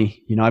good for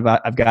me. You know,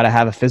 I've got to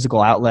have a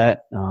physical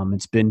outlet.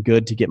 It's been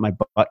good to get my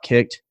butt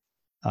kicked,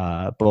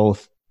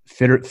 both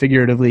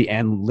figuratively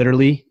and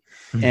literally.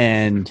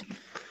 And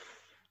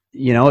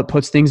you know, it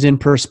puts things in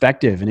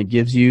perspective, and it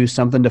gives you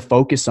something to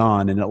focus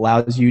on, and it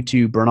allows you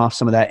to burn off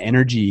some of that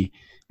energy,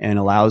 and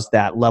allows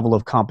that level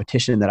of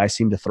competition that I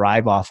seem to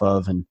thrive off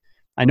of. And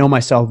I know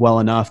myself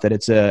well enough that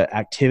it's a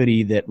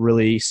activity that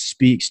really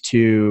speaks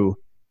to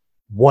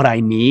what I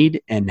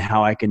need and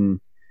how I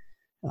can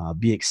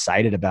be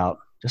excited about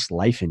just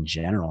life in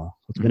general.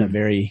 It's been a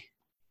very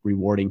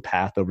rewarding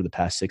path over the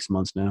past 6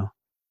 months now.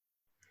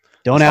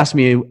 Don't ask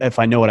me if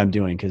I know what I'm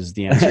doing, because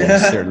the answer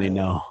is certainly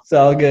no. It's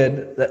all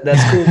good.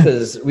 That's cool,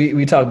 because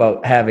we talk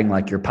about having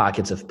like your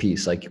pockets of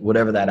peace, like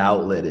whatever that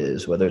outlet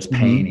is, whether it's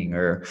painting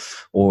or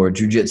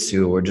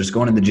jujitsu or just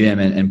going to the gym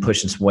and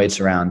pushing some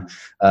weights around.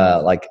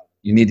 Like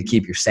you need to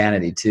keep your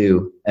sanity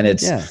too. And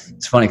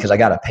it's funny because I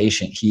got a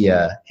patient. He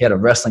had a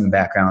wrestling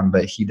background,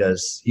 but he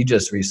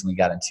just recently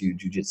got into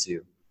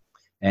jujitsu,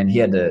 and he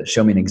had to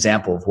show me an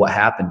example of what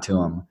happened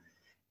to him.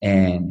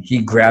 And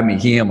he grabbed me,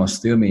 he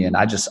almost threw me. And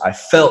I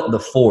felt the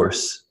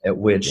force at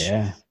which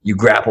you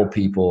grapple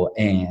people.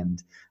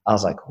 And I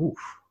was like, ooh,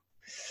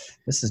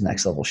 this is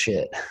next level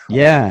shit.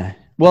 Yeah.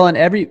 Well, and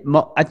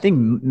I think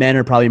men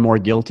are probably more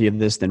guilty of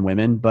this than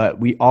women,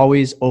 but we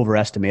always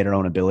overestimate our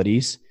own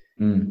abilities.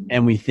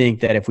 And we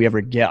think that if we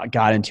ever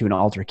got into an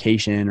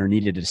altercation or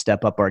needed to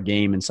step up our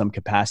game in some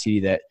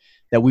capacity, that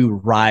we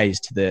would rise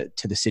to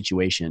the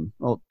situation.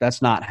 Well,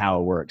 that's not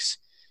how it works.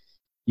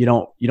 You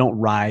don't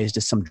rise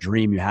to some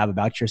dream you have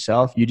about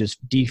yourself. You just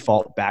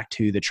default back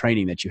to the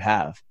training that you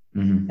have.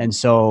 And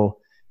so,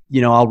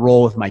 you know, I'll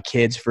roll with my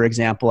kids. For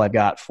example, I've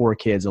got 4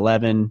 kids,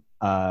 11,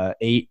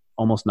 8,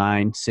 almost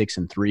 9, 6,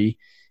 and 3.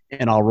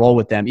 And I'll roll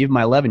with them. Even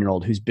my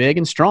 11-year-old, who's big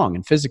and strong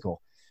and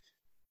physical.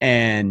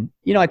 And,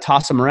 you know, I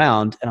toss them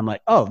around and I'm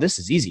like, oh, this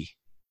is easy.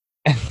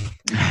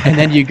 And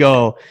then you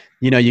go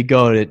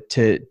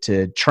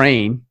to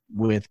train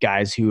with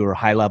guys who are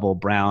high level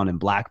brown and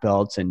black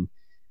belts, and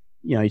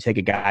you know, you take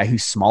a guy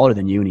who's smaller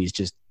than you and he's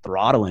just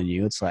throttling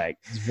you. It's like,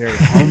 it's very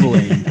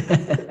humbling.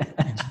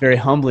 It's very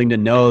humbling to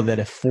know that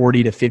a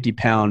 40 to 50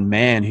 pound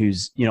man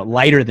who's, you know,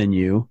 lighter than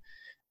you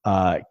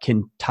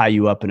can tie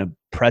you up in a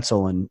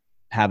pretzel and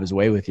have his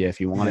way with you if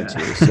he wanted to.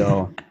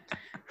 So,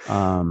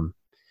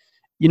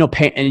 you know,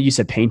 and you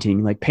said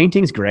painting, like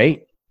painting's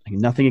great. Like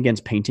nothing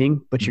against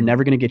painting, but you're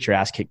never going to get your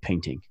ass kicked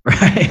painting.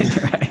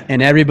 Right.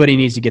 And everybody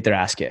needs to get their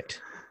ass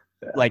kicked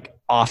like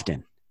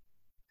often.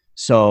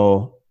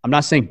 So I'm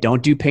not saying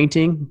don't do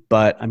painting,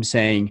 but I'm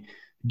saying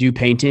do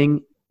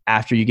painting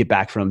after you get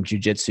back from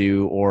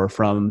jiu-jitsu or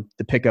from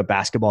the pickup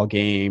basketball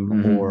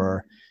game,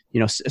 or, you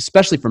know,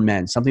 especially for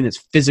men, something that's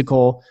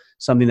physical,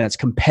 something that's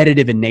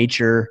competitive in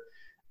nature,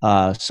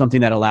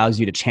 something that allows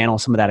you to channel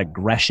some of that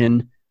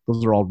aggression.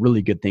 Those are all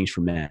really good things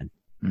for men.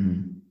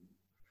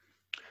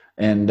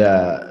 And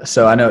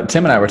so I know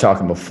Tim and I were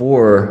talking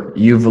before,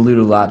 you've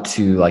alluded a lot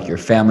to like your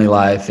family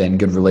life and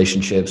good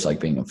relationships, like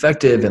being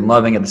effective and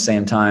loving at the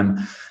same time.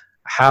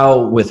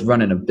 How, with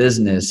running a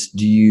business,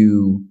 do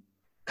you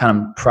kind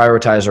of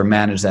prioritize or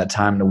manage that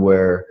time to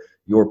where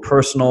your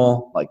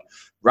personal, like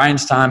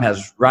Ryan's time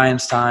has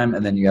Ryan's time,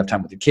 and then you have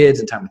time with your kids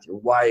and time with your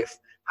wife?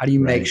 How do you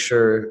make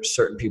sure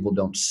certain people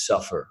don't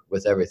suffer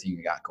with everything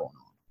you got going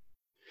on?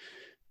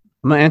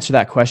 I'm going to answer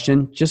that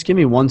question. Just give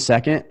me 1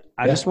 second.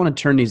 I just want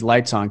to turn these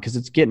lights on because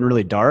it's getting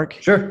really dark.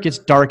 Sure. It gets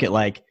dark at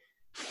like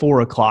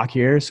 4 o'clock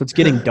here. So it's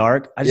getting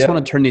dark. I just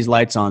want to turn these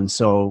lights on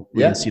so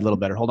we can see a little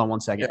better. Hold on 1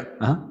 second.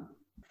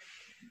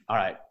 All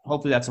right.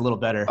 Hopefully that's a little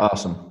better.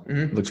 Awesome.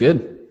 Looks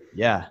good.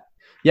 Yeah.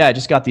 Yeah. I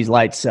just got these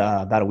lights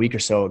about a week or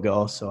so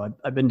ago. So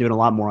I've been doing a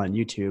lot more on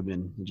YouTube,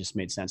 and it just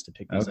made sense to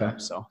pick these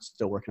up. So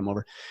still working them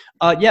over.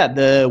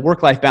 The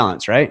work-life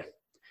balance, right?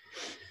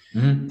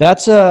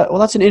 That's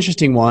an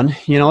interesting one.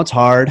 You know, it's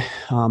hard.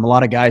 A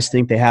lot of guys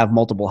think they have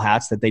multiple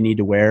hats that they need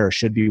to wear or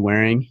should be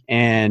wearing.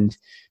 And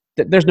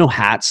there's no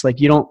hats.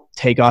 Like you don't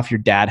take off your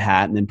dad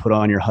hat and then put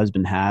on your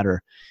husband hat,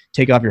 or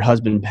take off your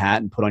husband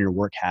hat and put on your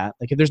work hat.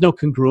 Like if there's no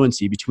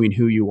congruency between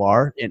who you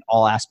are in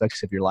all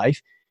aspects of your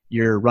life,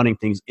 you're running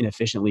things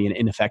inefficiently and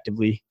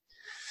ineffectively.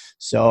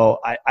 So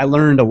I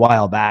learned a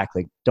while back,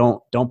 like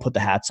don't put the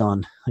hats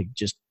on, like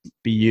just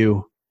be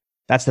you.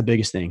 That's the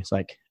biggest thing. It's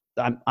like,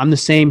 I'm the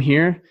same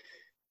here.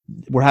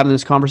 We're having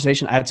this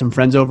conversation. I had some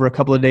friends over a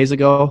couple of days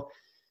ago.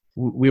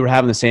 We were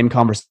having the same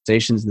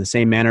conversations in the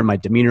same manner. My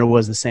demeanor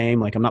was the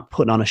same. Like I'm not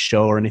putting on a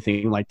show or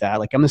anything like that.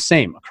 Like I'm the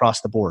same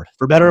across the board,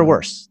 for better or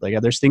worse. Like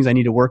there's things I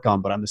need to work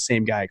on, but I'm the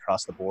same guy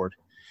across the board.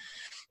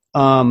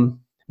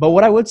 But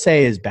what I would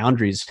say is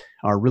boundaries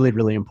are really,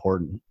 really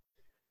important,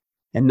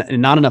 and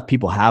not enough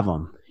people have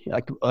them.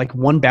 Like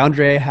one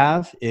boundary I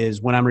have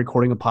is when I'm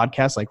recording a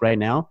podcast, like right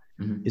now,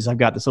 is I've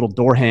got this little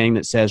door hang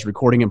that says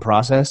recording in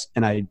process,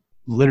 and I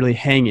literally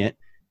hang it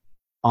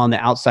on the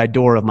outside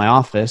door of my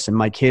office, and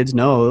my kids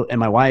know, and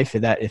my wife,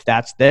 that if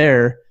that's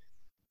there,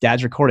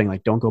 dad's recording.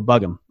 Like, don't go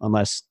bug them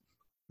unless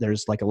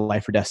there's like a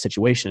life or death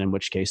situation, in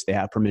which case they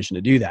have permission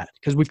to do that,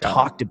 because we've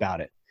talked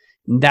about it.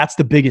 And that's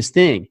the biggest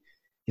thing,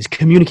 is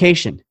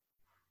communication.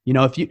 You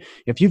know,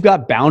 if you've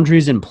got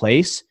boundaries in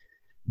place,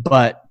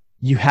 but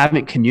you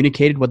haven't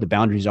communicated what the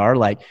boundaries are,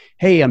 like,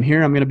 hey, I'm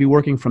here, I'm going to be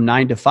working from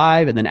 9 to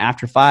 5, and then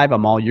after 5,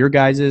 I'm all your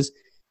guys's.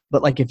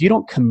 But like, if you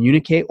don't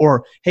communicate,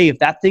 or, hey, if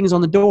that thing's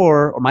on the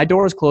door or my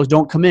door is closed,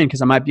 don't come in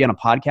because I might be on a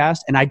podcast,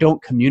 and I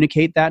don't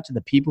communicate that to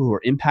the people who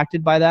are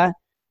impacted by that,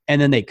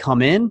 and then they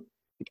come in,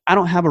 I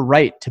don't have a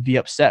right to be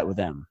upset with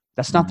them.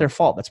 That's not their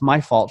fault. That's my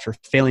fault for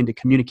failing to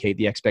communicate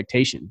the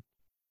expectation.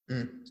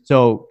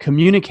 So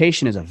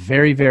communication is a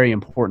very, very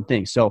important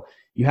thing. So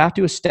you have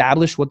to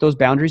establish what those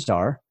boundaries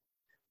are.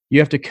 You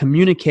have to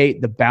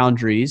communicate the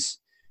boundaries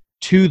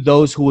to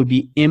those who would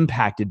be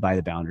impacted by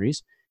the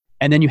boundaries.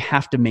 And then you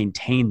have to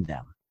maintain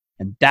them.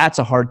 And that's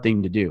a hard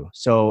thing to do.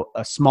 So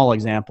a small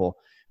example,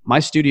 my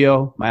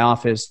studio, my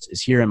office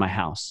is here in my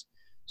house.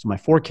 So my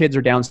 4 kids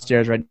are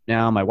downstairs right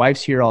now. My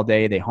wife's here all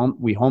day.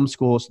 We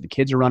homeschool, so the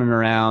kids are running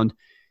around.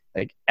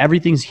 Like,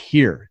 everything's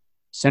here,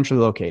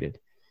 centrally located.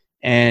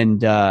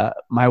 And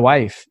my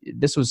wife,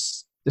 this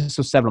was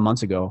several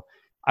months ago.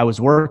 I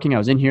was working. I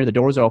was in here. The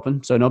door was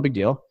open, so no big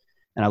deal.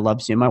 And I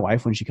love seeing my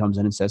wife when she comes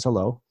in and says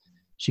hello.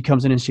 She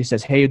comes in and she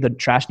says, hey, the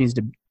trash needs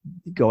to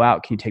go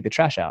out. Can you take the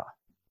trash out?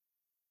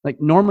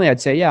 Like, normally I'd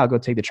say, yeah, I'll go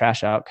take the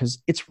trash out,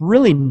 because it's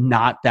really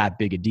not that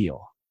big a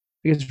deal.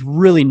 Because it's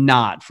really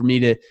not for me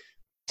to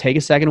take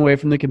a second away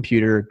from the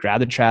computer, grab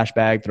the trash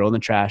bag, throw in the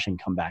trash,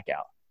 and come back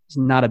out. It's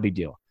not a big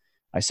deal.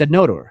 I said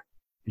no to her.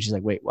 And she's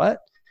like, wait, what?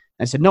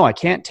 I said, no, I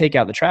can't take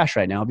out the trash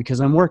right now because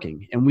I'm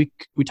working. And we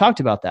talked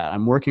about that.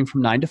 I'm working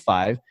from 9 to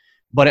 5,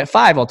 but at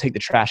 5, I'll take the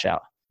trash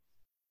out.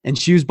 And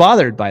she was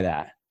bothered by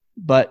that.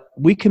 But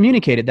we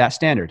communicated that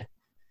standard.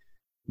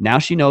 Now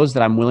she knows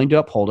that I'm willing to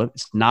uphold it.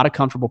 It's not a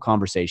comfortable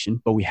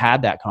conversation, but we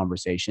had that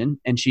conversation.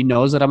 And she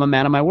knows that I'm a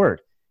man of my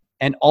word.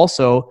 And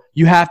also,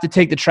 you have to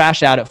take the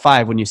trash out at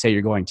 5 when you say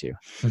you're going to.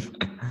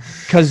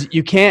 Because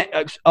you can't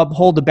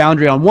uphold the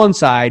boundary on one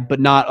side,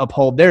 but not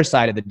uphold their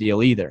side of the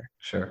deal either.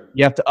 Sure.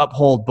 You have to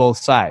uphold both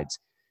sides.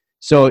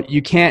 So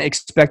you can't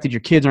expect that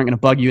your kids aren't going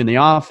to bug you in the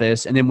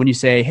office. And then when you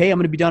say, hey, I'm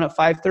going to be done at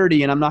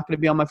 5:30 and I'm not going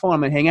to be on my phone, I'm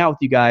going to hang out with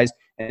you guys.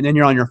 And then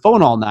you're on your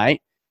phone all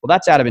night. Well,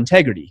 that's out of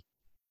integrity.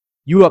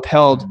 You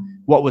upheld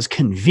what was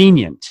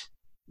convenient,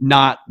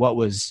 not what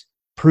was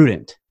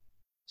prudent.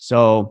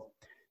 So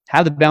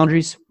have the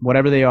boundaries,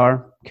 whatever they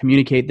are,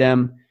 communicate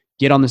them,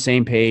 get on the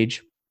same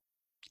page.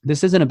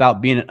 This isn't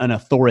about being an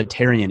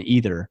authoritarian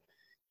either.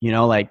 You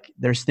know, like,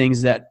 there's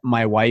things that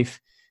my wife,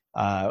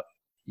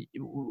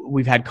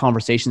 we've had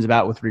conversations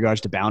about with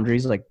regards to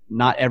boundaries. Like,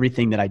 not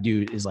everything that I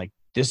do is like,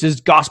 this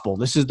is gospel,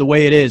 this is the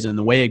way it is and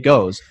the way it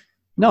goes.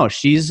 No,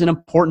 she's an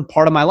important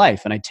part of my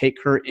life, and I take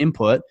her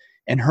input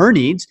and her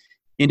needs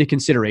into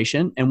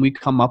consideration, and we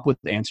come up with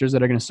answers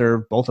that are going to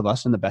serve both of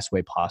us in the best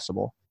way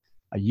possible.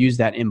 I use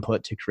that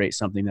input to create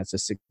something that's a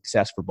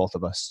success for both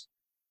of us.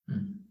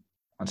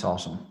 That's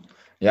awesome.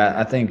 Yeah,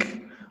 I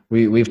think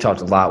we've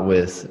talked a lot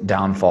with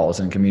downfalls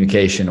in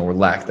communication, or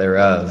lack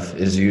thereof,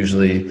 is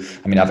usually,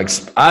 I mean,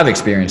 I've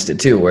experienced it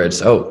too, where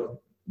it's,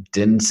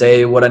 didn't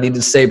say what I needed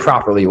to say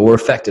properly or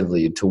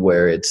effectively, to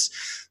where it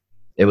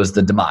was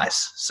the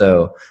demise.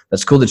 So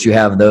that's cool that you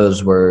have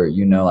those where,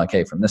 you know, like,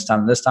 hey, from this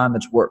time to this time,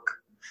 it's work.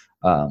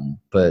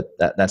 But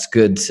that's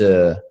good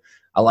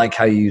I like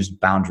how you use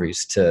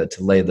boundaries to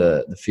lay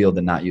the field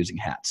and not using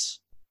hats.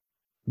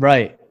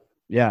 Right.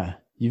 Yeah.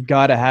 You've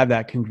got to have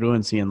that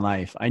congruency in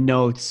life. I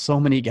know so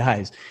many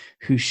guys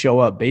who show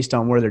up based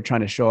on where they're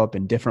trying to show up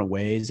in different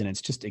ways, and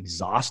it's just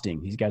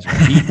exhausting. These guys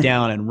are beat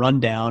down and run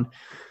down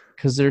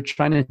because they're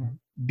trying to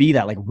be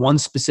that, like, one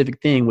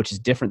specific thing, which is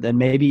different than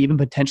maybe even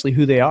potentially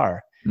who they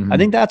are. Mm-hmm. I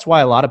think that's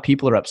why a lot of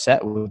people are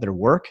upset with their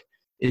work,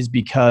 is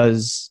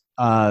because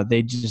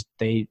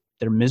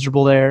they're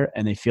miserable there,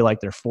 and they feel like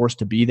they're forced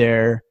to be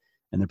there,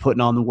 and they're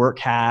putting on the work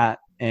hat,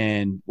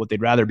 and what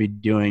they'd rather be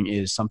doing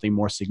is something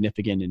more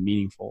significant and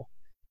meaningful.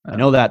 I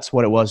know that's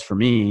what it was for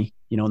me,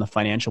 you know, in the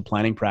financial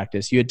planning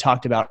practice. You had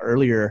talked about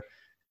earlier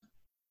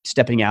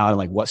stepping out and,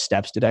 like, what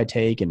steps did I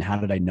take and how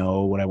did I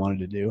know what I wanted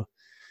to do?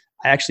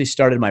 I actually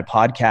started my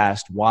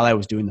podcast while I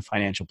was doing the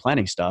financial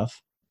planning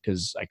stuff,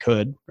 because I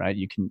could, right?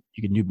 You can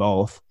do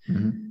both.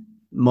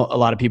 Mm-hmm. A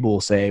lot of people will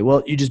say,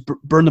 well, you just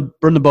burn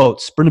the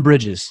boats, burn the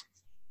bridges.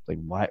 Like,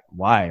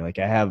 why? Like,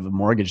 I have a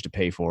mortgage to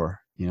pay for,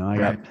 you know,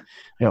 I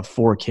got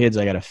 4 kids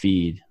I got to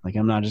feed. Like,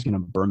 I'm not just going to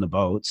burn the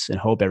boats and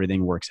hope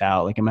everything works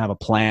out. Like, I'm gonna have a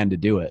plan to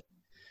do it.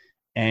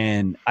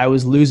 And I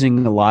was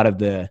losing a lot of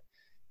the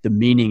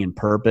meaning and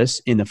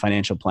purpose in the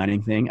financial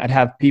planning thing. I'd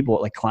have people,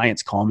 like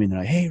clients, call me and they're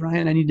like, hey,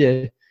 Ryan, I need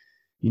to,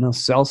 you know,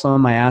 sell some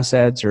of my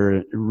assets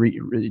or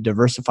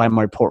diversify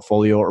my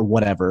portfolio or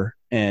whatever.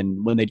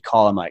 And when they'd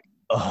call, I'm like,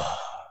 oh,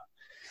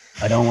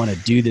 I don't want to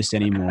do this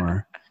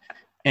anymore.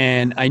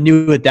 And I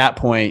knew at that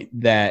point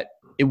that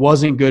it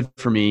wasn't good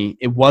for me.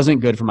 It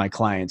wasn't good for my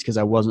clients, because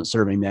I wasn't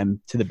serving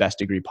them to the best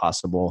degree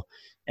possible.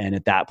 And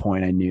at that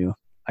point I knew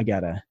I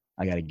gotta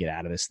get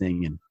out of this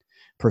thing and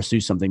pursue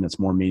something that's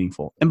more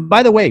meaningful. And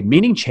by the way,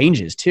 meaning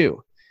changes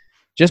too.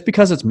 Just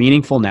because it's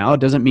meaningful now, it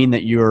doesn't mean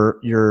that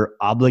you're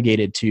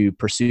obligated to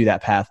pursue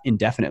that path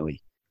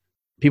indefinitely.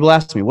 People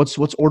ask me, what's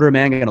Order of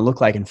Man going to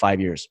look like in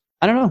 5 years?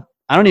 I don't know.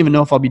 I don't even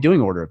know if I'll be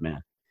doing Order of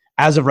Man.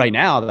 As of right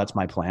now, that's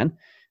my plan.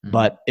 Mm-hmm.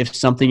 But if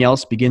something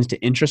else begins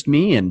to interest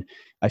me and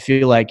I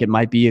feel like it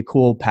might be a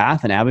cool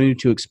path, an avenue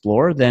to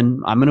explore, then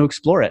I'm going to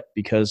explore it,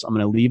 because I'm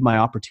going to leave my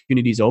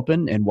opportunities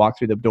open and walk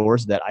through the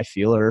doors that I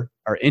feel are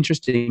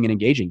interesting and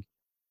engaging.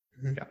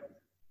 Yeah.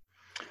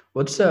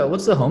 What's the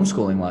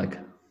homeschooling like?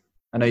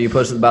 I know you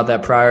posted about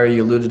that prior.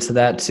 You alluded to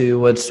that too.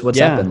 What's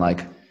that been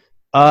like?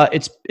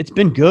 It's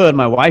been good.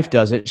 My wife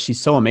does it.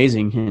 She's so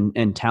amazing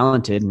and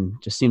talented, and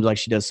just seems like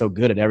she does so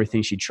good at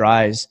everything she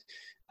tries.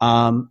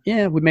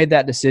 We made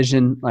that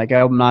decision. Like,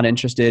 I'm not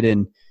interested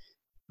in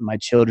my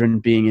children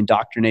being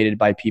indoctrinated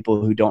by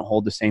people who don't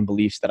hold the same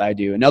beliefs that I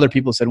do. And other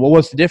people said, well,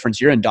 what's the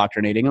difference? You're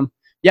indoctrinating them.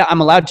 Yeah,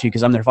 I'm allowed to,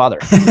 because I'm their father.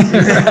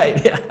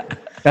 Right. Yeah.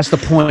 That's the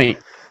point.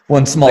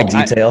 One small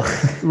detail.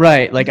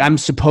 Right. Like, I'm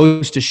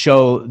supposed to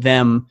show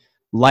them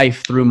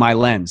life through my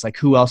lens. Like,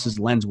 who else's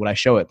lens would I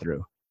show it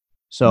through?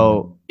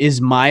 So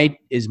is my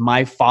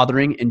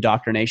fathering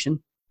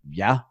indoctrination?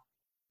 Yeah,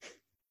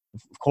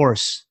 of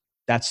course.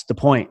 That's the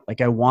point. Like,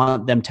 I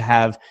want them to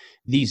have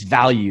these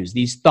values,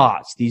 these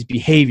thoughts, these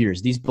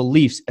behaviors, these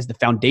beliefs as the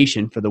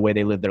foundation for the way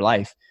they live their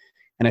life.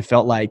 And I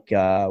felt like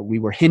we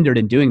were hindered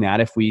in doing that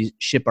if we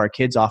ship our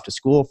kids off to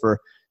school for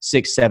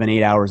 6, 7,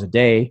 8 hours a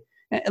day.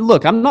 And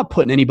look, I'm not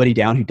putting anybody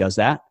down who does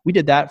that. We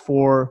did that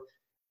for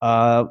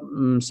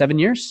 7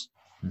 years,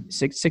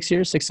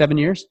 7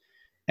 years,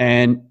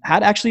 and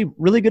had actually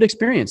really good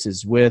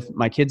experiences with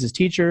my kids as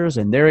teachers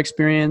and their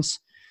experience.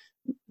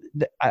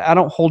 I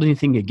don't hold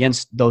anything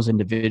against those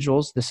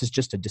individuals. This is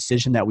just a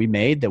decision that we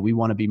made, that we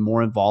want to be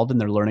more involved in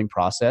their learning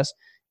process.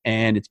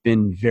 And it's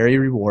been very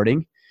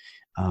rewarding.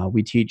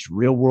 We teach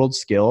real world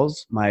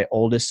skills. My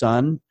oldest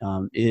son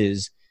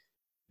is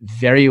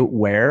very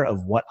aware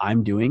of what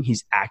I'm doing.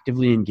 He's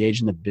actively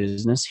engaged in the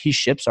business. He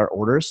ships our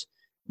orders.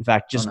 In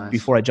fact, just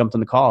before I jumped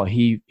on the call,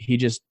 he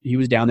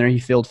was down there. He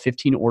filled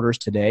 15 orders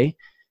today,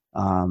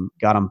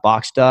 got them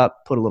boxed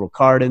up, put a little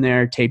card in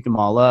there, taped them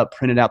all up,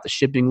 printed out the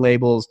shipping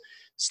labels,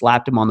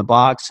 slapped them on the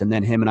box, and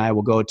then him and I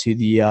will go to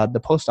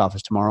the post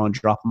office tomorrow and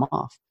drop them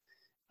off.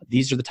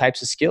 These are the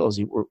types of skills.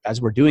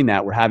 As we're doing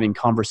that, we're having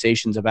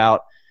conversations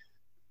about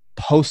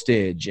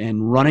postage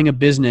and running a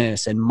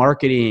business and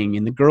marketing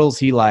and the girls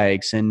he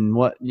likes and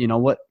what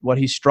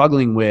he's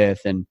struggling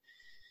with. And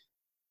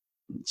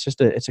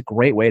it's a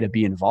great way to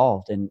be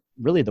involved, and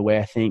really the way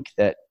I think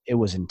that it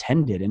was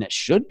intended, and it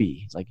should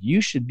be. It's like,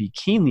 you should be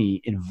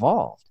keenly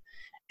involved.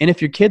 And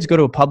if your kids go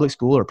to a public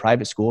school or a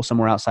private school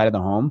somewhere outside of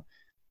the home,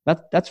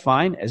 that's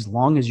fine, as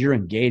long as you're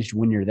engaged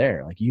when you're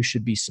there. Like, you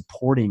should be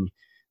supporting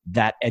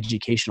that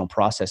educational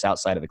process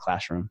outside of the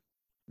classroom.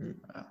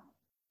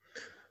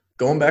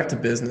 Going back to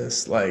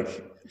business, like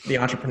the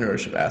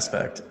entrepreneurship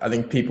aspect, I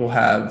think people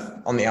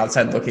have, on the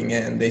outside looking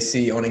in, they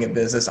see owning a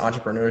business,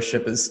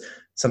 entrepreneurship as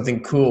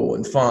something cool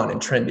and fun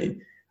and trendy.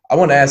 I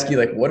want to ask you,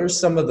 like, what are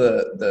some of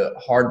the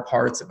hard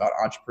parts about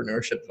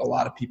entrepreneurship that a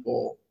lot of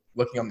people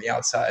looking on the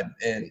outside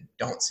and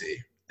don't see,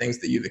 things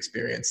that you've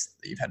experienced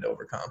that you've had to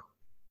overcome?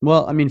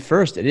 Well, I mean,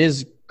 first, it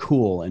is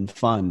cool and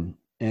fun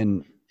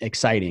and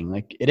exciting.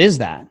 Like, it is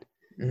that.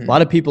 Mm-hmm. A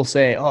lot of people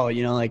say, oh,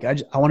 like,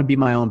 I want to be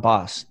my own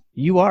boss.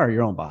 You are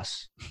your own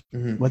boss.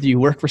 Mm-hmm. Whether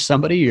you work for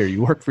somebody or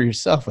you work for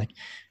yourself, like,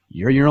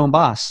 you're your own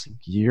boss.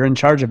 You're in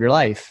charge of your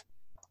life.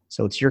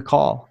 So it's your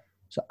call.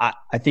 So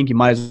I think you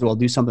might as well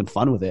do something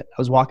fun with it.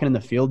 I was walking in the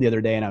field the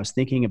other day and I was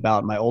thinking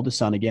about my oldest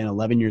son, again,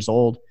 11 years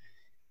old.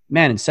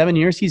 Man, in 7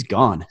 years, he's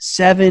gone.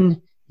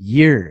 7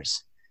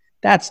 years.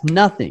 That's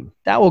nothing.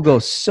 That will go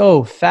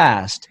so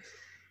fast.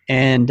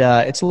 And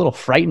it's a little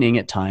frightening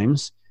at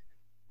times.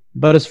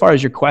 But as far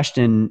as your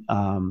question,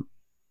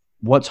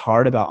 what's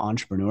hard about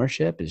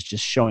entrepreneurship is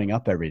just showing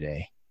up every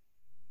day.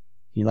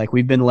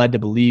 We've been led to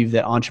believe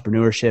that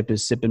entrepreneurship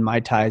is sipping Mai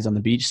Tais on the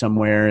beach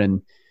somewhere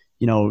and,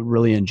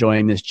 really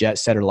enjoying this jet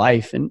setter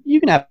life. And you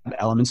can have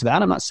elements of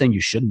that. I'm not saying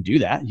you shouldn't do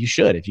that. You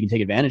should, if you can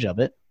take advantage of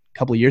it. A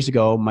couple of years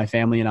ago, my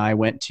family and I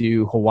went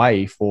to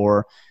Hawaii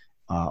for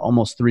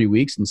almost 3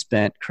 weeks and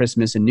spent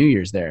Christmas and New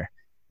Year's there.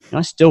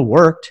 I still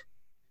worked.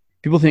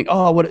 People think,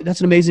 oh, that's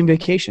an amazing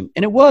vacation.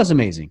 And it was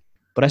amazing,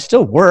 but I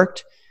still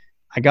worked.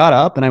 I got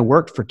up and I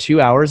worked for 2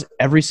 hours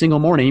every single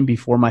morning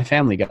before my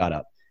family got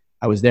up.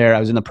 I was there. I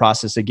was in the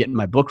process of getting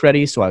my book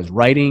ready. So I was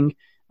writing.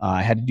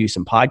 I had to do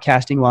some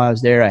podcasting while I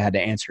was there. I had to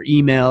answer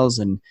emails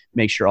and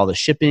make sure all the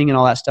shipping and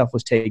all that stuff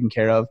was taken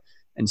care of.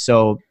 And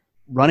so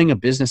running a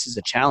business is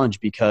a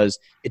challenge because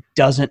it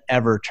doesn't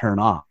ever turn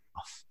off.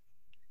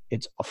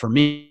 It's, for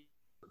me,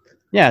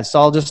 it's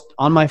all just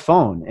on my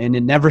phone and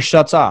it never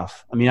shuts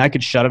off. I mean, I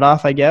could shut it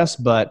off, I guess,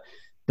 but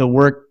the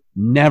work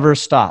never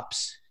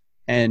stops.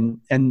 And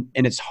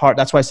it's hard.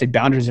 That's why I say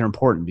boundaries are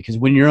important, because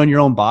when you're on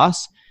your own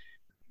boss,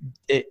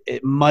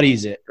 it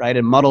muddies it, right?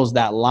 It muddles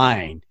that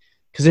line.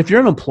 Because if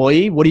you're an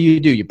employee, what do?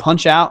 You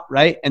punch out,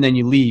 right? And then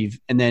you leave,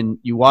 and then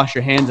you wash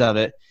your hands of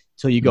it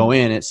till you go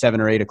in at 7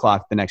 or 8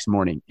 o'clock the next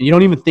morning. And you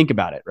don't even think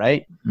about it,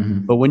 right?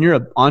 Mm-hmm. But when you're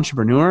an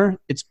entrepreneur,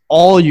 it's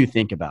all you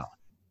think about.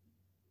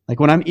 Like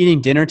when I'm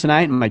eating dinner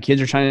tonight and my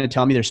kids are trying to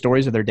tell me their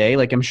stories of their day,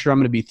 like I'm sure I'm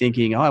going to be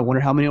thinking, oh, I wonder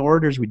how many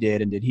orders we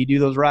did, and did he do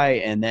those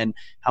right? And then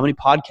how many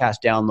podcast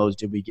downloads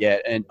did we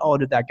get? And oh,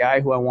 did that guy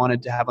who I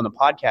wanted to have on the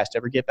podcast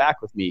ever get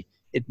back with me?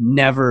 It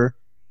never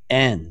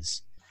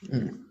ends.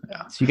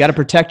 Yeah. So you got to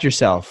protect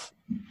yourself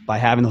by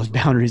having those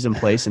boundaries in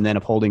place and then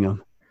upholding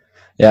them.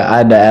 Yeah, I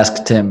had to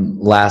ask Tim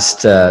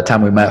last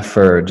time we met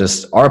for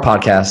just our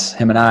podcast,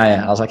 him and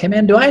I was like, hey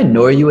man, do I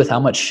annoy you with how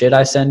much shit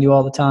I send you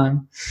all the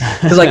time?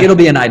 Because like it'll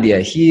be an idea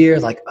here,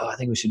 like, oh, I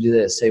think we should do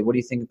this. Hey, what do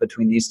you think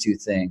between these two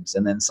things?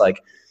 And then it's like,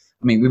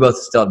 I mean, we both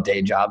still have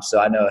day jobs, so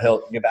I know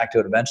he'll get back to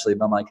it eventually.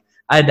 But I'm like,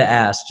 I had to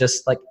ask,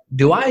 just like,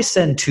 do I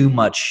send too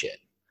much shit?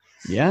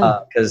 Yeah.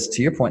 Because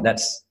to your point,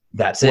 that's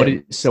what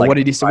it. What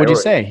did he say? What did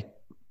you say?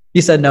 He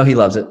said no, he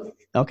loves it.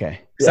 Okay.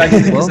 I do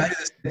the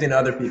same thing to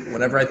other people.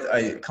 Whenever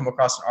I come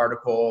across an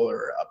article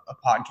or a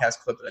podcast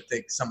clip that I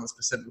think someone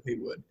specifically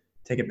would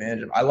take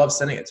advantage of, I love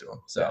sending it to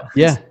them. So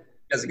yeah, he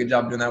does a good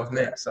job doing that with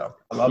me. So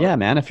I love it. Yeah,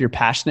 man. If you're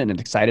passionate and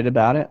excited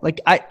about it, like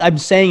I'm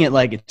saying it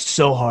like it's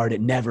so hard,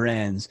 it never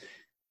ends,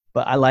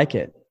 but I like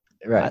it.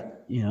 Right.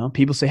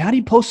 People say, how do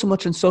you post so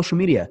much on social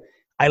media?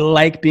 I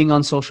like being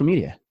on social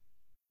media.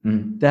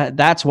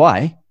 That's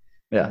why.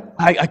 Yeah.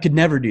 I could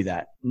never do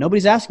that.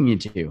 Nobody's asking you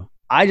to.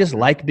 I just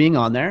like being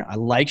on there. I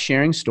like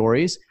sharing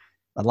stories.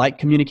 I like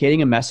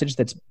communicating a message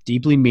that's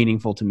deeply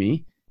meaningful to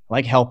me. I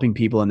like helping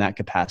people in that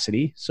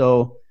capacity.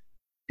 So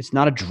it's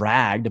not a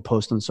drag to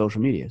post on social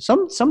media.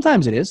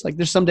 Sometimes it is. Like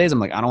there's some days I'm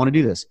like, I don't want to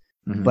do this,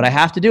 but I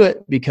have to do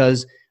it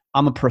because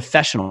I'm a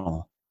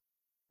professional.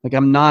 Like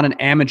I'm not an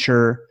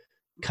amateur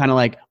kind of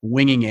like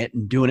winging it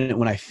and doing it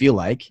when I feel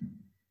like.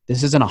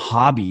 This isn't a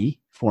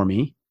hobby for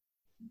me.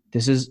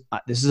 This is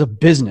a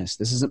business.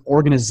 This is an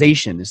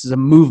organization. This is a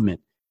movement.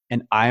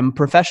 And I'm a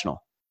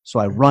professional. So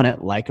I run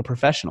it like a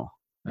professional.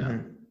 Yeah.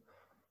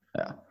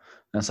 Yeah.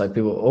 And it's like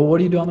people, oh, what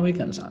do you do on the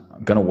weekends?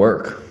 I'm going to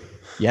work.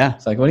 Yeah.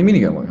 It's like, what do you mean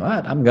you're going to work?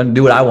 What? I'm going to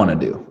do what I want to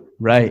do.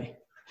 Right.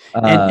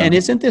 And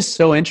isn't this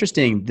so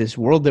interesting? This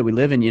world that we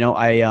live in,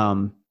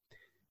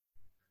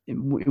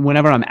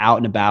 whenever I'm out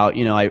and about,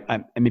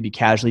 I maybe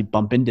casually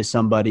bump into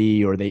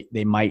somebody or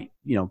they might,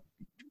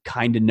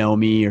 kind of know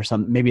me or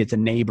maybe it's a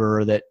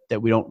neighbor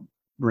that we're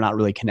not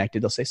really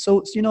connected. They'll say,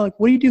 so, like,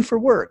 what do you do for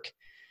work?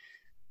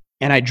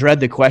 And I dread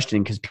the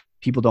question because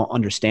people don't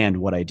understand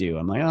what I do.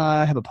 I'm like,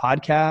 I have a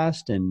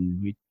podcast and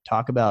we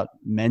talk about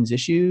men's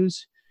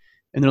issues.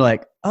 And they're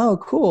like, oh,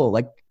 cool.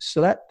 Like,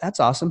 so that's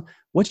awesome.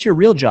 What's your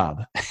real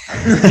job?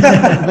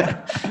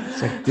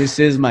 It's like, this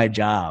is my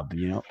job,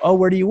 Oh,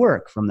 where do you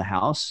work? From the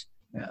house.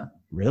 Yeah.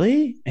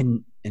 Really?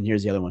 And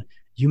here's the other one.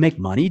 You make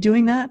money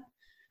doing that?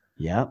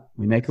 Yeah,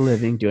 we make a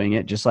living doing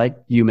it, just like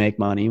you make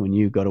money when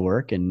you go to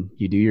work and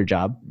you do your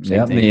job.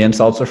 Yeah, the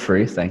insults are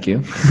free. Thank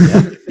you.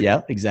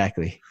 Yeah,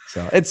 exactly.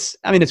 So it's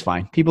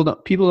fine. People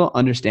don't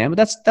understand,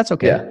 but that's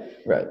okay. Yeah,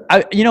 right.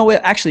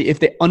 Actually, if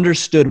they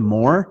understood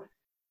more,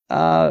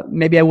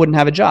 maybe I wouldn't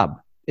have a job.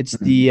 It's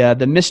the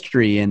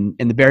mystery and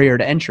the barrier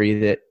to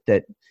entry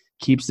that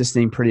keeps this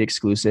thing pretty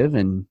exclusive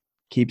and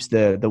keeps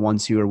the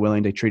ones who are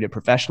willing to treat it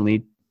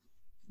professionally,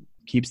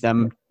 keeps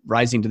them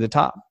rising to the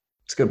top.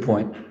 That's a good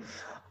point.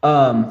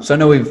 So I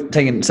know we've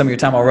taken some of your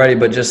time already,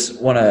 but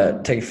just want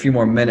to take a few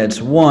more minutes.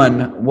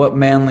 One, what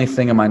manly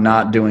thing am I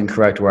not doing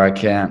correct where I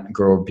can't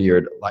grow a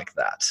beard like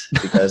that?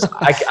 Because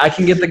I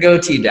can get the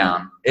goatee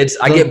down.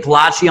 I get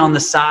blotchy on the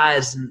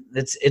sides, and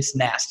it's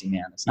nasty,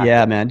 man. It's not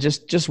good. Man.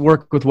 Just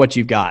work with what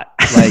you've got.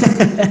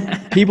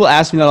 Like people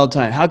ask me that all the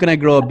time. How can I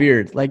grow a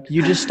beard? Like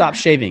you just stop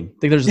shaving.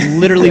 Like there's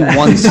literally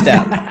one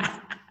step.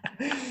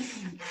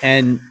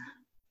 And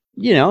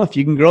if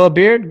you can grow a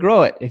beard,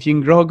 grow it. If you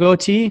can grow a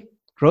goatee,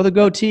 grow the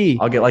goatee.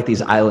 I'll get like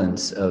these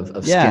islands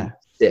of skin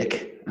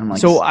thick. I'm like,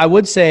 so I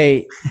would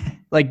say,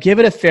 like, give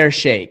it a fair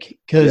shake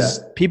because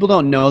people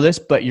don't know this,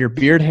 but your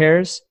beard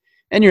hairs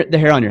and the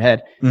hair on your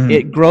head,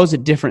 it grows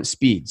at different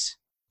speeds.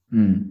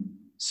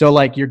 So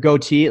like your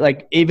goatee,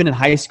 like even in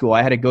high school,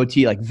 I had a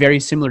goatee like very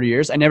similar to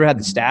yours. I never had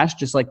the stash,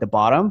 just like the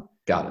bottom.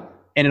 Got it.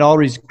 And it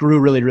always grew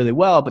really, really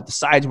well, but the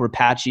sides were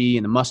patchy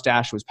and the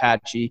mustache was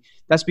patchy.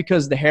 That's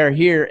because the hair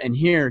here and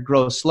here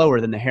grows slower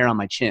than the hair on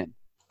my chin.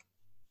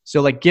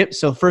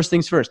 So first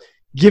things first,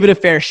 give it a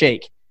fair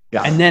shake.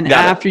 And then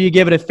after you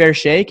give it a fair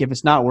shake, if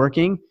it's not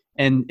working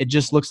and it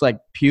just looks like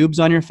pubes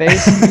on your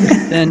face,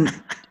 then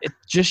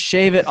just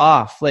shave it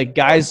off. Like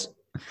guys,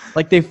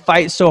 like they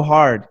fight so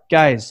hard.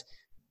 Guys,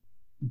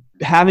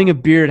 having a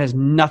beard has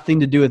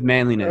nothing to do with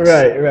manliness.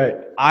 Right.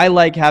 I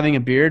like having a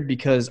beard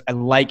because I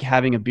like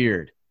having a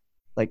beard.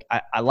 Like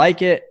I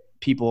like it.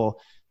 People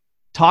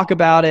talk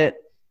about it.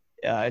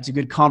 It's a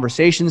good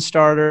conversation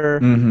starter.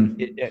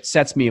 It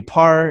sets me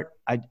apart.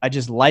 I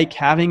just like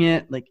having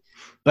it. Like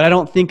But I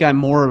don't think I'm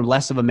more or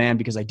less of a man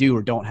because I do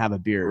or don't have a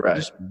beard. Right.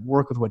 Just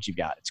work with what you've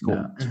got. It's cool.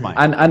 No. It's fine.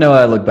 I know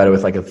I look better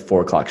with like a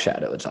 4 o'clock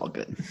shadow. It's all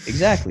good.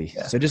 Exactly.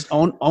 Yeah. So just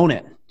own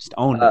it. Just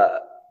own it.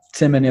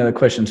 Tim, any other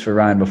questions for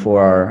Ryan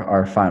before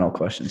our final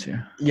questions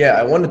here? Yeah,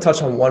 I wanted to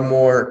touch on one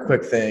more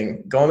quick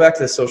thing. Going back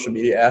to the social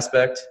media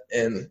aspect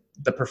and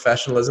the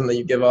professionalism that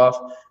you give off,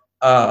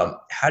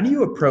 how do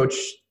you approach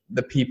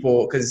the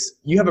people? Because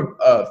you have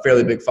a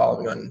fairly big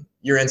following on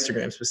your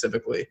Instagram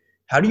specifically.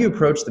 How do you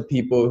approach the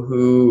people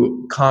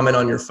who comment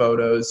on your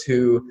photos,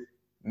 who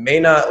may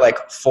not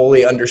like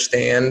fully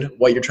understand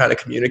what you're trying to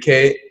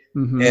communicate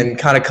and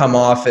kind of come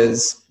off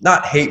as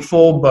not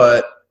hateful,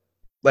 but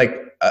like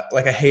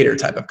a hater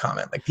type of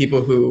comment? Like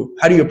people who,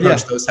 how do you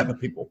approach those type of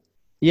people?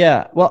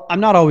 Yeah. Well, I'm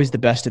not always the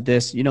best at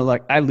this. You know,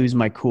 like I lose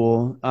my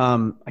cool.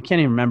 I can't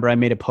even remember. I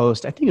made a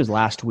post, I think it was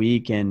last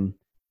week, and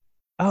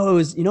it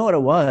was, you know what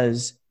it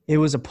was? It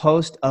was a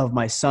post of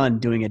my son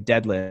doing a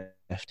deadlift,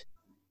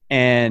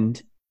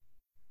 and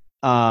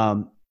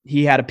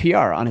he had a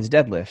PR on his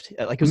deadlift.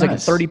 Like it was like a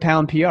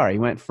 30-pound PR. He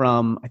went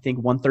from, I think,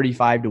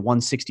 135 to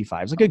 165.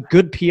 It was like a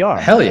good PR.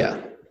 Hell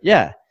yeah.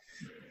 Yeah.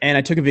 And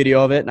I took a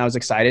video of it and I was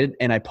excited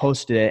and I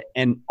posted it,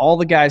 and all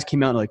the guys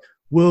came out and like,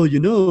 well, you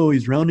know,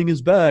 he's rounding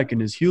his back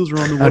and his heels are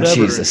on the whatever. Oh,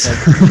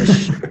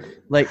 Jesus.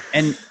 Like,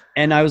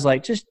 and I was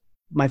like, just,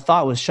 my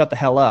thought was shut the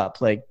hell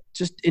up. Like,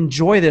 just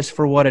enjoy this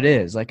for what it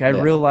is. Like I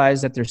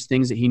realized that there's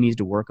things that he needs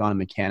to work on in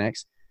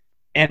mechanics.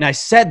 And I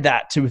said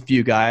that to a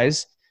few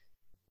guys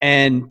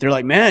and they're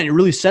like, man, you're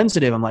really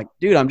sensitive. I'm like,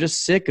 dude, I'm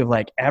just sick of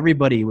like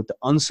everybody with the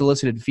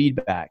unsolicited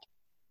feedback.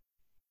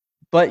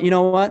 But you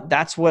know what?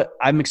 That's what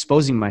I'm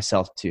exposing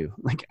myself to.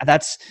 Like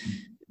that's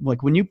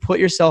like when you put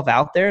yourself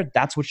out there,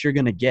 that's what you're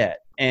going to get.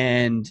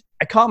 And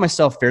I caught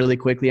myself fairly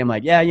quickly. I'm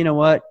like, yeah, you know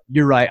what?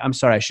 You're right. I'm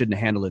sorry. I shouldn't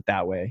have handled it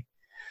that way.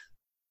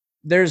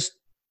 There's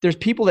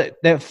people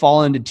that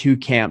fall into two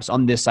camps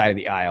on this side of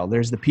the aisle.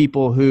 There's the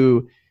people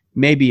who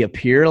maybe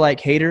appear like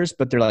haters,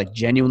 but they're like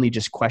genuinely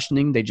just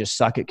questioning. They just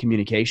suck at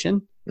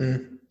communication.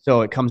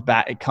 So it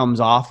comes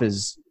off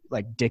as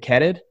like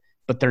dickheaded,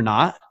 but they're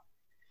not.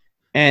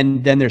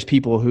 And then there's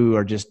people who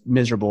are just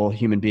miserable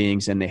human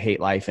beings and they hate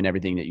life and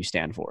everything that you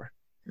stand for.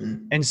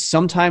 And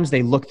sometimes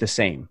they look the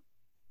same.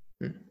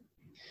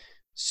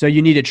 So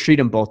you need to treat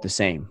them both the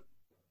same.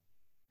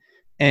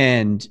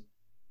 And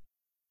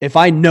if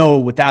I know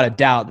without a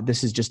doubt that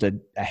this is just a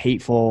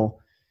hateful,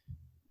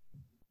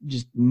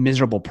 just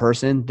miserable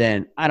person,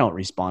 then I don't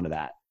respond to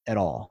that at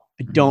all.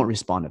 I don't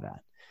respond to that.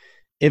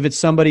 If it's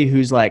somebody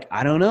who's like,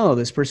 I don't know,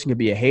 this person could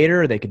be a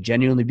hater, they could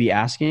genuinely be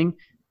asking,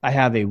 I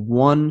have a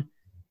one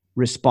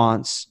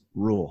response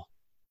rule,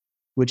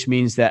 which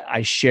means that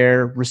I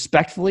share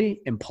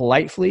respectfully and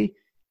politely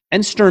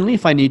and sternly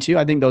if I need to.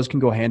 I think those can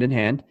go hand in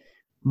hand.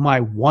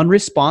 My one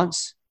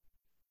response,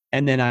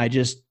 and then I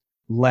just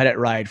let it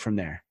ride from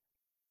there.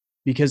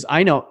 Because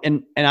I know,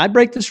 and I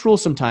break this rule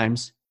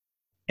sometimes,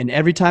 and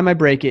every time I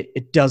break it,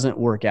 it doesn't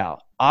work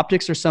out.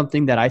 Optics are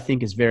something that I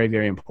think is very,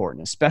 very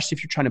important, especially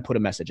if you're trying to put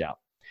a message out.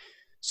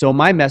 So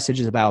my message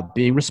is about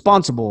being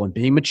responsible and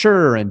being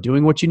mature and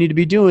doing what you need to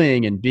be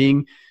doing and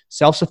being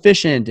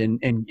self-sufficient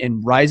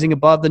and rising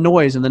above the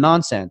noise and the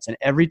nonsense. And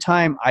every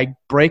time I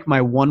break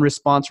my one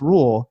response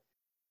rule,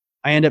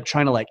 I end up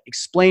trying to like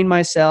explain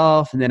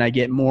myself, and then I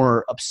get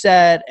more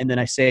upset, and then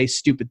I say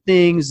stupid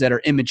things that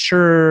are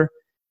immature.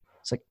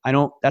 It's like,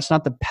 that's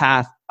not the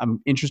path I'm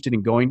interested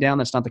in going down.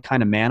 That's not the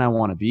kind of man I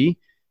want to be.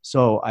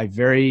 So I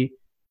very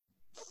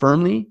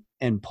firmly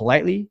and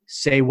politely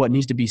say what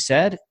needs to be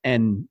said,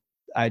 and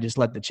I just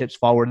let the chips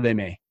fall where they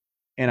may.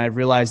 And I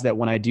realized that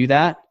when I do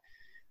that,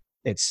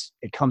 it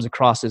comes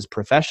across as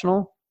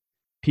professional.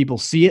 People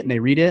see it and they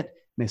read it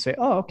and they say,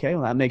 oh, okay,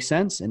 well, that makes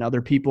sense. And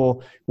other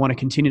people want to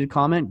continue to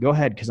comment. Go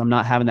ahead, because I'm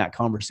not having that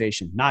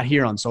conversation. Not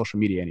here on social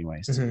media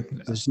anyways.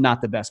 It's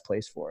not the best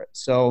place for it.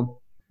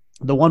 So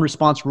the one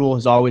response rule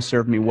has always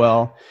served me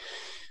well.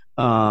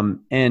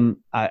 And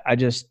I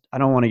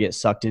don't want to get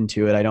sucked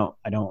into it. I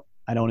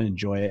don't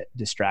enjoy it. It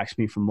distracts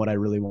me from what I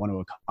really want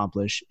to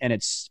accomplish. And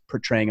it's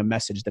portraying a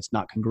message that's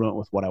not congruent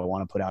with what I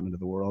want to put out into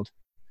the world.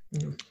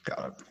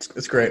 Got it.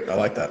 It's great. I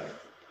like that.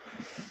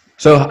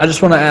 So I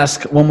just want to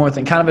ask one more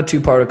thing, kind of a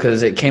two-parter,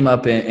 because it came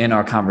up in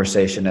our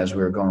conversation as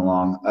we were going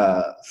along.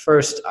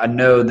 First, I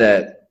know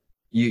that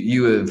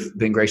you have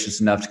been gracious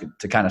enough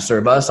to kind of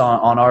serve us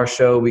on our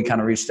show. We kind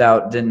of reached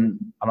out.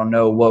 I don't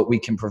know what we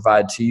can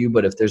provide to you,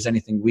 but if there's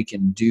anything we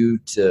can do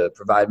to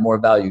provide more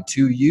value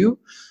to you,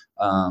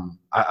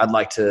 I'd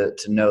like to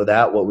know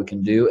that, what we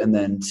can do. And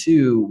then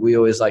two, we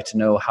always like to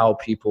know how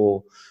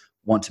people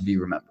want to be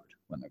remembered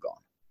when they're gone.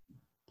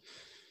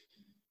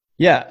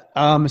 Yeah.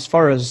 As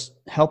far as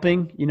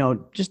helping,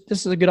 just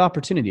this is a good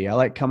opportunity. I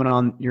like coming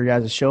on your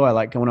guys' show. I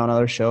like going on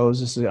other shows.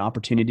 This is an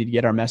opportunity to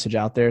get our message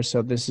out there.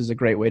 So this is a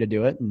great way to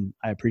do it. And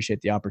I appreciate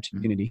the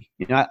opportunity.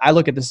 I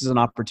look at this as an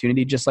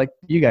opportunity just like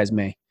you guys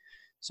may.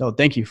 So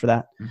thank you for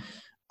that.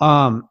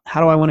 How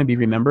do I want to be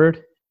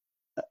remembered?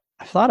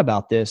 I thought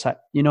about this. I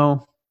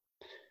want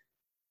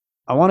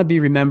to be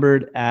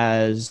remembered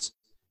as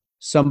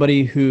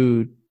somebody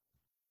who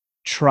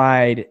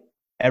tried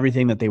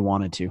everything that they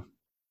wanted to.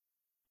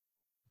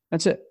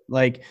 That's it.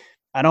 Like,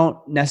 I don't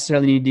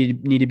necessarily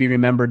need to be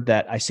remembered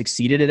that I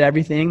succeeded at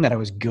everything, that I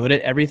was good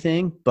at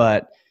everything.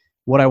 But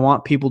what I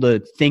want people to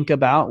think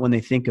about when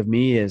they think of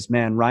me is,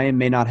 man, Ryan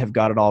may not have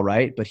got it all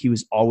right, but he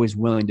was always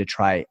willing to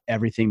try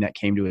everything that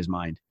came to his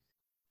mind.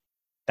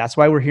 That's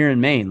why we're here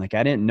in Maine. Like,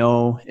 I didn't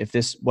know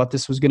what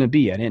this was going to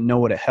be. I didn't know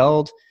what it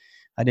held.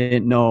 I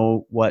didn't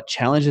know what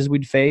challenges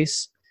we'd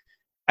face.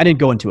 I didn't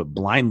go into it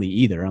blindly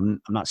either.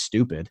 I'm not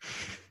stupid.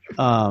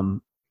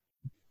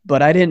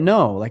 But I didn't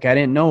know. Like, I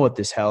didn't know what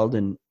this held,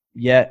 and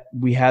yet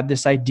we had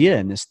this idea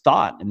and this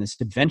thought and this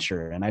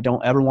adventure, and I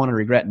don't ever want to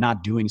regret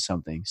not doing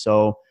something.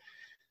 So,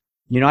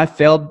 I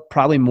failed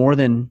probably more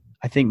than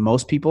I think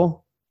most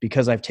people,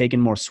 because I've taken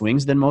more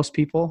swings than most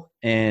people,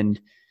 and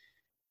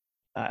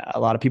a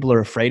lot of people are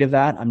afraid of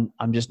that.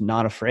 I'm just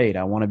not afraid.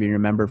 I want to be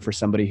remembered for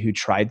somebody who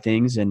tried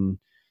things and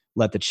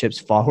let the chips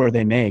fall where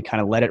they may,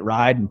 kind of let it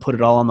ride and put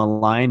it all on the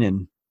line,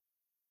 and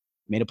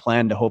made a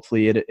plan to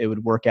hopefully it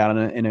would work out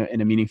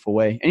in a meaningful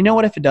way. And you know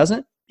what? If it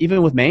doesn't,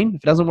 even with Maine,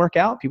 if it doesn't work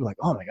out, people are like,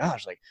 oh my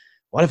gosh, like,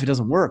 what if it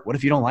doesn't work? What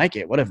if you don't like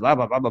it? What if blah,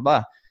 blah, blah, blah,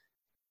 blah?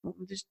 Well,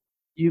 just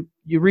you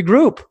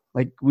regroup.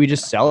 Like, we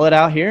just sell it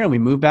out here and we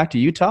move back to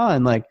Utah,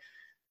 and like,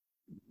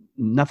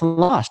 nothing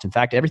lost. In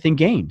fact, everything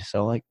gained.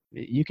 So like,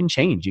 you can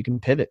change, you can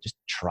pivot, just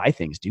try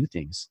things, do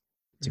things.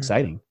 It's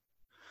exciting.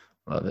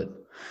 Love it.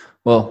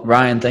 Well,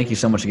 Ryan, thank you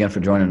so much again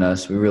for joining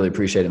us. We really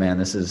appreciate it, man.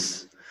 This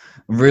is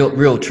a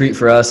real treat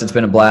for us. It's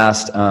been a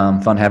blast.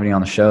 Fun having you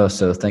on the show.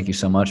 So thank you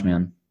so much,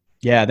 man.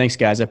 Yeah. Thanks,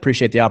 guys. I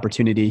appreciate the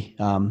opportunity.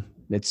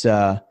 It's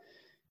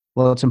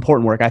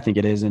important work. I think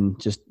it is. And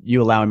just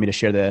you allowing me to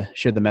share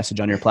the message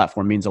on your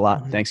platform means a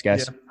lot. Thanks,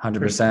 guys.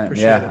 100%.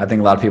 Yeah. I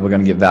think a lot of people are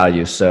going to get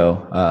value.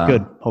 So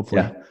good.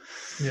 Hopefully.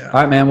 Yeah.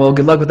 All right, man. Well,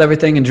 good luck with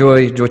everything.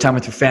 Enjoy time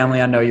with your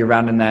family. I know you're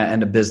rounding that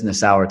end of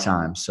business hour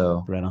time.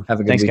 So right on. Have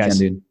a good Thanks, weekend, guys.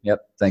 dude. Yep.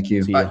 Thank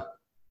you. See ya.